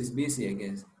 Felix is busy, I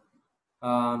guess.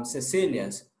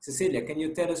 Cecilia, can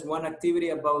you tell us one activity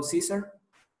about Caesar?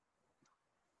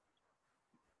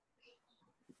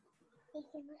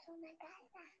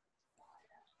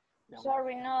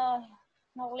 Sorry, no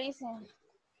listen.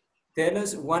 Tell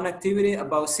us one activity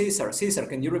about Caesar. Caesar,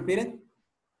 can you repeat it?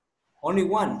 Only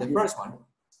one, the first one.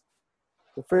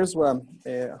 The first one,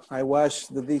 I wash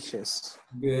the dishes.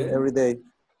 Good. Every day.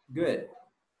 Good.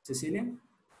 Cecilia?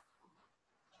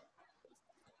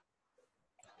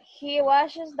 He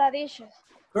washes the dishes.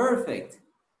 Perfect.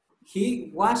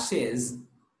 He washes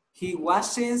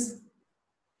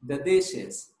the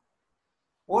dishes.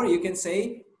 Or you can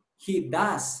say he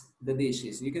does the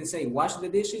dishes. You can say wash the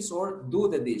dishes or do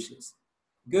the dishes.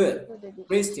 Good.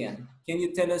 Christian, can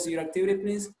you tell us your activity,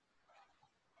 please?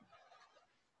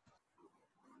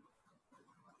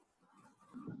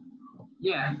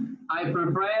 Yeah, I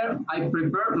prepare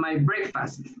my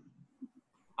breakfast.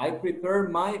 I prepare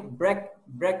my breakfast.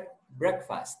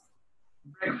 Breakfast.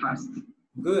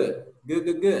 Good, good,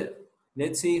 good, good.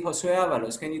 Let's see, Josue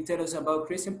Avalos, can you tell us about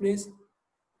Christian, please?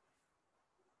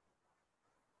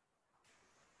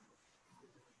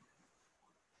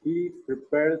 He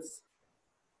prepares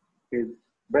his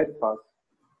breakfast.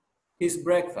 His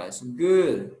breakfast.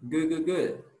 Good, good, good,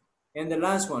 good. And the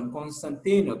last one,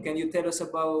 Constantino, can you tell us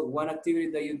about one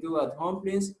activity that you do at home,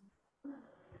 please?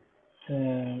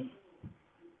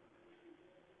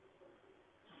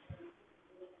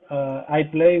 I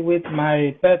play with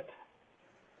my pet.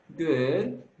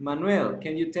 Good. Manuel,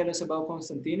 can you tell us about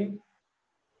Constantino?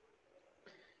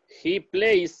 He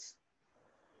plays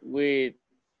with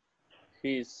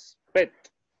his pet.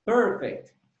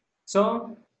 Perfect.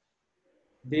 So,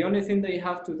 the only thing that you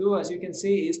have to do, as you can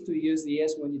see, is to use the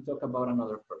yes when you talk about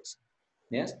another person.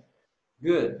 Yes?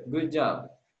 Good. Good job.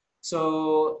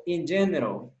 So, in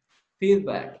general,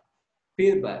 feedback.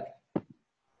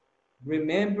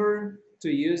 Remember to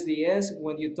use the yes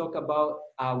when you talk about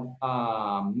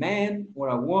a man or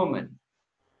a woman.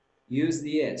 Use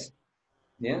the yes.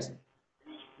 Yes?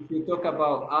 If you talk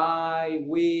about I,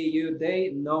 we, you,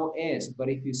 they, no S. But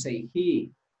if you say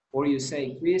he, or you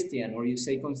say Christian, or you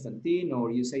say Constantino,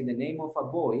 or you say the name of a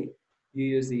boy, you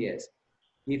use the S.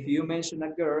 If you mention a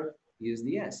girl, use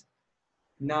the S.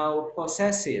 Now,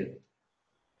 possessive.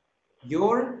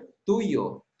 Your,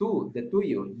 tuyo, tú, the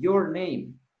tuyo, your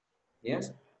name.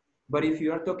 Yes? But if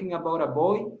you are talking about a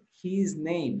boy, his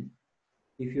name.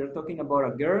 If you're talking about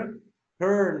a girl,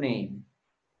 her name.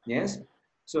 Yes?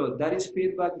 So that is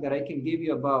feedback that I can give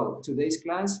you about today's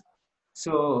class.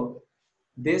 So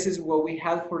this is what we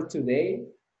have for today.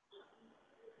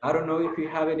 I don't know if you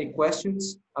have any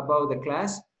questions about the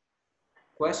class.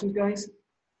 Questions, guys?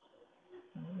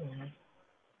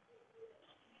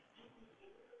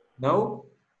 No?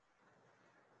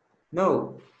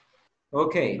 No.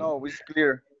 Okay. No, it's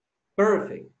clear.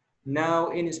 Perfect.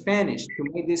 Now in Spanish, to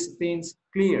make these things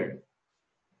clear.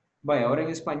 Vaya, ahora en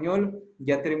español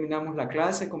ya terminamos la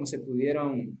clase. Como se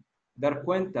pudieron dar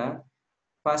cuenta,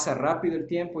 pasa rápido el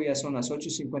tiempo, ya son las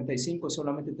 8:55,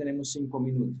 solamente tenemos 5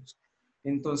 minutos.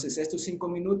 Entonces, estos 5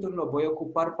 minutos los voy a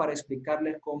ocupar para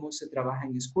explicarles cómo se trabaja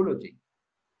en Schoology.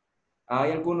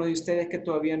 Hay algunos de ustedes que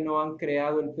todavía no han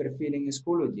creado el perfil en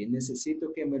Schoology.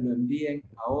 Necesito que me lo envíen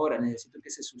ahora, necesito que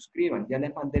se suscriban. Ya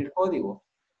les mandé el código.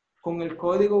 Con el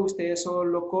código ustedes solo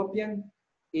lo copian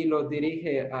y lo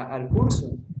dirige al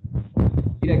curso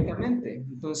directamente.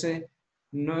 Entonces,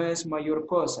 no es mayor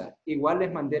cosa. Igual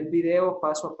les mandé el video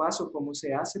paso a paso cómo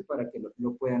se hace para que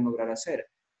lo puedan lograr hacer.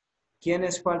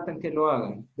 ¿Quiénes faltan que lo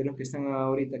hagan de los que están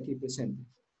ahorita aquí presentes?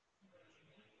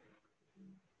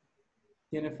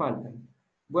 ¿Quiénes faltan?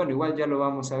 Bueno, igual ya lo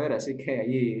vamos a ver, así que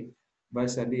allí va a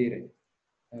salir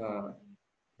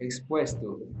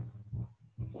expuesto.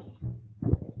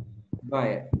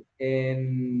 Vaya,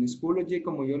 en Schoology,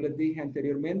 como yo les dije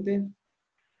anteriormente,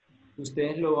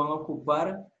 ustedes lo van a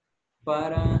ocupar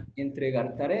para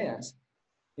entregar tareas.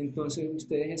 Entonces,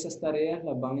 ustedes esas tareas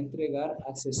las van a entregar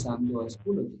accesando a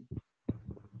Schoology.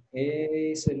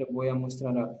 Se los voy a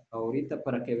mostrar ahorita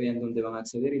para que vean dónde van a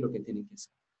acceder y lo que tienen que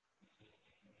hacer.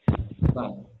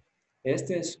 Vale.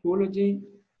 Este es Schoology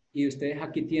y ustedes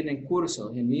aquí tienen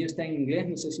cursos. El mío está en inglés,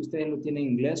 no sé si ustedes lo tienen en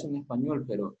inglés o en español,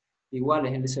 pero igual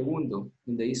es el segundo,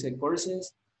 donde dice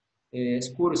Courses, es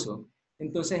curso.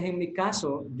 Entonces, en mi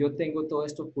caso, yo tengo todos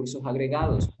estos cursos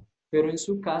agregados, pero en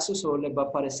su caso solo les va a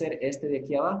aparecer este de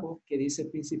aquí abajo que dice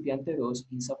Principiante 2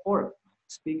 in Support,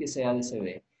 Speak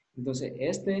SADCB. Entonces,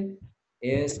 este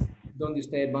es donde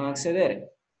ustedes van a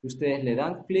acceder. Ustedes le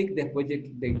dan clic después de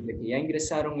que ya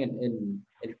ingresaron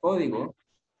el código,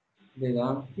 le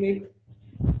dan clic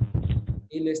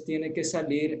y les tiene que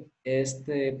salir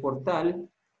este portal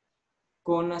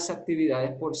con las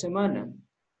actividades por semana.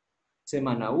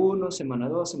 Semana 1, semana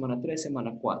 2, semana 3,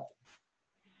 semana 4.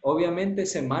 Obviamente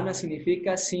semana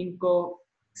significa 5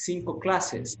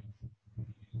 clases.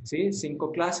 ¿Sí?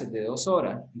 5 clases de 2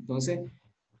 horas. Entonces,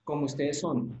 como ustedes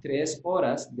son 3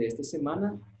 horas de esta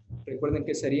semana, recuerden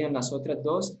que serían las otras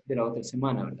 2 de la otra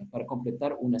semana, ¿verdad? Para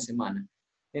completar una semana.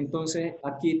 Entonces,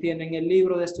 aquí tienen el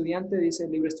libro de estudiante, dice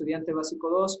el libro estudiante básico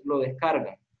 2, lo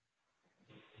descargan.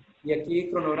 Y aquí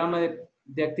cronograma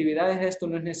de actividades, esto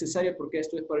no es necesario porque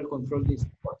esto es para el control de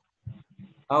support.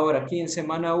 Ahora, aquí en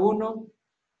semana 1,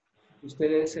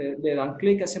 ustedes le dan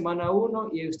clic a semana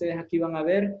 1 y ustedes aquí van a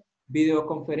ver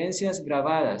videoconferencias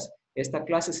grabadas. Esta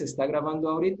clase se está grabando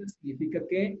ahorita, significa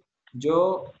que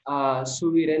yo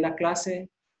subiré la clase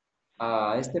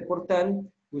a este portal.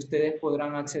 Ustedes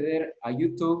podrán acceder a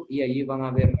YouTube y allí van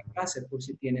a ver la clase por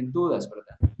si tienen dudas,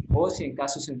 ¿verdad? O si en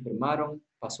caso se enfermaron,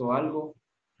 pasó algo,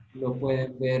 lo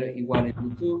pueden ver igual en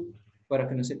YouTube para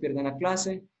que no se pierdan la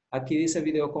clase. Aquí dice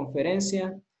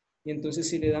videoconferencia y entonces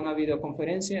si le dan a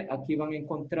videoconferencia, aquí van a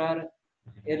encontrar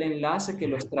el enlace que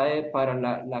los trae para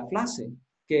la clase,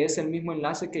 que es el mismo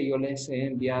enlace que yo les he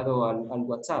enviado al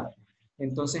WhatsApp.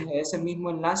 Entonces, a ese mismo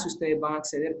enlace ustedes van a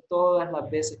acceder todas las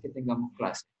veces que tengamos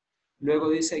clase. Luego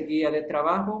dice guía de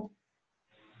trabajo.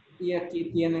 Y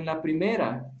aquí tienen la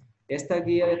primera. Esta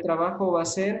guía de trabajo va a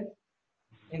ser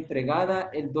entregada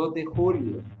el 2 de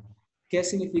julio. ¿Qué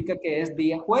significa que es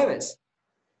día jueves?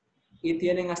 Y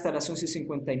tienen hasta las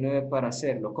 11:59 para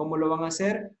hacerlo. ¿Cómo lo van a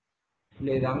hacer?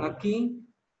 Le dan aquí,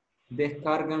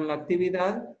 descargan la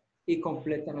actividad y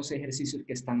completan los ejercicios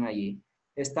que están allí.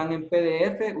 Están en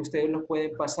PDF, ustedes los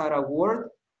pueden pasar a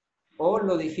Word o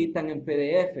lo digitan en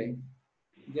PDF.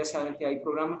 Ya saben que hay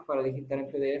programas para digitar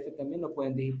en PDF, también lo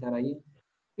pueden digitar allí.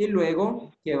 Y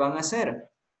luego, ¿qué van a hacer?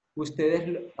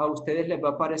 A ustedes les va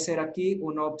a aparecer aquí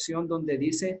una opción donde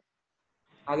dice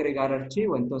agregar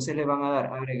archivo. Entonces le van a dar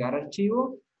agregar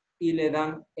archivo y le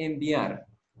dan enviar.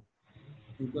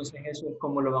 Entonces eso es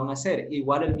como lo van a hacer.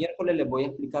 Igual el miércoles les voy a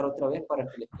explicar otra vez para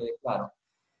que les quede claro.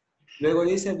 Luego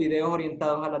dice videos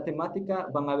orientados a la temática.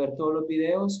 Van a ver todos los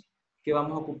videos que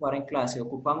vamos a ocupar en clase.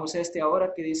 Ocupamos este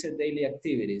ahora que dice Daily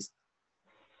Activities.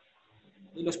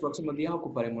 Y los próximos días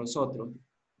ocuparemos los otros.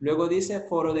 Luego dice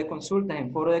foro de consultas.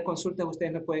 En foro de consultas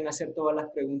ustedes me pueden hacer todas las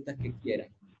preguntas que quieran.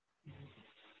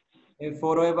 En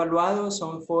foro evaluado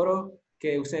son foros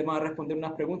que ustedes van a responder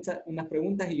unas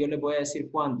preguntas y yo les voy a decir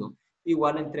cuándo.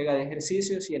 Igual la entrega de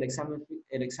ejercicios y el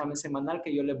examen semanal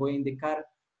que yo les voy a indicar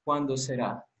cuándo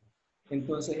será.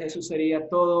 Entonces eso sería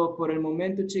todo por el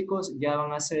momento, chicos. Ya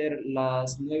van a ser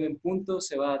las 9 en punto,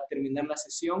 se va a terminar la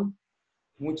sesión.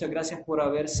 Muchas gracias por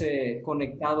haberse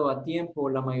conectado a tiempo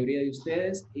la mayoría de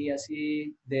ustedes y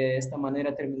así de esta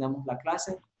manera terminamos la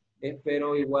clase.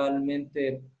 Espero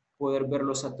igualmente poder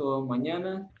verlos a todos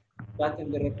mañana.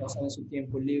 Traten de repasar en su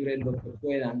tiempo libre lo que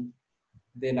puedan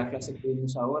de la clase que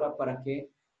vimos ahora para que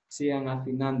sigan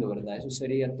afinando, ¿verdad? Eso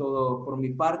sería todo por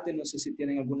mi parte. No sé si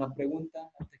tienen alguna pregunta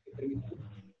antes que termine.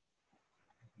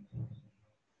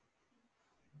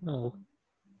 No.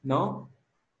 ¿No?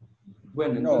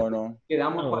 Bueno, entonces No.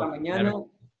 quedamos No, para mañana. claro.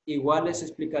 Igual les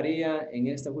explicaría en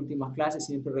estas últimas clases,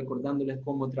 siempre recordándoles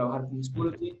cómo trabajar con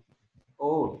Schoology.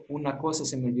 Una cosa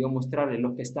se me olvidó mostrarles,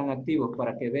 los que están activos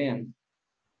para que vean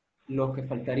los que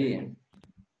faltarían.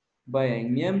 Vaya,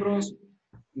 en miembros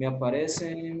me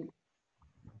aparecen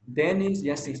Denis,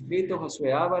 ya está inscrito,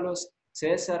 Josué Ábalos,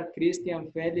 César,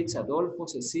 Cristian, Félix, Adolfo,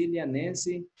 Cecilia,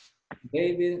 Nancy,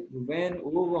 David, Rubén,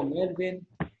 Hugo, Melvin,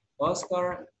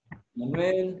 Oscar,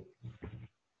 Manuel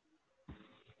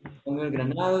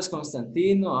Granados,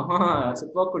 Constantino, ajá, hace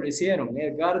poco lo hicieron,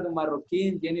 Edgardo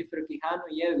Marroquín, Jennifer Quijano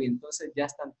y Edwin, entonces ya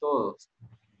están todos.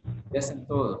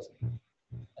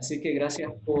 Así que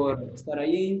gracias por estar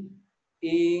ahí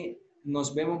y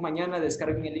nos vemos mañana.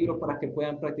 Descarguen el libro para que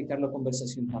puedan practicar la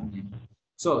conversación también.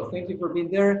 So, thank you for being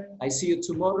there. I see you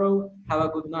tomorrow. Have a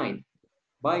good night.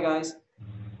 Bye, guys.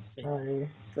 Bye.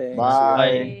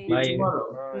 Bye. See you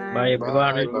tomorrow. Bye,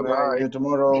 everyone. Bye. See you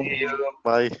tomorrow.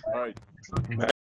 Bye. Bye. Bye.